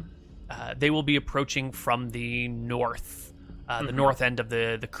approaching from? They will be approaching from the north, the north end of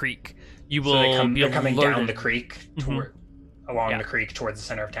the creek. You will they're coming down the creek, along the creek towards the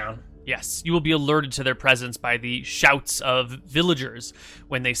center of town. Yes, you will be alerted to their presence by the shouts of villagers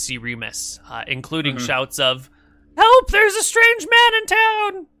when they see Remus, including shouts of, "Help, there's a strange man in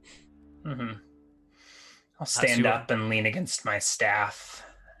town!" I'll stand up and lean against my staff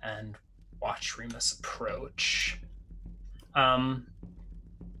and watch Remus approach.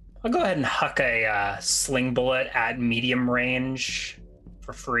 I'll go ahead and huck a sling bullet at medium range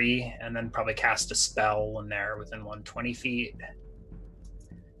for free, and then probably cast a spell when they're within 120 feet.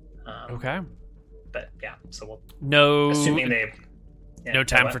 Okay. But yeah, so assuming they... no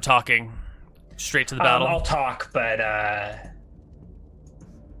time for talking. Straight to the battle. I'll talk, but I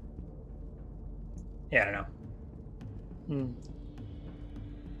don't know.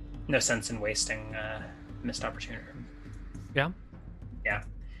 No sense in wasting missed opportunity. Yeah.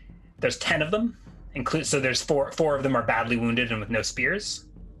 There's 10 of them, so there's four of them are badly wounded and with no spears.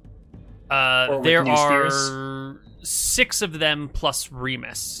 There are 6 of them plus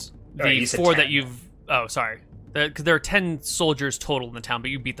Remus. The 4 that you've... Oh, sorry. Because there are 10 soldiers total in the town,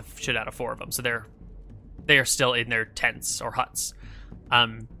 but you beat the shit out of 4 of them, so they are still in their tents or huts.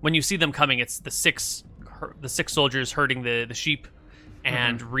 When you see them coming, it's the six soldiers herding the sheep,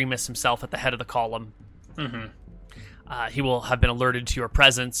 and Remus himself at the head of the column. He will have been alerted to your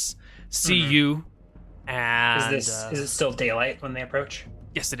presence, see you, and... Is it still daylight when they approach?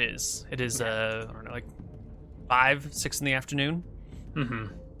 Yes, it is. It is, I don't know, like 5, 6 in the afternoon.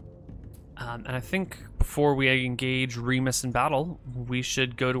 And I think before we engage Remus in battle, we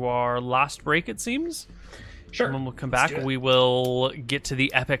should go to our last break, it seems. Sure. And when we'll come back, we will get to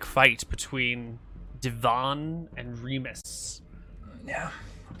the epic fight between Divan and Remus. Yeah.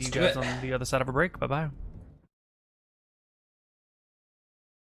 See you guys on the other side of a break. Bye-bye.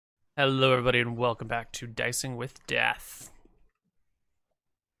 Hello, everybody, and welcome back to Dicing with Death.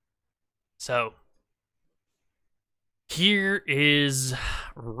 So, here is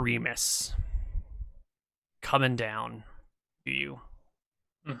Remus coming down to you.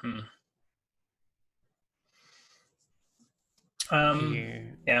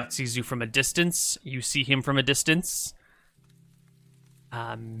 Yeah. Sees you from a distance. You see him from a distance.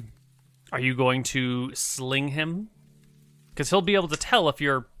 Are you going to sling him? Because he'll be able to tell if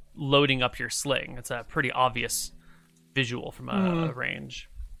you're loading up your sling. It's a pretty obvious visual from a range.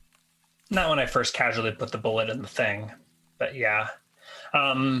 Not when I first casually put the bullet in the thing, But yeah.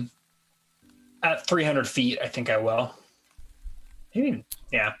 At 300 feet, I think I will. Maybe,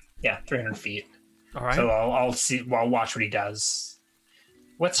 yeah, 300 feet. All right. So I'll see. I'll watch what he does.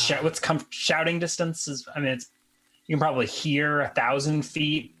 What's shouting distance? You can probably hear 1,000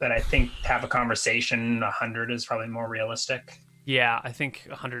 feet, but I think have a conversation 100 is probably more realistic. Yeah, I think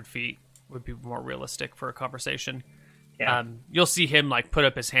 100 feet would be more realistic for a conversation. Yeah. You'll see him like put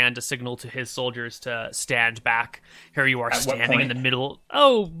up his hand to signal to his soldiers to stand back. Here you are standing in the middle.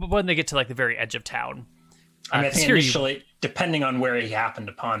 Oh, when they get to like the very edge of town. I think initially, depending on where he happened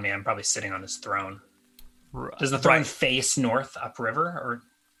upon me, I'm probably sitting on his throne. Does the throne face north upriver, or?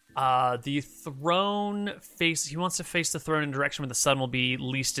 The throne he wants to face the throne in a direction where the sun will be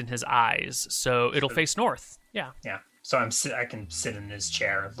least in his eyes, so it'll face north. Yeah. Yeah. So I can sit in his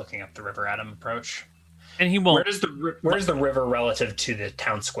chair looking up the river at him approach. And he won't. Where is the river relative to the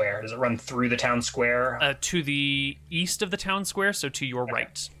town square? Does it run through the town square? To the east of the town square, so to your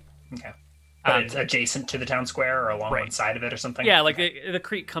right. Okay. But it's adjacent to the town square or along one side of it or something? Yeah, like the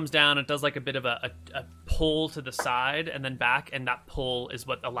creek comes down, it does like a bit of a pull to the side and then back, and that pull is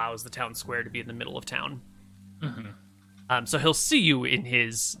what allows the town square to be in the middle of town. Mm-hmm. So he'll see you in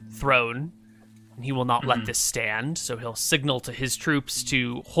his throne, and he will not let this stand, so he'll signal to his troops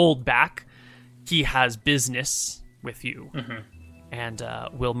to hold back. He has business with you, and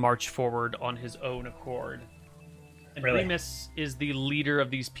will march forward on his own accord. And Remus is the leader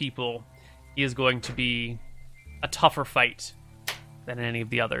of these people. He is going to be a tougher fight than any of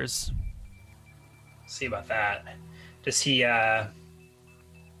the others. See about that. Does he...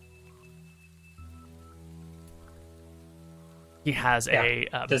 He has a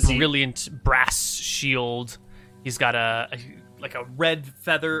brilliant brass shield. He's got a red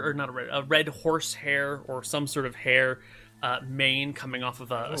feather, or not a red horse hair, or some sort of hair mane coming off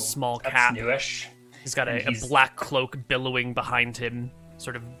of a small cap. That's newish. He's got a black cloak billowing behind him,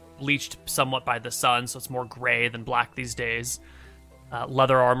 sort of bleached somewhat by the sun, so it's more gray than black these days.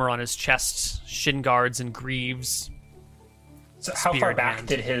 Leather armor on his chest, shin guards and greaves. So how far back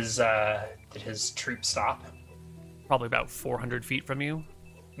did his troop stop? Probably about 400 feet from you.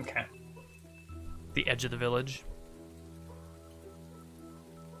 Okay. The edge of the village.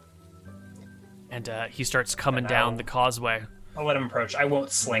 And he starts coming down the causeway. I'll let him approach. I won't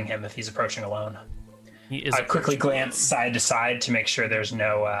sling him if he's approaching alone. He is. I quickly glance side to side to make sure there's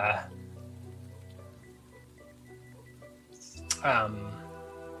no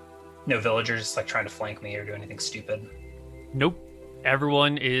villagers like trying to flank me or do anything stupid. Nope.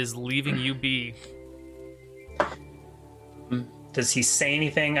 Everyone is leaving you be. Does he say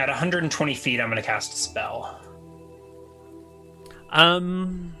anything? At 120 feet, I'm going to cast a spell.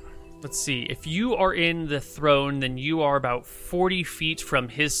 Let's see. If you are in the throne, then you are about 40 feet from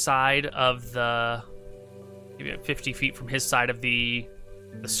his side of the... maybe 50 feet from his side of the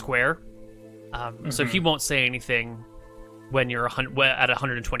square. So he won't say anything when you're at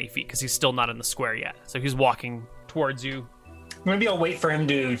 120 feet, because he's still not in the square yet. So he's walking towards you. Maybe I'll wait for him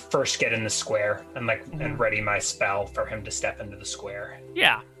to first get in the square and ready my spell for him to step into the square.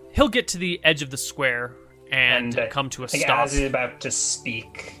 Yeah. He'll get to the edge of the square and come to a stop. As he's about to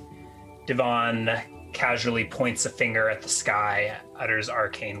speak, Divan casually points a finger at the sky, utters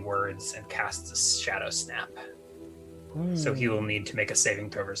arcane words, and casts a shadow snap. So he will need to make a saving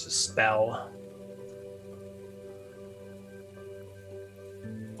throw versus spell.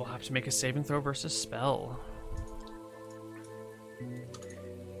 We'll have to make a saving throw versus spell.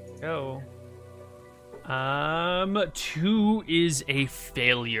 Go. 2 is a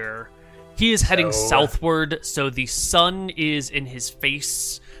failure. He is heading southward, so the sun is in his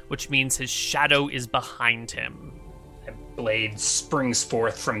face, which means his shadow is behind him. A blade springs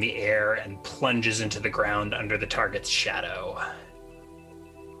forth from the air and plunges into the ground under the target's shadow.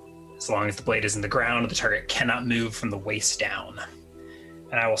 As long as the blade is in the ground, the target cannot move from the waist down.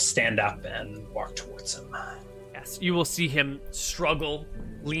 And I will stand up and walk towards him. Yes, you will see him struggle,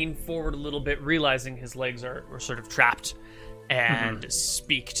 lean forward a little bit, realizing his legs are sort of trapped, and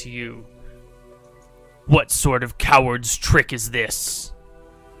speak to you. What sort of coward's trick is this?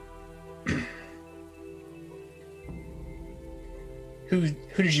 Who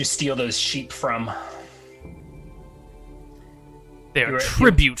did you steal those sheep from? They are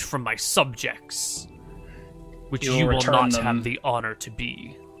tribute from my subjects, which you will not have the honor to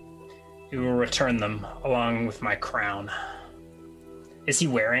be. You will return them along with my crown. Is he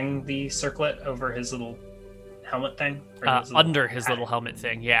wearing the circlet over his little helmet thing? Under his little helmet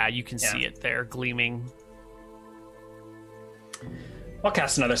thing, yeah, you can see it there gleaming. I'll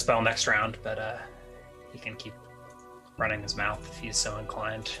cast another spell next round, but he can keep running his mouth if he's so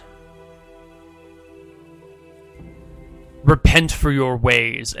inclined. Repent for your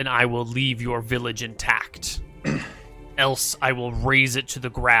ways, and I will leave your village intact. Else I will raze it to the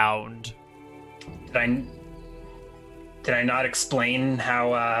ground. Did I not explain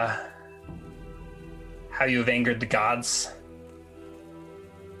how you have angered the gods?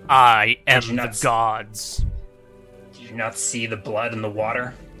 I am the gods. Did you not see the blood in the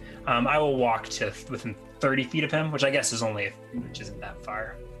water? I will walk to within 30 feet of him, which I guess which isn't that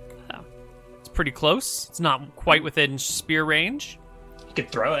far. Oh. It's pretty close. It's not quite within spear range. You could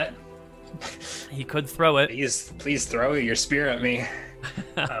throw it. He could throw it. Please throw your spear at me.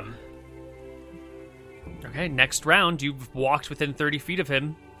 Okay, next round, you've walked within 30 feet of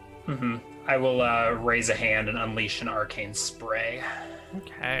him. Mm-hmm. I will raise a hand and unleash an arcane spray.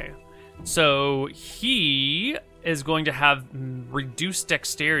 Okay. So he is going to have reduced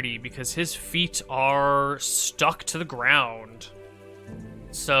dexterity because his feet are stuck to the ground.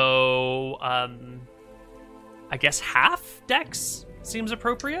 So, I guess half dex seems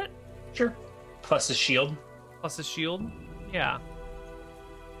appropriate? Sure. Plus a shield. Yeah.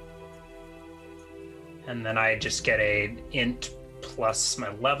 And then I just get a int plus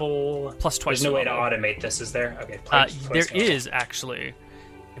my level. Plus twice. There's no way to automate this, is there? Okay. There is, actually.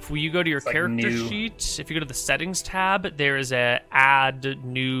 If you go to your character sheet, if you go to the settings tab, there is a add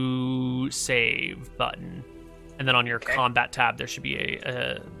new save button. And then on your combat tab, there should be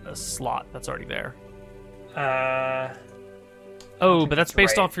a slot that's already there. But that's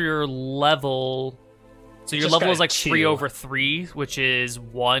based off your level. So your level is like 3 over 3, which is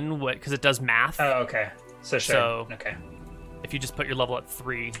 1, because it does math. Oh, okay. So sure. So okay. If you just put your level at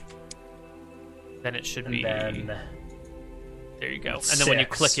 3, then it should be. There you go. And then when you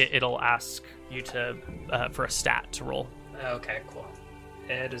click it, it'll ask you to for a stat to roll. Okay, cool.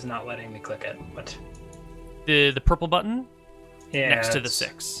 It is not letting me click it. What? The purple button next to the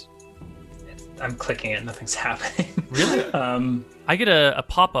 6. I'm clicking it. Nothing's happening. Really? I get a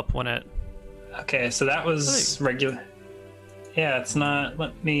pop-up when it... Okay, so that was regular. Yeah, it's not...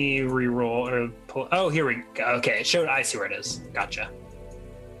 Let me re-roll or pull... Oh, here we go. Okay, it showed... I see where it is. Gotcha.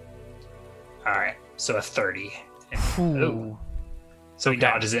 All right, so a 30. Ooh. So he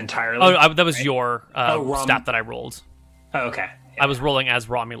dodges it entirely? Oh, that was your stat that I rolled. Oh, okay. I was rolling as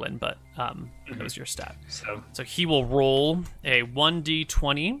Romulan, but that was your stat. So he will roll a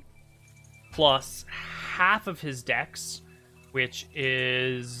 1d20 plus half of his dex, which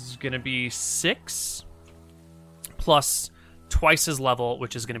is going to be 6, plus twice his level,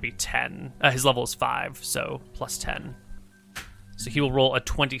 which is going to be 10. His level is 5, so plus 10. So he will roll a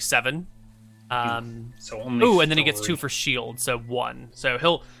 27. So only and then he gets 2 for shield, so 1. So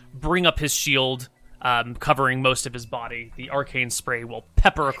he'll bring up his shield, covering most of his body. The arcane spray will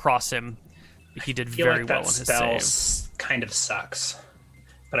pepper across him. He did very well on his save. Kind of sucks,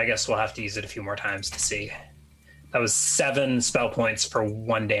 but I guess we'll have to use it a few more times to see. That was 7 spell points for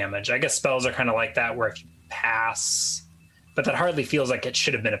 1 damage. I guess spells are kind of like that, where if you pass, but that hardly feels like it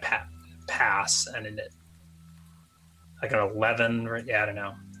should have been a pass, and in it, like an 11. Yeah, I don't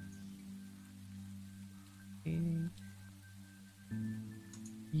know.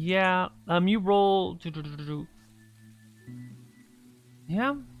 Yeah, you roll.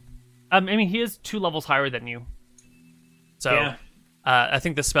 Yeah, I mean, he is 2 levels higher than you, so yeah. I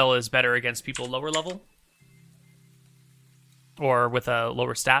think the spell is better against people lower level or with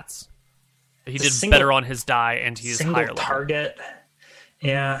lower stats. He did better on his die, and he is higher level. Target.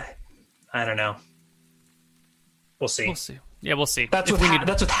 Yeah, I don't know. We'll see. Yeah, we'll see. That's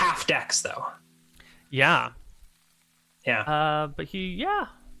with half dex, though. Yeah. Yeah. But he's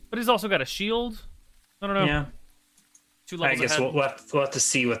also got a shield. I don't know. Yeah. 2 levels I guess ahead. we'll have to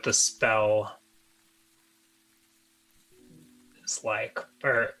see what the spell is like,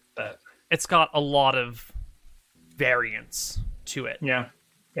 but it's got a lot of variance to it. Yeah.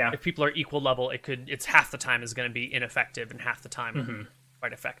 If people are equal level, it's half the time is going to be ineffective and half the time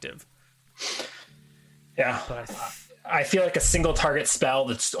quite effective. Yeah. But I feel like a single target spell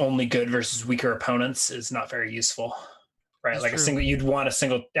that's only good versus weaker opponents is not very useful. Right, that's like true. You'd want a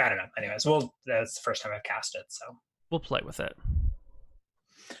single. I don't know. Anyways, that's the first time I've cast it, so we'll play with it.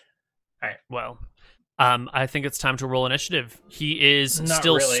 All right. Well, I think it's time to roll initiative. He is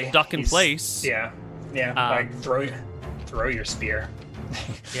still stuck in place. Yeah. Like throw your spear.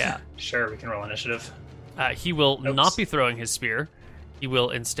 Yeah. Sure, we can roll initiative. He will not be throwing his spear. He will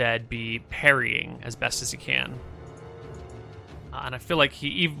instead be parrying as best as he can. And I feel like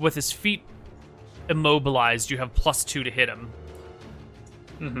with his feet immobilized, you have +2 to hit him.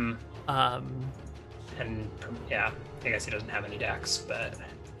 And yeah, I guess he doesn't have any dex, but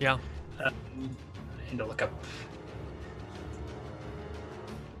yeah. I need to look up.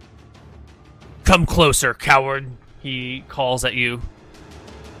 Come closer, coward. He calls at you.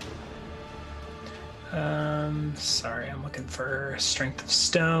 Sorry, I'm looking for Strength of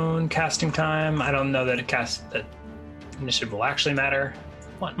Stone casting time. I don't know that that initiative will actually matter.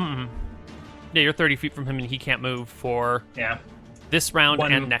 1. Mm-hmm. Yeah, you're 30 feet from him, and he can't move for this round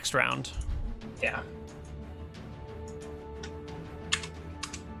and next round. Yeah.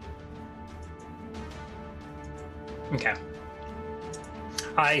 Okay.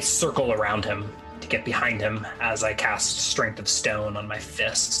 I circle around him to get behind him as I cast Strength of Stone on my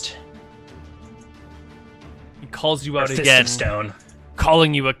fist. He calls you out Fist again, of Stone,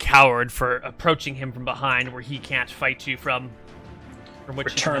 calling you a coward for approaching him from behind where he can't fight you from which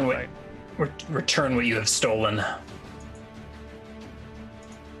return what you have stolen.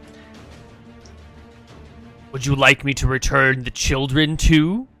 Would you like me to return the children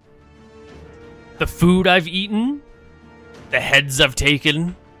too? The food I've eaten? The heads I've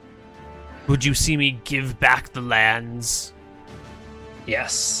taken? Would you see me give back the lands?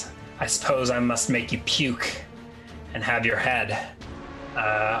 Yes. I suppose I must make you puke and have your head.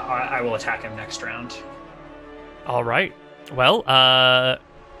 I will attack him next round. All right. Well,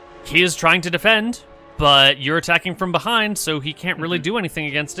 he is trying to defend, but you're attacking from behind, so he can't really do anything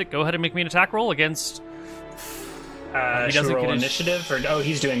against it. Go ahead and make me an attack roll against... he doesn't roll initiative?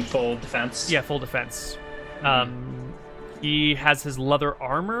 He's doing full defense? Yeah, full defense. He has his leather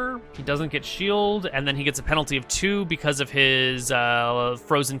armor. He doesn't get shield, and then he gets a penalty of 2 because of his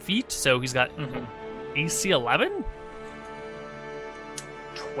frozen feet. So he's got AC 11?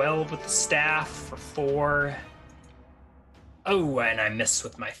 12 with the staff for 4. Oh, and I miss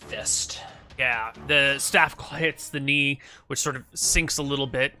with my fist. Yeah, the staff hits the knee, which sort of sinks a little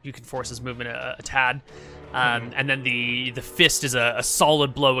bit. You can force his movement a tad. And then the fist is a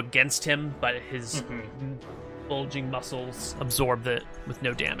solid blow against him, but his bulging muscles absorb it with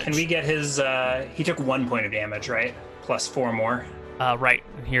no damage. Can we get his... he took 1 point of damage, right? Plus 4 more? Right.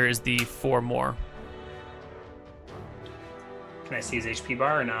 And here is the 4 more. Can I see his HP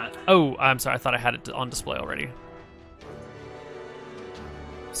bar or not? Oh, I'm sorry. I thought I had it on display already.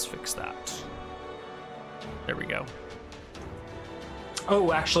 Let's fix that. There we go.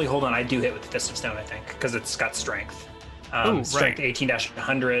 Oh, actually, hold on. I do hit with the Fist of Stone, I think, because it's got strength. Strength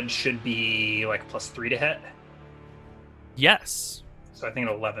 18-100 should be like plus 3 to hit. Yes. So I think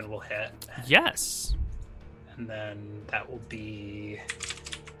an 11 will hit. Yes. And then that will be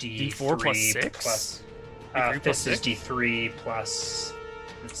D4 plus 6? Plus, D3 plus Fist is D3 plus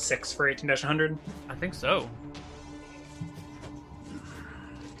 6 for 18-100? I think so.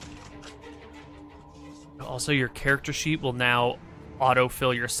 Also, your character sheet will now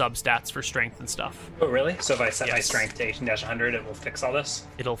autofill your substats for strength and stuff. Oh, really? So if I set my strength to 18-100, it will fix all this?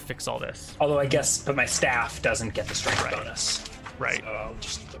 It'll fix all this. Although I guess, but my staff doesn't get the strength bonus. Right. So I'll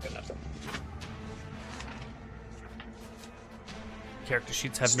just look it up. Character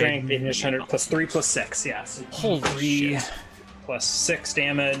sheets have strength, made... 18-100 plus 3 plus 6, yes. Holy 3 shit. plus 6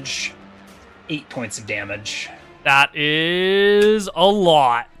 damage, 8 points of damage. That is a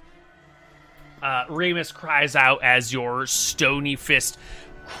lot. Remus cries out as your stony fist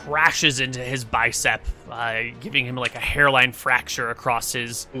crashes into his bicep, giving him like a hairline fracture across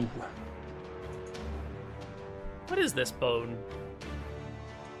his... Ooh. What is this bone?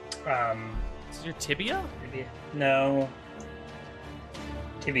 Is it your tibia? No.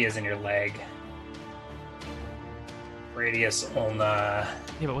 Tibia's in your leg. Radius ulna.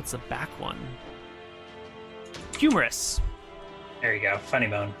 Yeah, but what's the back one? Humerus. There you go. Funny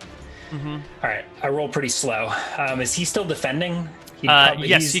bone. Mm-hmm. All right, I roll pretty slow. Is he still defending?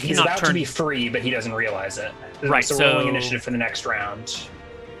 Yes, he's about to be free, but he doesn't realize it. Right, so rolling initiative for the next round.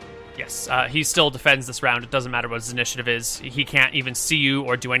 Yes, he still defends this round. It doesn't matter what his initiative is. He can't even see you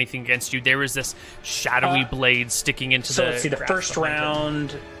or do anything against you. There is this shadowy blade sticking into so the... let's see, the first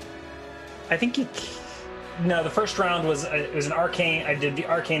round... I think he... No, the first round was... it was an arcane... I did the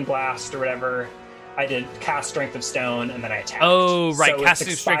arcane blast or whatever. I did cast Strength of Stone, and then I attacked. Oh, right, so casting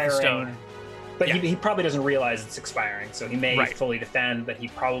Strength of Stone. But he probably doesn't realize it's expiring, so he may fully defend, but he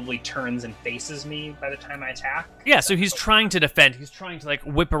probably turns and faces me by the time I attack. Yeah, so he's trying to defend. He's trying to like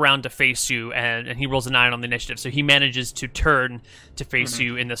whip around to face you, and he rolls a 9 on the initiative, so he manages to turn to face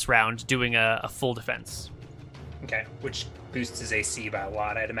you in this round, doing a full defense. Okay, which boosts his AC by a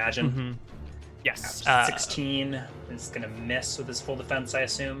lot, I'd imagine. Mm-hmm. Yes. 16 is going to miss with his full defense, I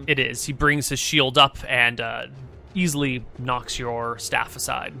assume. It is. He brings his shield up and easily knocks your staff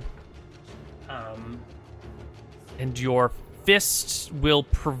aside. And your fist will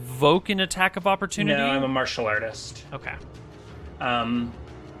provoke an attack of opportunity? No, I'm a martial artist. Okay. I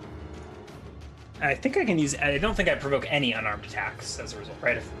think I can use... I don't think I provoke any unarmed attacks as a result,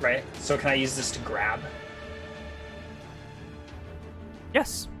 right? So can I use this to grab?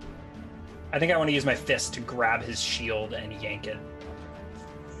 Yes. I think I want to use my fist to grab his shield and yank it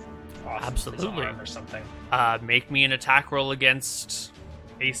off Absolutely. his arm or something. Make me an attack roll against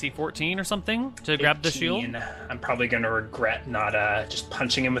AC 14 or something to grab the shield. I'm probably going to regret not just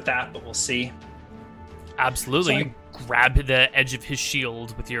punching him with that, but we'll see. Absolutely. You grab the edge of his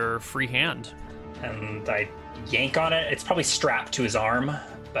shield with your free hand. And I yank on it. It's probably strapped to his arm,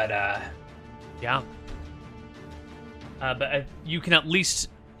 but... Yeah. But you can at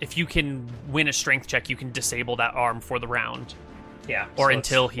least, if you can win a strength check, you can disable that arm for the round. Yeah. Or so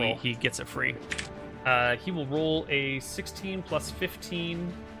until he gets it free. He will roll a 16 plus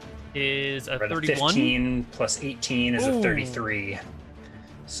 15 is a 31. 15 plus 18 is a 33.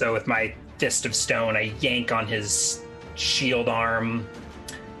 So with my fist of stone, I yank on his shield arm.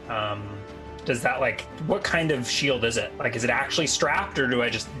 Does that, like, what kind of shield is it? Like, is it actually strapped, or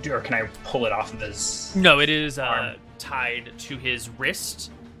or can I pull it off of his? No, it is tied to his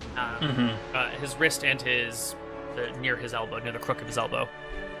wrist. His wrist and near his elbow, near the crook of his elbow.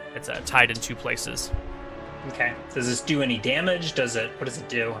 It's tied in two places. Okay. Does this do any damage? What does it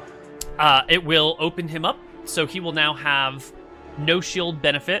do? It will open him up, so he will now have no shield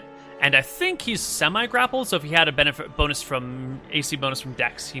benefit, and I think he's semi-grappled, so if he had a benefit bonus from AC bonus from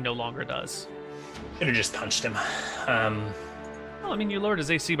Dex, he no longer does. Should have just punched him. Well, I mean, you lowered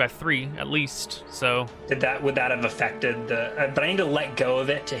his AC by 3 at least, so would that have affected the? But I need to let go of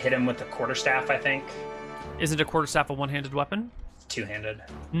it to hit him with the quarterstaff, I think. Isn't a quarterstaff a one-handed weapon? Two-handed.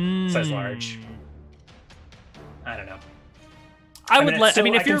 Size large. I don't know. I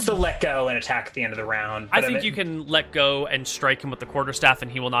can still let go and attack at the end of the round. I think you can let go and strike him with the quarterstaff,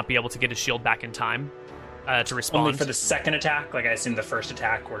 and he will not be able to get his shield back in time to respond. Only for the second attack. Like, I assume the first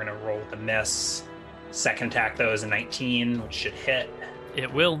attack we're going to roll with a miss. Second attack, though, is a 19, which should hit.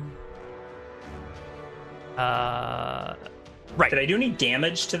 It will. Right. Did I do any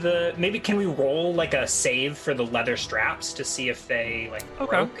damage to the... Maybe can we roll, like, a save for the leather straps to see if they, like,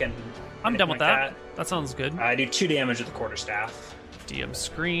 broke? And I'm done with that. That sounds good. I do 2 damage with the quarterstaff. DM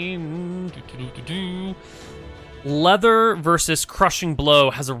screen. Leather versus crushing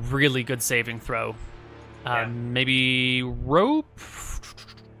blow has a really good saving throw. Maybe rope?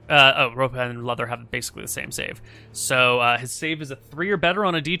 Rope and leather have basically the same save. So his save is a 3 or better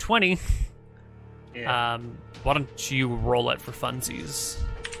on a d20. Yeah. Why don't you roll it for funsies?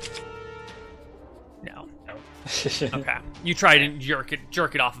 No. Okay. You try to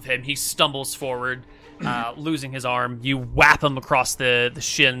jerk it off of him. He stumbles forward, losing his arm. You whap him across the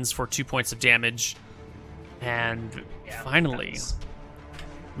shins for 2 points of damage. And finally,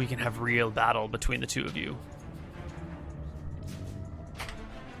 we can have real battle between the two of you.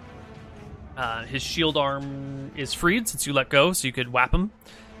 His shield arm is freed since you let go, so you could whap him.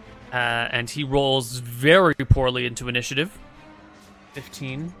 And he rolls very poorly into initiative.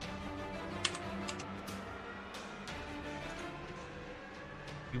 15.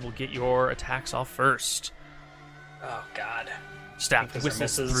 You will get your attacks off first. Oh, God. Staff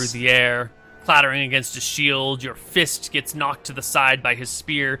whistles through the air, clattering against his shield. Your fist gets knocked to the side by his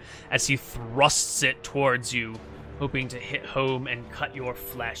spear as he thrusts it towards you, hoping to hit home and cut your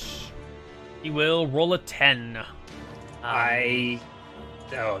flesh. He will roll a 10. I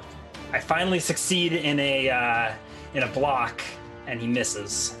finally succeed in a block, and he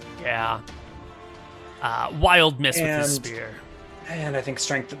misses. Yeah. Wild miss with his spear. And I think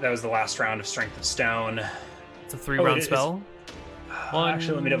that was the last round of Strength of Stone. It's a 3-round spell.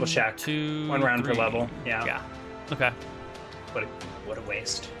 Actually, let me double check. 2, 1 round 3. per level. Yeah. Yeah. Okay. What a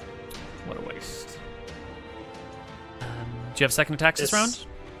waste. What a waste. Do you have second attacks this round?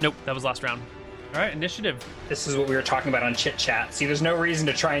 Nope, that was last round. All right, initiative. This is what we were talking about on Chit Chat. See, there's no reason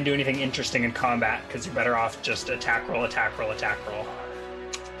to try and do anything interesting in combat because you're better off just attack roll, attack roll, attack roll.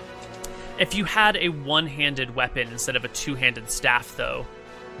 If you had a one-handed weapon instead of a two-handed staff, though,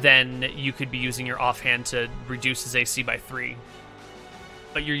 then you could be using your offhand to reduce his AC by 3.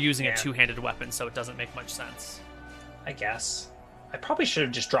 But you're using a two-handed weapon, so it doesn't make much sense. I guess. I probably should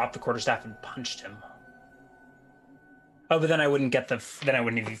have just dropped the quarterstaff and punched him. Oh, but then I wouldn't get then I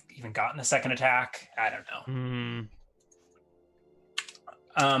wouldn't have even gotten a second attack. I don't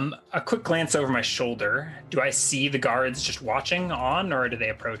know. A quick glance over my shoulder. Do I see the guards just watching on, or do they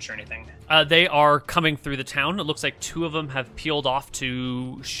approach or anything? They are coming through the town. It looks like 2 of them have peeled off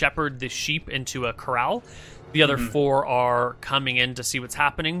to shepherd the sheep into a corral. The other 4 are coming in to see what's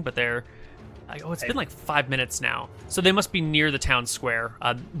happening, but they're... it's been like 5 minutes now. So they must be near the town square,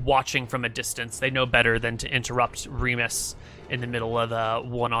 watching from a distance. They know better than to interrupt Remus in the middle of a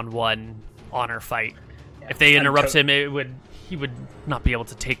one-on-one honor fight. Yeah. If they interrupt him, he would not be able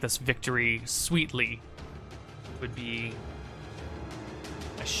to take this victory sweetly. It would be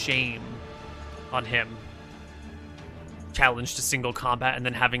a shame on him. Challenged to single combat and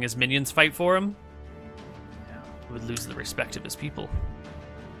then having his minions fight for him. He would lose the respect of his people.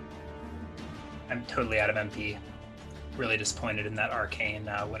 I'm totally out of MP. Really disappointed in that arcane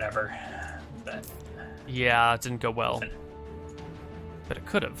whatever. But yeah, it didn't go well. But it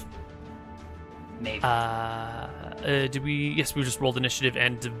could have. Maybe. Did we? Yes, we just rolled initiative,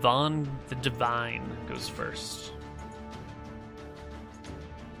 and Divan the Divine goes first.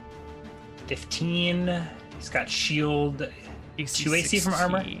 15. He's got shield. AC 2 AC from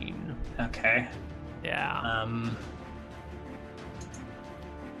armor. Okay. Yeah.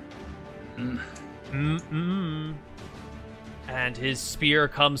 And his spear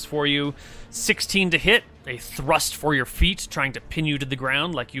comes for you. 16 to hit. A thrust for your feet, trying to pin you to the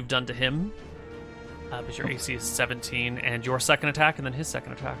ground like you've done to him. But your AC is 17, and your second attack, and then his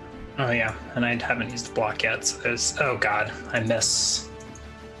second attack. Oh, yeah. And I haven't used the block yet, so there's... Oh, God. I miss.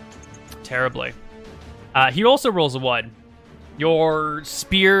 Terribly. He also rolls a 1. Your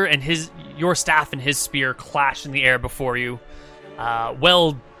spear and your staff and his spear clash in the air before you.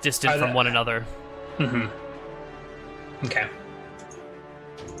 Well distant from one another. Mm-hmm. Okay.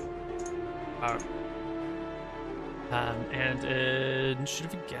 And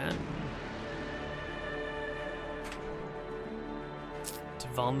initiative again.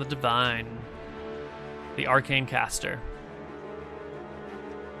 Divan the Divine. The Arcane Caster.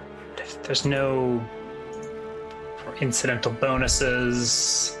 There's no incidental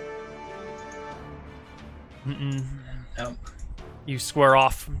bonuses. Nope. You square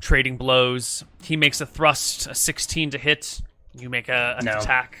off, trading blows. He makes a thrust, a 16 to hit. You make an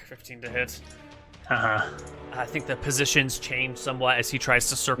attack, 15 to hit. Uh-huh. I think the positions change somewhat as he tries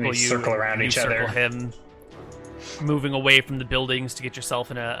to circle you. Circle around each other. You circle him, moving away from the buildings to get yourself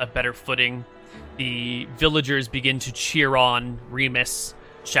in a better footing. The villagers begin to cheer on Remus,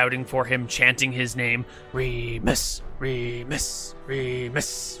 shouting for him, chanting his name. Remus, Remus,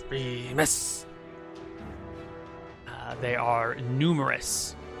 Remus, Remus. They are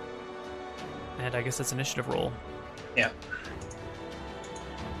numerous. And I guess that's initiative roll. Yeah.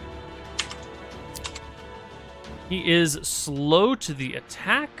 He is slow to the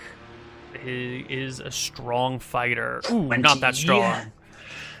attack. He is a strong fighter. Ooh, 20. not that strong.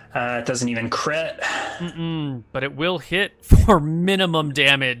 It doesn't even crit. But it will hit for minimum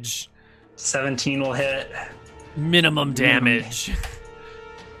damage. 17 will hit. Minimum damage.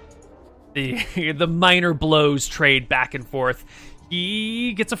 The minor blows trade back and forth.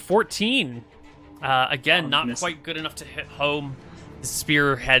 He gets a 14. Again, not quite good enough to hit home. The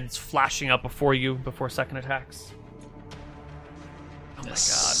spear heads flashing up before you before second attacks. Oh my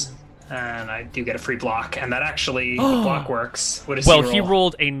god. And I do get a free block, and that actually the block works. What does he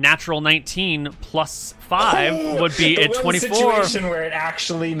rolled a natural 19 plus 5 would be a 24. Situation where it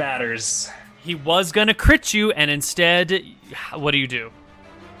actually matters. He was gonna crit you, and instead, what do?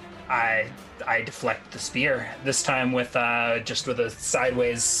 I deflect the spear, this time with just with a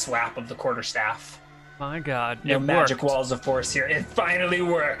sideways swap of the quarterstaff. My god. No magic walls of force here. It finally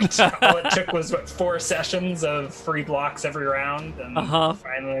worked. All it took was 4 sessions of free blocks every round, and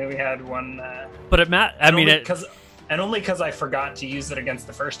finally we had one. But only because I forgot to use it against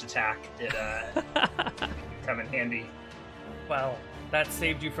the first attack did come in handy. Well, that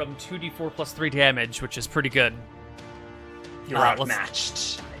saved you from 2d4 plus 3 damage, which is pretty good. You're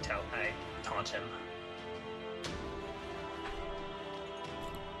outmatched. I taunt him.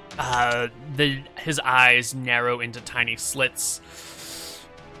 His eyes narrow into tiny slits.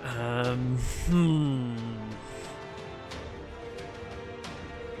 You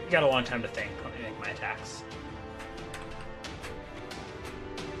got a long time to think. Let me make my attacks.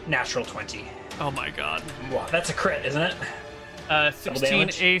 Natural 20. Oh my god. Wow, that's a crit, isn't it?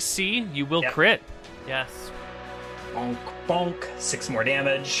 16 AC, you will crit. Yes. Bonk, bonk. 6 more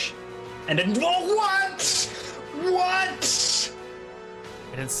damage. And then... Oh, what?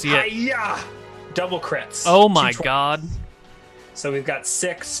 I didn't see it. Hi-ya! Double crits. Oh my god. So we've got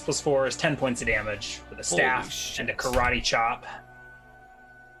 6 plus 4 is 10 points of damage with a staff and a karate chop.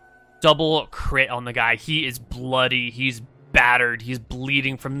 Double crit on the guy. He is bloody. He's battered. He's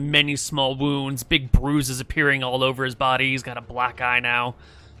bleeding from many small wounds. Big bruises appearing all over his body. He's got a black eye now.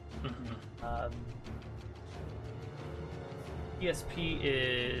 ESP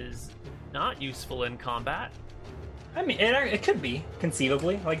is not useful in combat. I mean, it could be,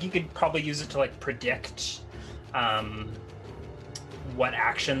 conceivably. Like, you could probably use it to, like, predict what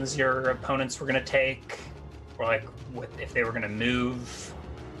actions your opponents were going to take, or, like, if they were going to move.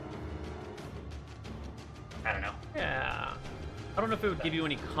 I don't know. Yeah. I don't know if it would give you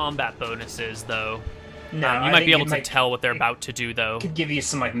any combat bonuses, though. No, you might be able to tell what they're about to do, though. Could give you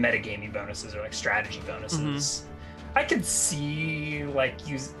some like metagaming bonuses or like strategy bonuses. I could see like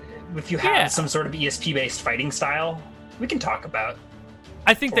if you have some sort of ESP based fighting style, we can talk about.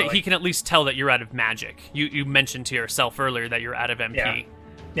 I think that he can at least tell that you're out of magic. You mentioned to yourself earlier that you're out of MP.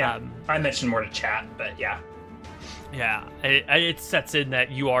 Yeah. I mentioned more to chat, but yeah. Yeah, it sets in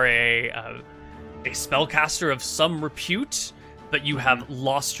that you are a spellcaster of some repute, but you have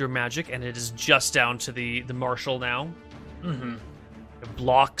lost your magic, and it is just down to the marshal now. Mm-hmm. It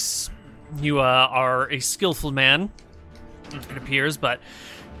blocks. You are a skillful man, it appears, but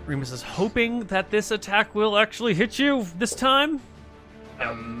Remus is hoping that this attack will actually hit you this time.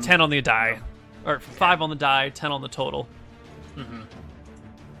 10 on the die. Or 5 on the die, 10 on the total. Mm-hmm.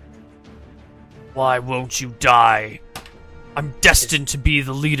 Why won't you die? I'm destined to be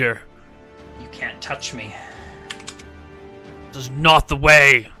the leader. You can't touch me. This is not the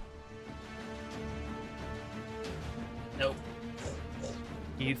way. Nope.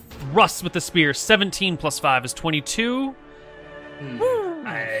 He thrusts with the spear. 17 plus 5 is 22.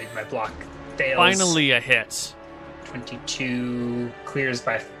 My block fails. Finally a hit. 22 clears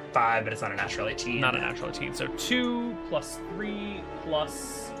by 5, but it's not a natural 18. Not a natural 18. So 2 plus 3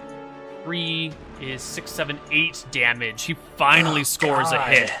 plus 3 is 6, 7, 8 damage. He finally scores a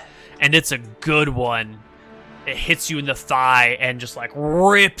hit. And it's a good one. It hits you in the thigh and just like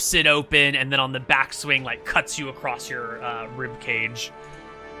rips it open, and then on the backswing like cuts you across your rib cage,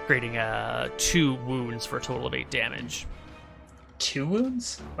 creating 2 wounds for a total of 8 damage. 2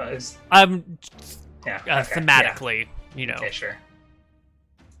 wounds? Thematically, you know. Okay, sure.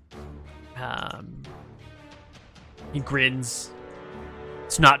 He grins.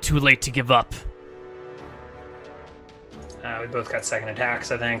 It's not too late to give up. We both got second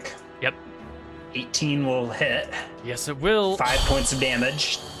attacks, I think. Yep. 18 will hit. Yes, it will. 5 points of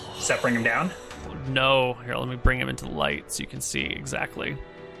damage. Does that bring him down? No. Here, let me bring him into the light so you can see exactly.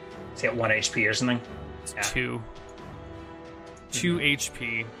 Is he at 1 HP or something? It's 2. 2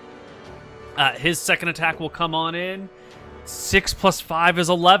 HP. His second attack will come on in. 6 plus 5 is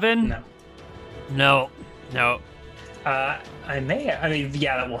 11. No. That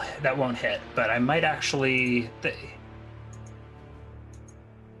won't hit, but I might actually.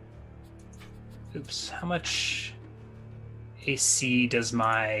 Oops. How much AC does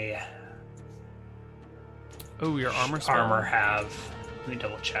my your armor have? Let me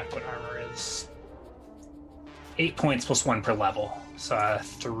double check what armor is. 8 points plus 1 per level, so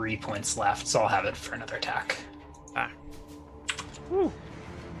 3 points left. So I'll have it for another attack. Woo.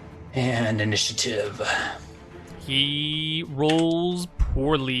 And initiative. He rolls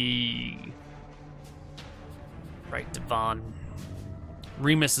poorly. Right, Divan.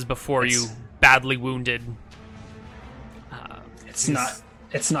 Remus is before you, badly wounded. It's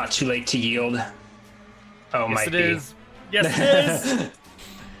not too late to yield. Oh, yes, might it be. Is. Yes, it is.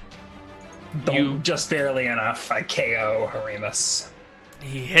 You just barely enough. I KO Remus.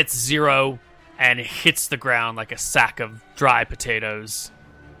 He hits 0 and hits the ground like a sack of dry potatoes.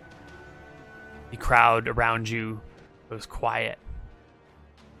 The crowd around you goes quiet.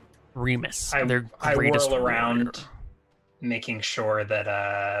 Remus, I greatest whirl around, warrior. making sure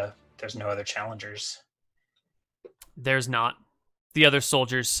that there's no other challengers. There's not. The other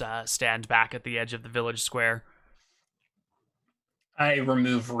soldiers stand back at the edge of the village square. I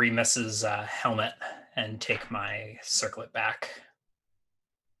remove Remus's helmet and take my circlet back.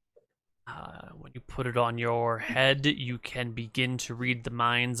 When you put it on your head, you can begin to read the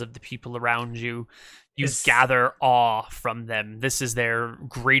minds of the people around you. You gather awe from them. This is their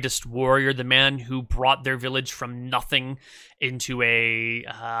greatest warrior, the man who brought their village from nothing into a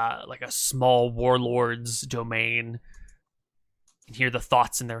small warlord's domain. You hear the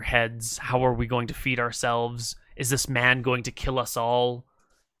thoughts in their heads. How are we going to feed ourselves? Is this man going to kill us all?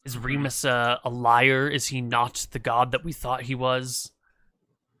 Is Remus a liar? Is he not the god that we thought he was?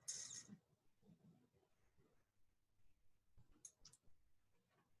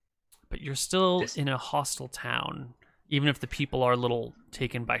 But you're still in a hostile town. Even if the people are a little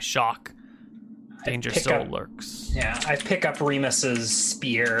taken by shock, danger still lurks. Yeah, I pick up Remus's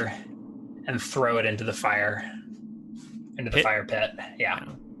spear and throw it into the fire. Into the fire pit. Yeah.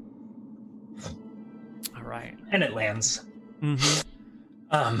 All right. And it lands.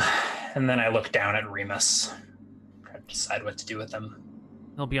 Mm-hmm. And then I look down at Remus. Try to decide what to do with him.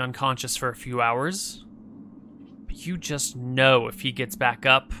 He'll be unconscious for a few hours. But you just know if he gets back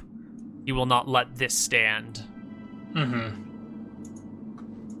up, he will not let this stand. Mm-hmm.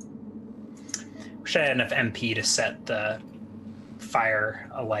 Wish I had enough MP to set the fire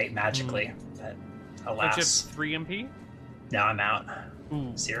alight magically, but alas. Don't you have 3 MP? No, I'm out.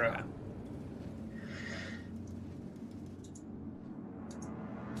 Ooh, 0.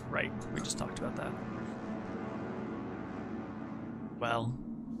 right. We just talked about that. Well,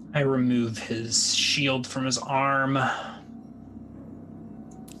 I remove his shield from his arm.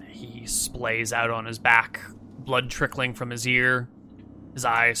 He splays out on his back, blood trickling from his ear, his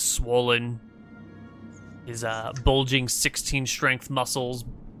eyes swollen, his bulging 16 strength muscles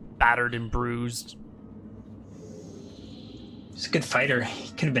battered and bruised. He's a good fighter. He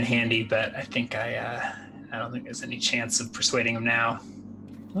could have been handy, but I think I don't think there's any chance of persuading him now.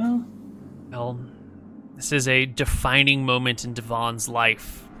 Well, this is a defining moment in Divan's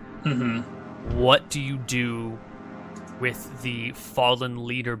life. Mm-hmm. What do you do with the fallen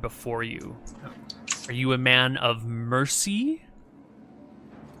leader before you? Are you a man of mercy?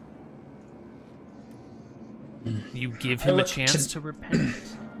 You give him a chance to repent?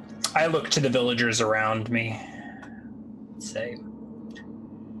 I look to the villagers around me and say,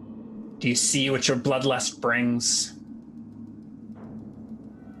 do you see what your bloodlust brings?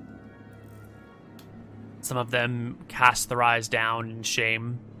 Some of them cast their eyes down in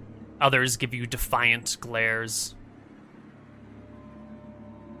shame. Others give you defiant glares.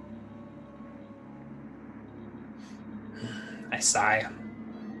 I sigh.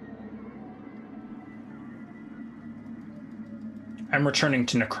 I'm returning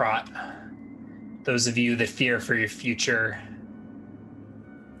to Necrot. Those of you that fear for your future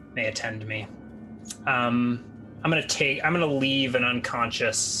may attend me. I'm gonna leave an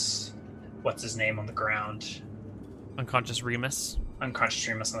unconscious, what's his name, on the ground. Unconscious Remus. Unconscious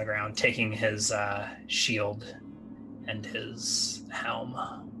Remus on the ground, taking his shield and his helm.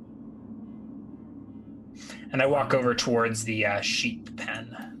 And I walk over towards the sheep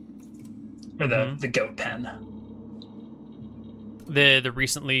pen, or the goat pen. The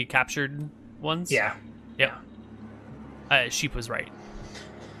recently captured ones? Yeah. Yep. Sheep was right.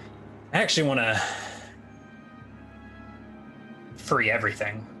 I actually want to free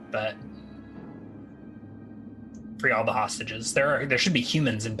everything, but free all the hostages. There should be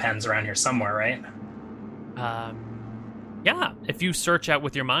humans in pens around here somewhere, right? Yeah. If you search out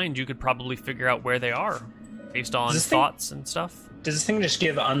with your mind, you could probably figure out where they are based on thoughts and stuff. Does this thing just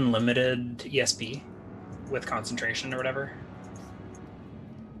give unlimited ESP with concentration or whatever?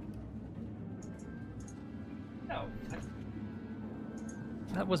 No.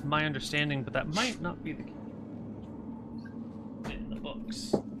 That was my understanding, but that might not be the case in the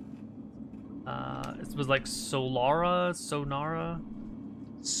books. It was like Sonara,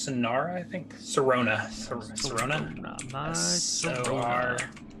 I think. Sorona. Sorona. S-O-R.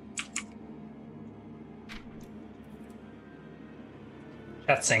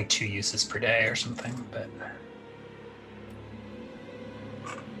 That's saying 2 uses per day or something, but...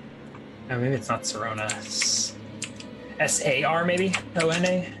 Oh, maybe it's not Sorona. S-A-R, maybe?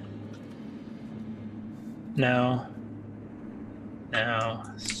 O-N-A? No.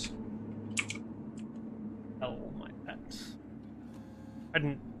 Oh, my pet.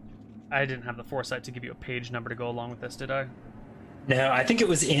 I didn't have the foresight to give you a page number to go along with this, did I? No, I think it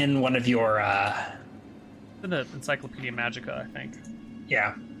was in one of your... In the Encyclopedia Magica, I think.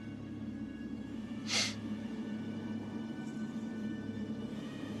 Yeah.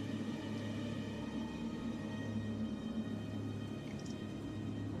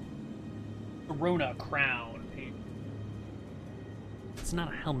 Corona crown. It's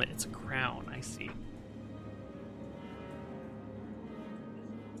not a helmet, it's a crown, I see.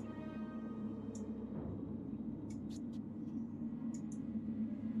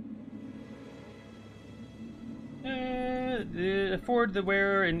 Afford the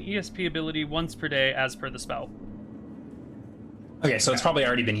wearer an ESP ability once per day as per the spell. Okay, so it's probably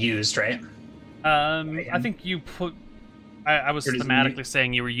already been used, right? I think you put... I was thematically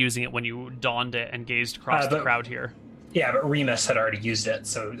saying you were using it when you donned it and gazed across the crowd here. Yeah, but Remus had already used it,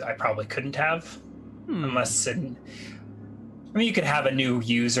 so I probably couldn't have. Unless... I mean, you could have a new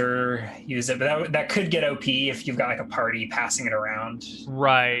user use it, but that could get OP if you've got like a party passing it around.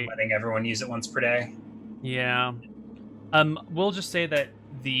 Right. Letting everyone use it once per day. Yeah. We'll just say that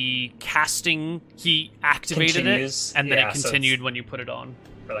the casting, he activated it, and then it continued when you put it on.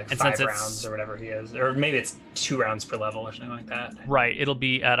 For like 5 rounds or whatever he is. Or maybe it's 2 rounds per level or something like that. Right, it'll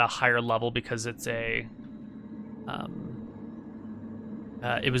be at a higher level because it's a...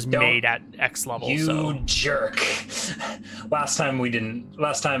 it was made at X level, You jerk. Last time my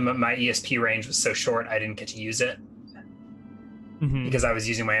ESP range was so short I didn't get to use it. Because I was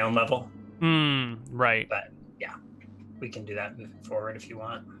using my own level. Right. But, yeah. We can do that moving forward if you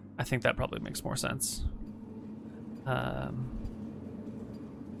want. I think that probably makes more sense.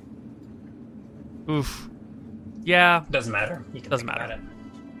 Oof. Yeah. Doesn't matter. You can Doesn't think matter. about it.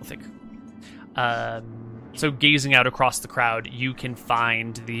 We'll think. So gazing out across the crowd, you can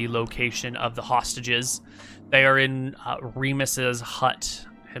find the location of the hostages. They are in Remus's hut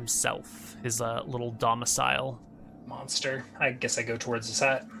himself, his little domicile. Monster. I guess I go towards his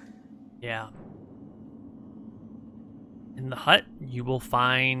hut. Yeah. In the hut, you will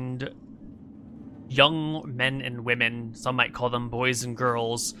find young men and women. Some might call them boys and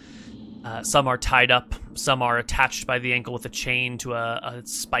girls. Some are tied up. Some are attached by the ankle with a chain to a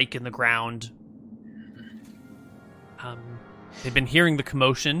spike in the ground. They've been hearing the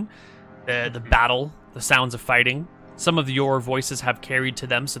commotion, the battle, the sounds of fighting. Some of your voices have carried to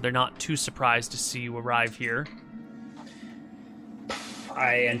them, so they're not too surprised to see you arrive here.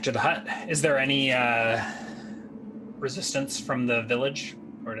 I enter the hut. Is there any resistance from the village,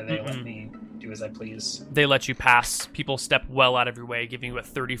 or do they let me do as I please? They let you pass. People step well out of your way, giving you a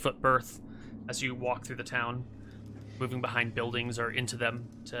 30-foot berth as you walk through the town, moving behind buildings or into them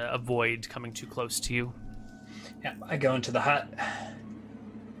to avoid coming too close to you. Yeah, I go into the hut.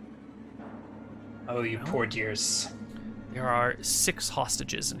 Oh, you poor dears. There are 6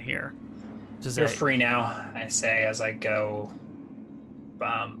 hostages in here. You're free now, I say as I go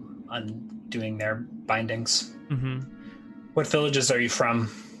undoing their bindings. Mm-hmm. What villages are you from?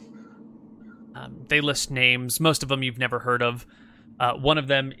 They list names. Most of them you've never heard of. One of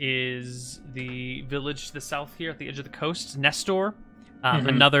them is the village to the south here at the edge of the coast, Nestor.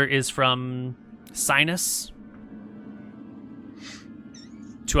 Another is from Sinus.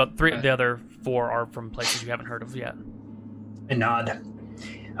 The other 4 are from places you haven't heard of yet. A nod.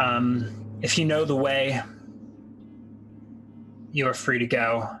 If you know the way, you are free to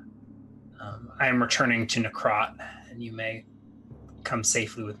go. I am returning to Qanat, and you may come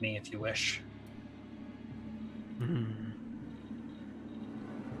safely with me if you wish.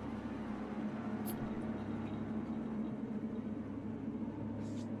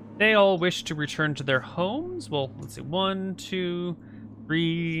 They all wish to return to their homes. Well, let's see. 1, 2,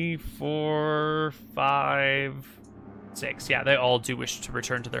 3, 4, 5, 6. Yeah, they all do wish to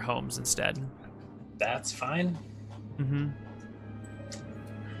return to their homes instead. That's fine.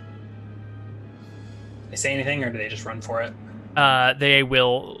 They say anything, or do they just run for it? They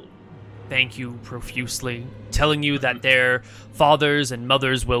will thank you profusely, telling you that their fathers and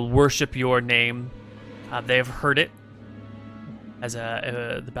mothers will worship your name. They have heard it as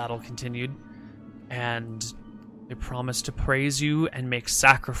the battle continued, and they promise to praise you and make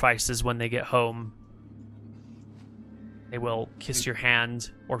sacrifices when they get home. They will kiss your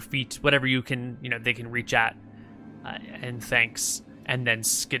hand or feet, whatever you can, they can reach at, and thanks, and then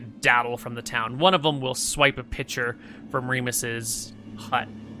skedaddle from the town. One of them will swipe a picture from Remus's hut.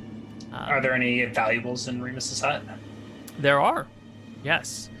 Are there any valuables in Remus's hut? There are,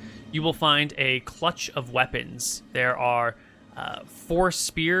 yes. You will find a clutch of weapons. There are 4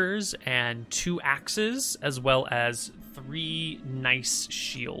 spears and 2 axes, as well as 3 nice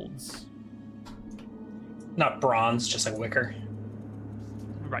shields. Not bronze, just like wicker.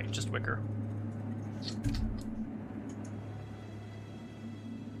 Right, just wicker.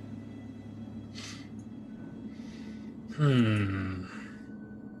 I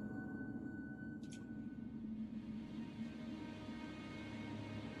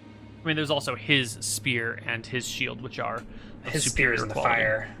mean, there's also his spear and his shield, which are his spear is in the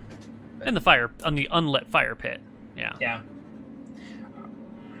fire. In the fire, on the unlit fire pit. Yeah. Yeah.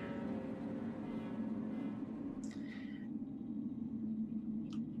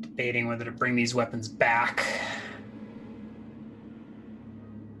 Debating whether to bring these weapons back.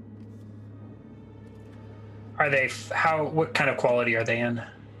 Are they? What kind of quality are they in?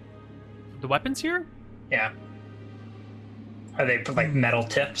 The weapons here? Yeah. Are they like metal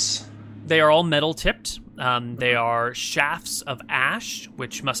tips? They are all metal tipped. They are shafts of ash,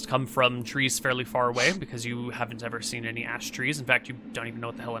 which must come from trees fairly far away, because you haven't ever seen any ash trees. In fact, you don't even know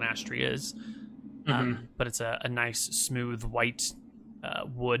what the hell an ash tree is. But it's a nice, smooth, white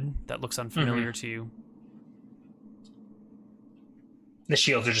wood that looks unfamiliar to you. The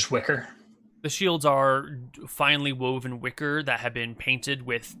shields are just wicker? The shields are finely woven wicker that have been painted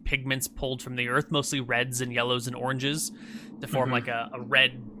with pigments pulled from the earth, mostly reds and yellows and oranges, to form like a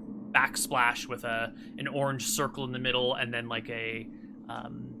red backsplash with an orange circle in the middle, and then like a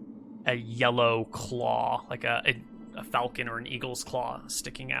yellow claw, like a falcon or an eagle's claw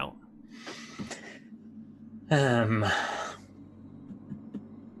sticking out. I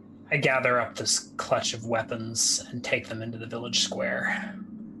gather up this clutch of weapons and take them into the village square.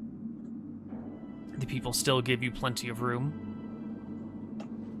 The people still give you plenty of room.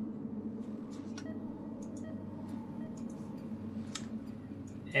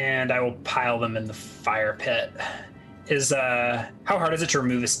 And I will pile them in the fire pit. How hard is it to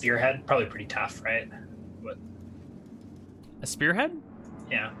remove a spearhead? Probably pretty tough, right? A spearhead?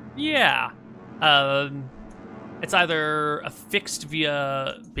 Yeah. Yeah. It's either affixed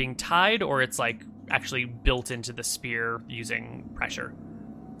via being tied, or it's like actually built into the spear using pressure.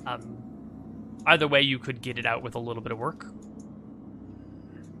 Either way, you could get it out with a little bit of work.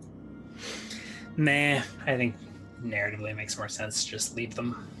 Nah, I think narratively it makes more sense to just leave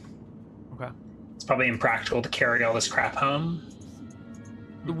them. Okay. It's probably impractical to carry all this crap home.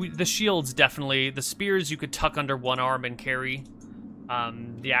 The shields, definitely. The spears you could tuck under one arm and carry.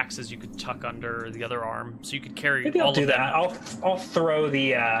 The axes you could tuck under the other arm, so you could carry. Maybe I'll do that. Them. I'll throw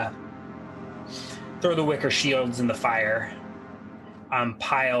the wicker shields in the fire.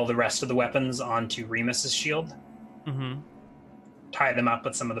 Pile the rest of the weapons onto Remus's shield. Mm-hmm. Tie them up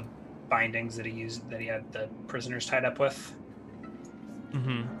with some of the bindings that he had the prisoners tied up with.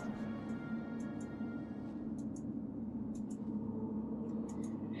 Mm-hmm.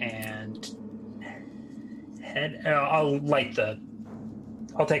 And I'll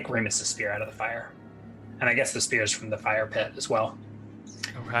take Remus's spear out of the fire. And I guess the spear's from the fire pit as well.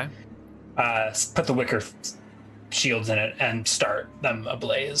 Okay. Put the wicker shields in it and start them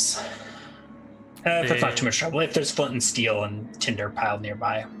ablaze. If it's not too much trouble. If there's flint and steel and tinder piled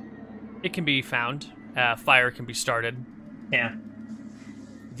nearby. It can be found. Fire can be started. Yeah.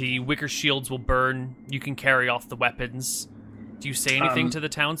 The wicker shields will burn. You can carry off the weapons. Do you say anything to the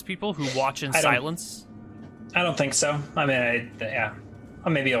townspeople who watch in silence? I don't think so. I mean, yeah.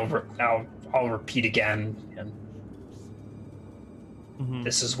 Maybe I'll repeat again. And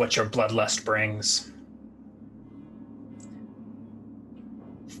This is what your bloodlust brings.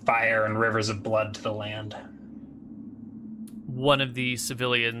 Fire and rivers of blood to the land. One of the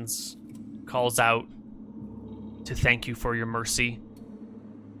civilians calls out to thank you for your mercy.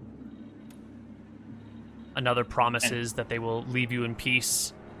 Another promises that they will leave you in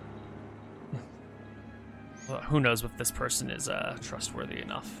peace. Well, who knows if this person is trustworthy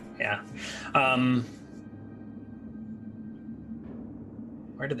enough. Yeah.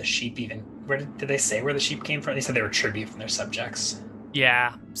 Where did the sheep did they say where the sheep came from? They said they were tribute from their subjects.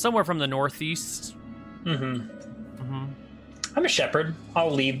 Yeah, somewhere from the northeast. Mm-hmm. I'm a shepherd.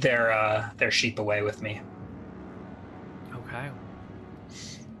 I'll lead their sheep away with me. Okay.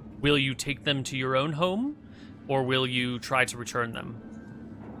 Will you take them to your own home, or will you try to return them?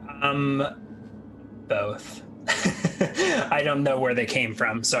 Both. I don't know where they came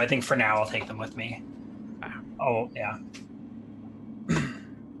from, so I think for now I'll take them with me. Oh, yeah.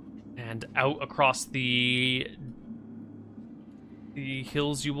 And out across the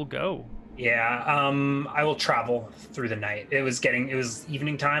hills you will go. Yeah, I will travel through the night. It was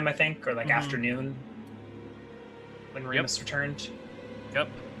evening time, I think, or afternoon when Remus returned. Yep.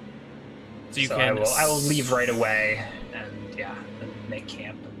 So I will leave right away and make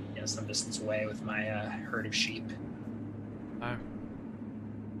camp some distance away with my herd of sheep.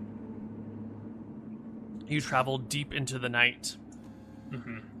 You travel deep into the night.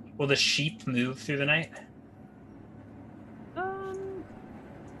 Mm-hmm. Will the sheep move through the night?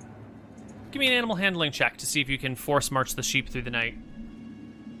 Give me an animal handling check to see if you can force march the sheep through the night.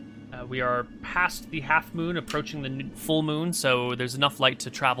 We are past the half moon, approaching the full moon, so there's enough light to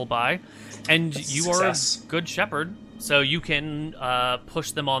travel by. And you are a good shepherd, so you can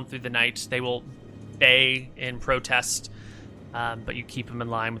push them on through the night. They will bay in protest, but you keep them in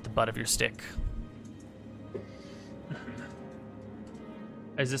line with the butt of your stick.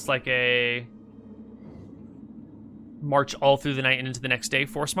 Is this like a march all through the night and into the next day,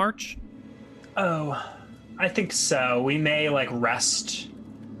 force march? Oh, I think so. We may rest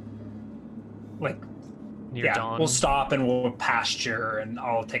near dawn. We'll stop and we'll pasture and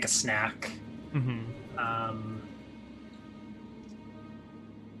I'll take a snack. Mm-hmm.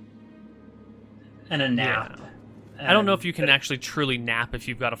 And a nap. Yeah. I don't know if you can actually truly nap if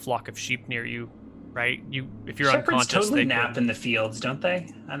you've got a flock of sheep near you, right? If you're Shepherds unconscious, totally they nap in the fields, don't they?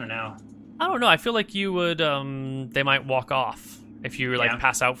 I don't know. I don't know. I feel like you would. They might walk off if you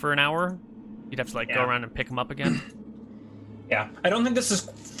pass out for an hour. You'd have to go around and pick them up again. Yeah, I don't think this is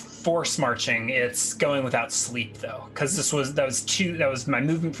force marching. It's going without sleep though, because that was my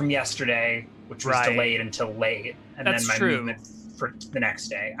movement from yesterday, which was delayed until late, and That's then my true. movement for the next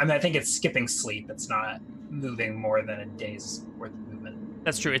day. I mean, I think it's skipping sleep. It's not moving more than a day's worth of movement.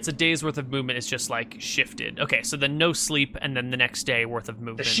 That's true. It's a day's worth of movement. It's just shifted. Okay, so then no sleep, and then the next day worth of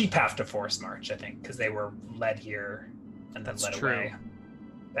movement. The sheep have to force march, I think, because they were led here and then led away.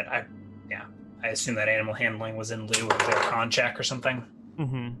 But I assume that animal handling was in lieu of their con check or something.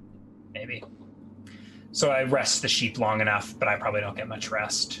 Mm-hmm. Maybe. So I rest the sheep long enough, but I probably don't get much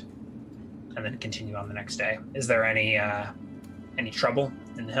rest, and then continue on the next day. Is there any trouble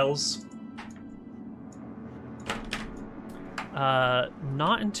in the hills?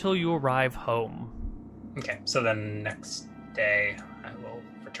 Not until you arrive home. Okay, so then next day I will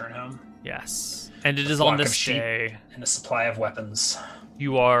return home. Yes. And it is on this day. And a supply of weapons.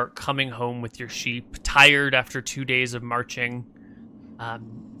 You are coming home with your sheep, tired after 2 days of marching,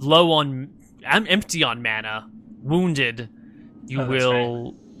 I'm empty on mana, wounded. You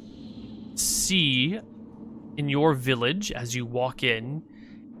will see in your village, as you walk in,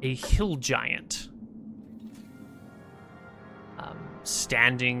 a hill giant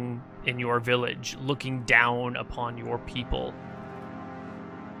standing in your village, looking down upon your people.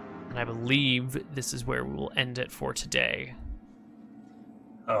 And I believe this is where we will end it for today.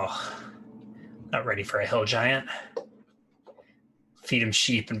 Oh, not ready for a hill giant. Feed him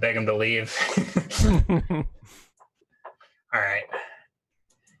sheep and beg him to leave. All right.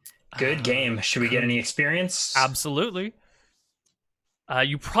 Good game. Should we get any experience? Absolutely.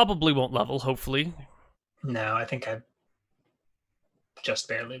 You probably won't level, hopefully. No, I think I just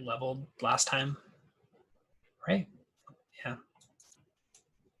barely leveled last time. Right? Yeah.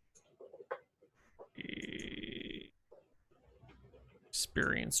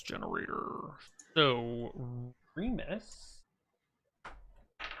 Experience generator. So, Remus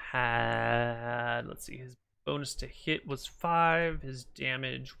had, let's see, his bonus to hit was 5. His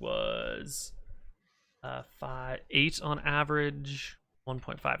damage was 8 on average.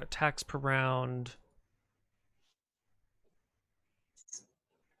 1.5 attacks per round.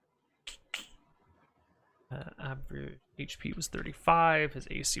 Average HP was 35. His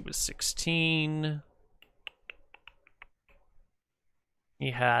AC was 16.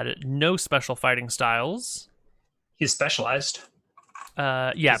 He had no special fighting styles. He's specialized.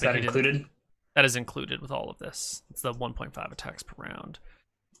 Yeah, is that included? That is included with all of this. It's the 1.5 attacks per round.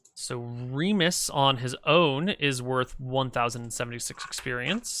 So Remus on his own is worth 1,076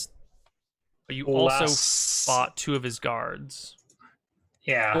 experience. But you also fought 2 of his guards.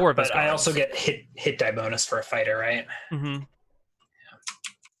 Yeah, but I also get hit die bonus for a fighter, right? Mm-hmm.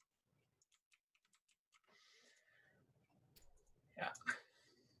 Yeah.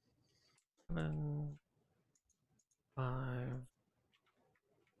 7, 5,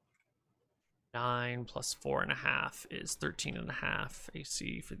 9 plus 4.5 is 13.5.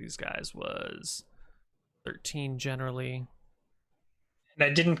 AC for these guys was 13 generally. And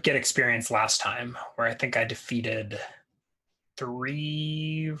I didn't get experience last time, where I think I defeated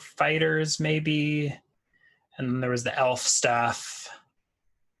 3 fighters, maybe, and then there was the elf stuff.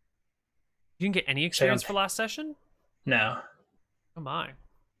 You didn't get any experience for last session? No. Oh my.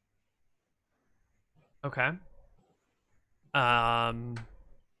 Okay.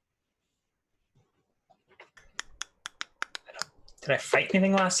 Did I fight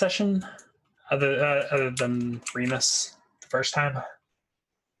anything last session other than Remus the first time?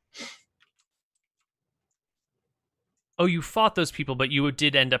 Oh, you fought those people, but you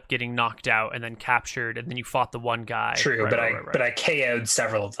did end up getting knocked out and then captured, and then you fought the one guy. True, right, but I KO'd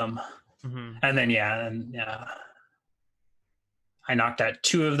several of them. Mm-hmm. And then I knocked out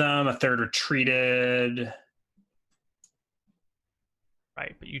 2 of them, a third retreated.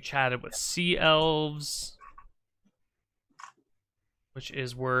 Right, but you chatted with sea elves, which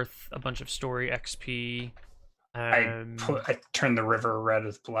is worth a bunch of story XP. I turned the river red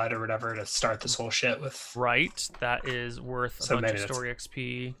with blood or whatever to start this whole shit with. Right, that is worth a bunch of story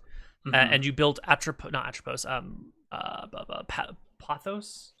XP. Mm-hmm. And you built Plathos.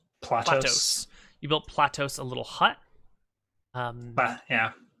 Plathos. You built Plathos a little hut.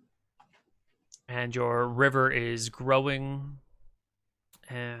 Yeah. And your river is growing.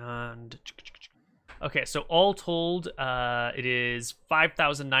 And okay, so all told, it is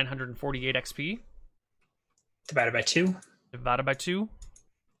 5,948 XP. Divided by 2. Divided by 2.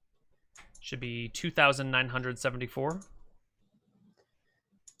 Should be 2,974.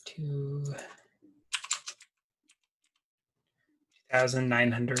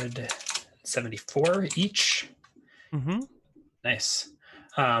 2,974 each. Mm-hmm. Nice.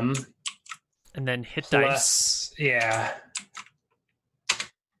 And then hit dice. Yeah.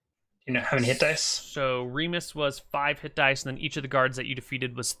 You know how many hit dice? So Remus was 5 hit dice, and then each of the guards that you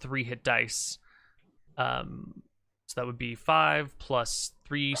defeated was 3 hit dice. So that would be 5 plus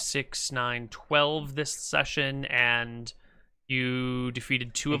 3, 6, 9, 12 this session, and you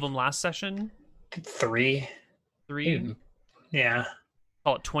defeated 2 of them last session. 3. Yeah.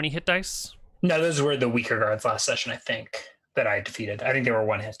 Call it 20 hit dice. No, those were the weaker guards last session, I think, that I defeated. I think they were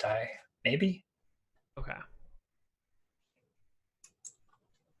 1 hit die, maybe. Okay.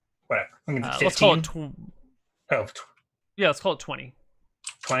 Whatever. I'm gonna do 15. Let's call it yeah, let's call it 20.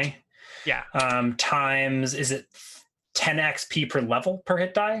 20? Yeah. Times, is it 10 XP per level per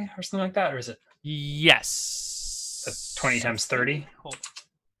hit die or something like that? Or is it? Yes. So 20 times 30. Hold on.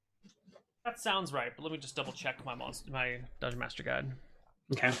 That sounds right, but let me just double check my Dungeon Master Guide.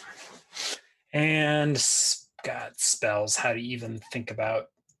 Okay. And God, spells. How do you even think about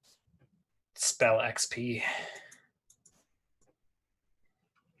spell XP?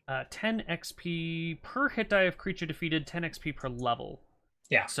 10 XP per hit die of creature defeated, 10 XP per level.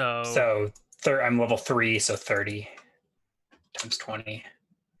 Yeah. So I'm level 3, so 30 times 20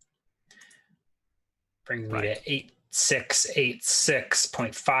 brings me to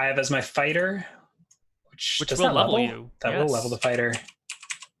 8686.5 as my fighter, which does will level you. That will level the fighter.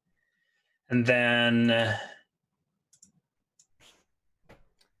 And then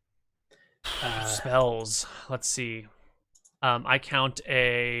spells. Let's see. I count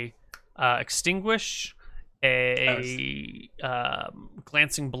a extinguish, a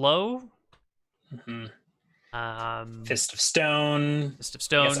glancing blow, Fist of Stone,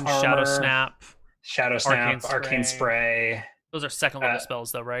 Shadow Snap, Arcane Spray. Those are second level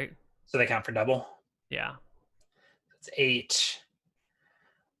spells, though, right? So they count for double. Yeah, it's 8.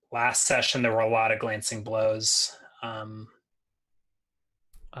 Last session there were a lot of glancing blows. You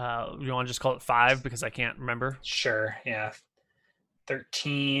want to just call it 5 because I can't remember? Sure, yeah.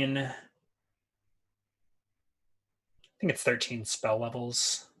 13. I think it's 13 spell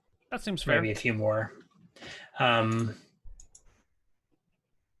levels. That seems fair. Maybe a few more.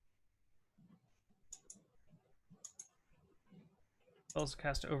 Spells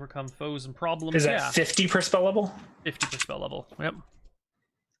cast to overcome foes and problems. Is that 50 per spell level? 50 per spell level, yep.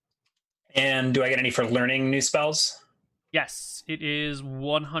 And do I get any for learning new spells? Yes, it is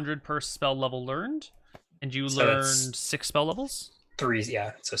 100 per spell level learned. And you learned 6 spell levels? 3,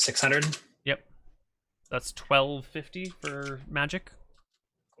 yeah. So 600? Yep. That's 1250 for magic.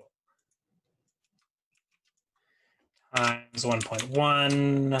 Cool. Times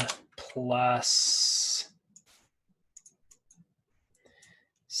 1.1 plus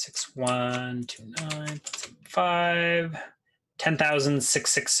 6129.75.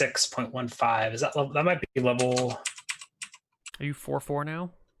 10,666.15. Is that level? That might be level. Are you 4/4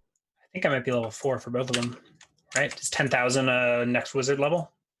 now? I think I might be level 4 for both of them. Right? Is 10,000 next wizard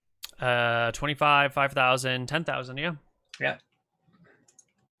level? 25, 5,000, 10,000. Yeah. Yeah.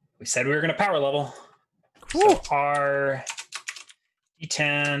 We said we were going to power level. Woo. So R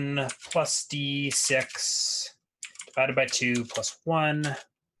D10 plus D6 divided by 2 plus 1.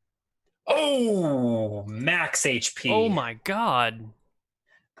 Oh, max HP. Oh my god.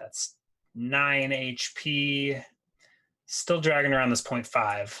 That's 9 HP. Still dragging around this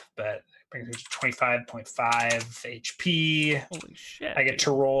 0.5, but brings me to 25.5 HP. Holy shit. I get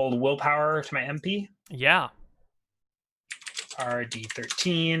to roll willpower to my MP. Yeah.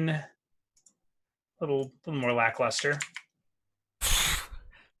 RD13. A little more lackluster.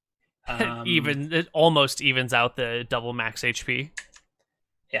 It almost evens out the double max HP.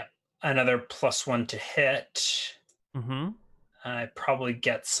 Yeah. Another +1 to hit. Mm-hmm. I probably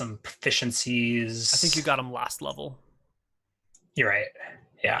get some proficiencies. I think you got them last level. You're right.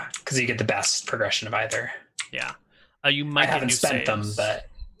 Yeah, because you get the best progression of either. Yeah. You might get new saves. I haven't spent them, but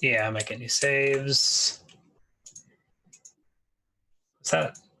yeah, I might get new saves. Is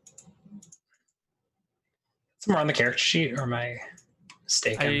that somewhere on the character sheet, or am I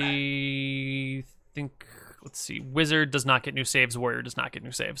mistaken? I think, let's see. Wizard does not get new saves. Warrior does not get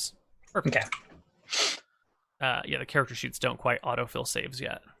new saves. Perfect. Okay. Yeah, the character sheets don't quite autofill saves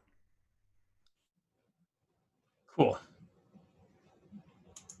yet. Cool.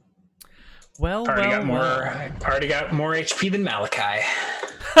 Well, I already got more HP than Malachi.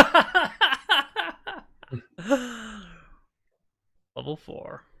 Level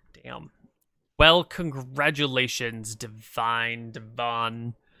 4. Damn. Well, congratulations, Divan.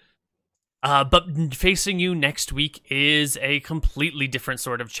 But facing you next week is a completely different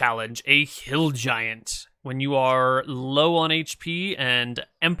sort of challenge. A hill giant. When you are low on HP and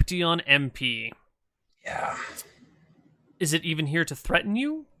empty on MP. Yeah. Is it even here to threaten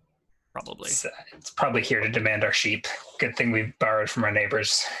you? Probably. It's probably here to demand our sheep. Good thing we borrowed from our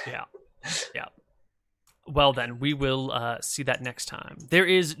neighbors. Yeah. Yeah. Well, then, we will see that next time. There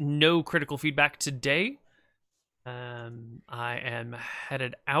is no critical feedback today. I am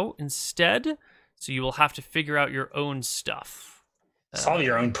headed out instead, so you will have to figure out your own stuff. Solve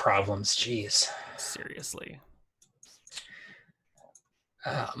your own problems, jeez. Seriously.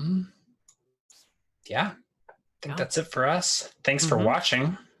 Yeah. I think that's it for us. Thanks for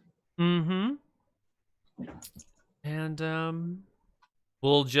watching. Mm-hmm. And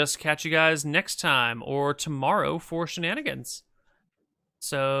we'll just catch you guys next time or tomorrow for shenanigans.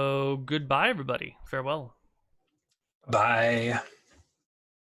 So goodbye, everybody. Farewell. Bye.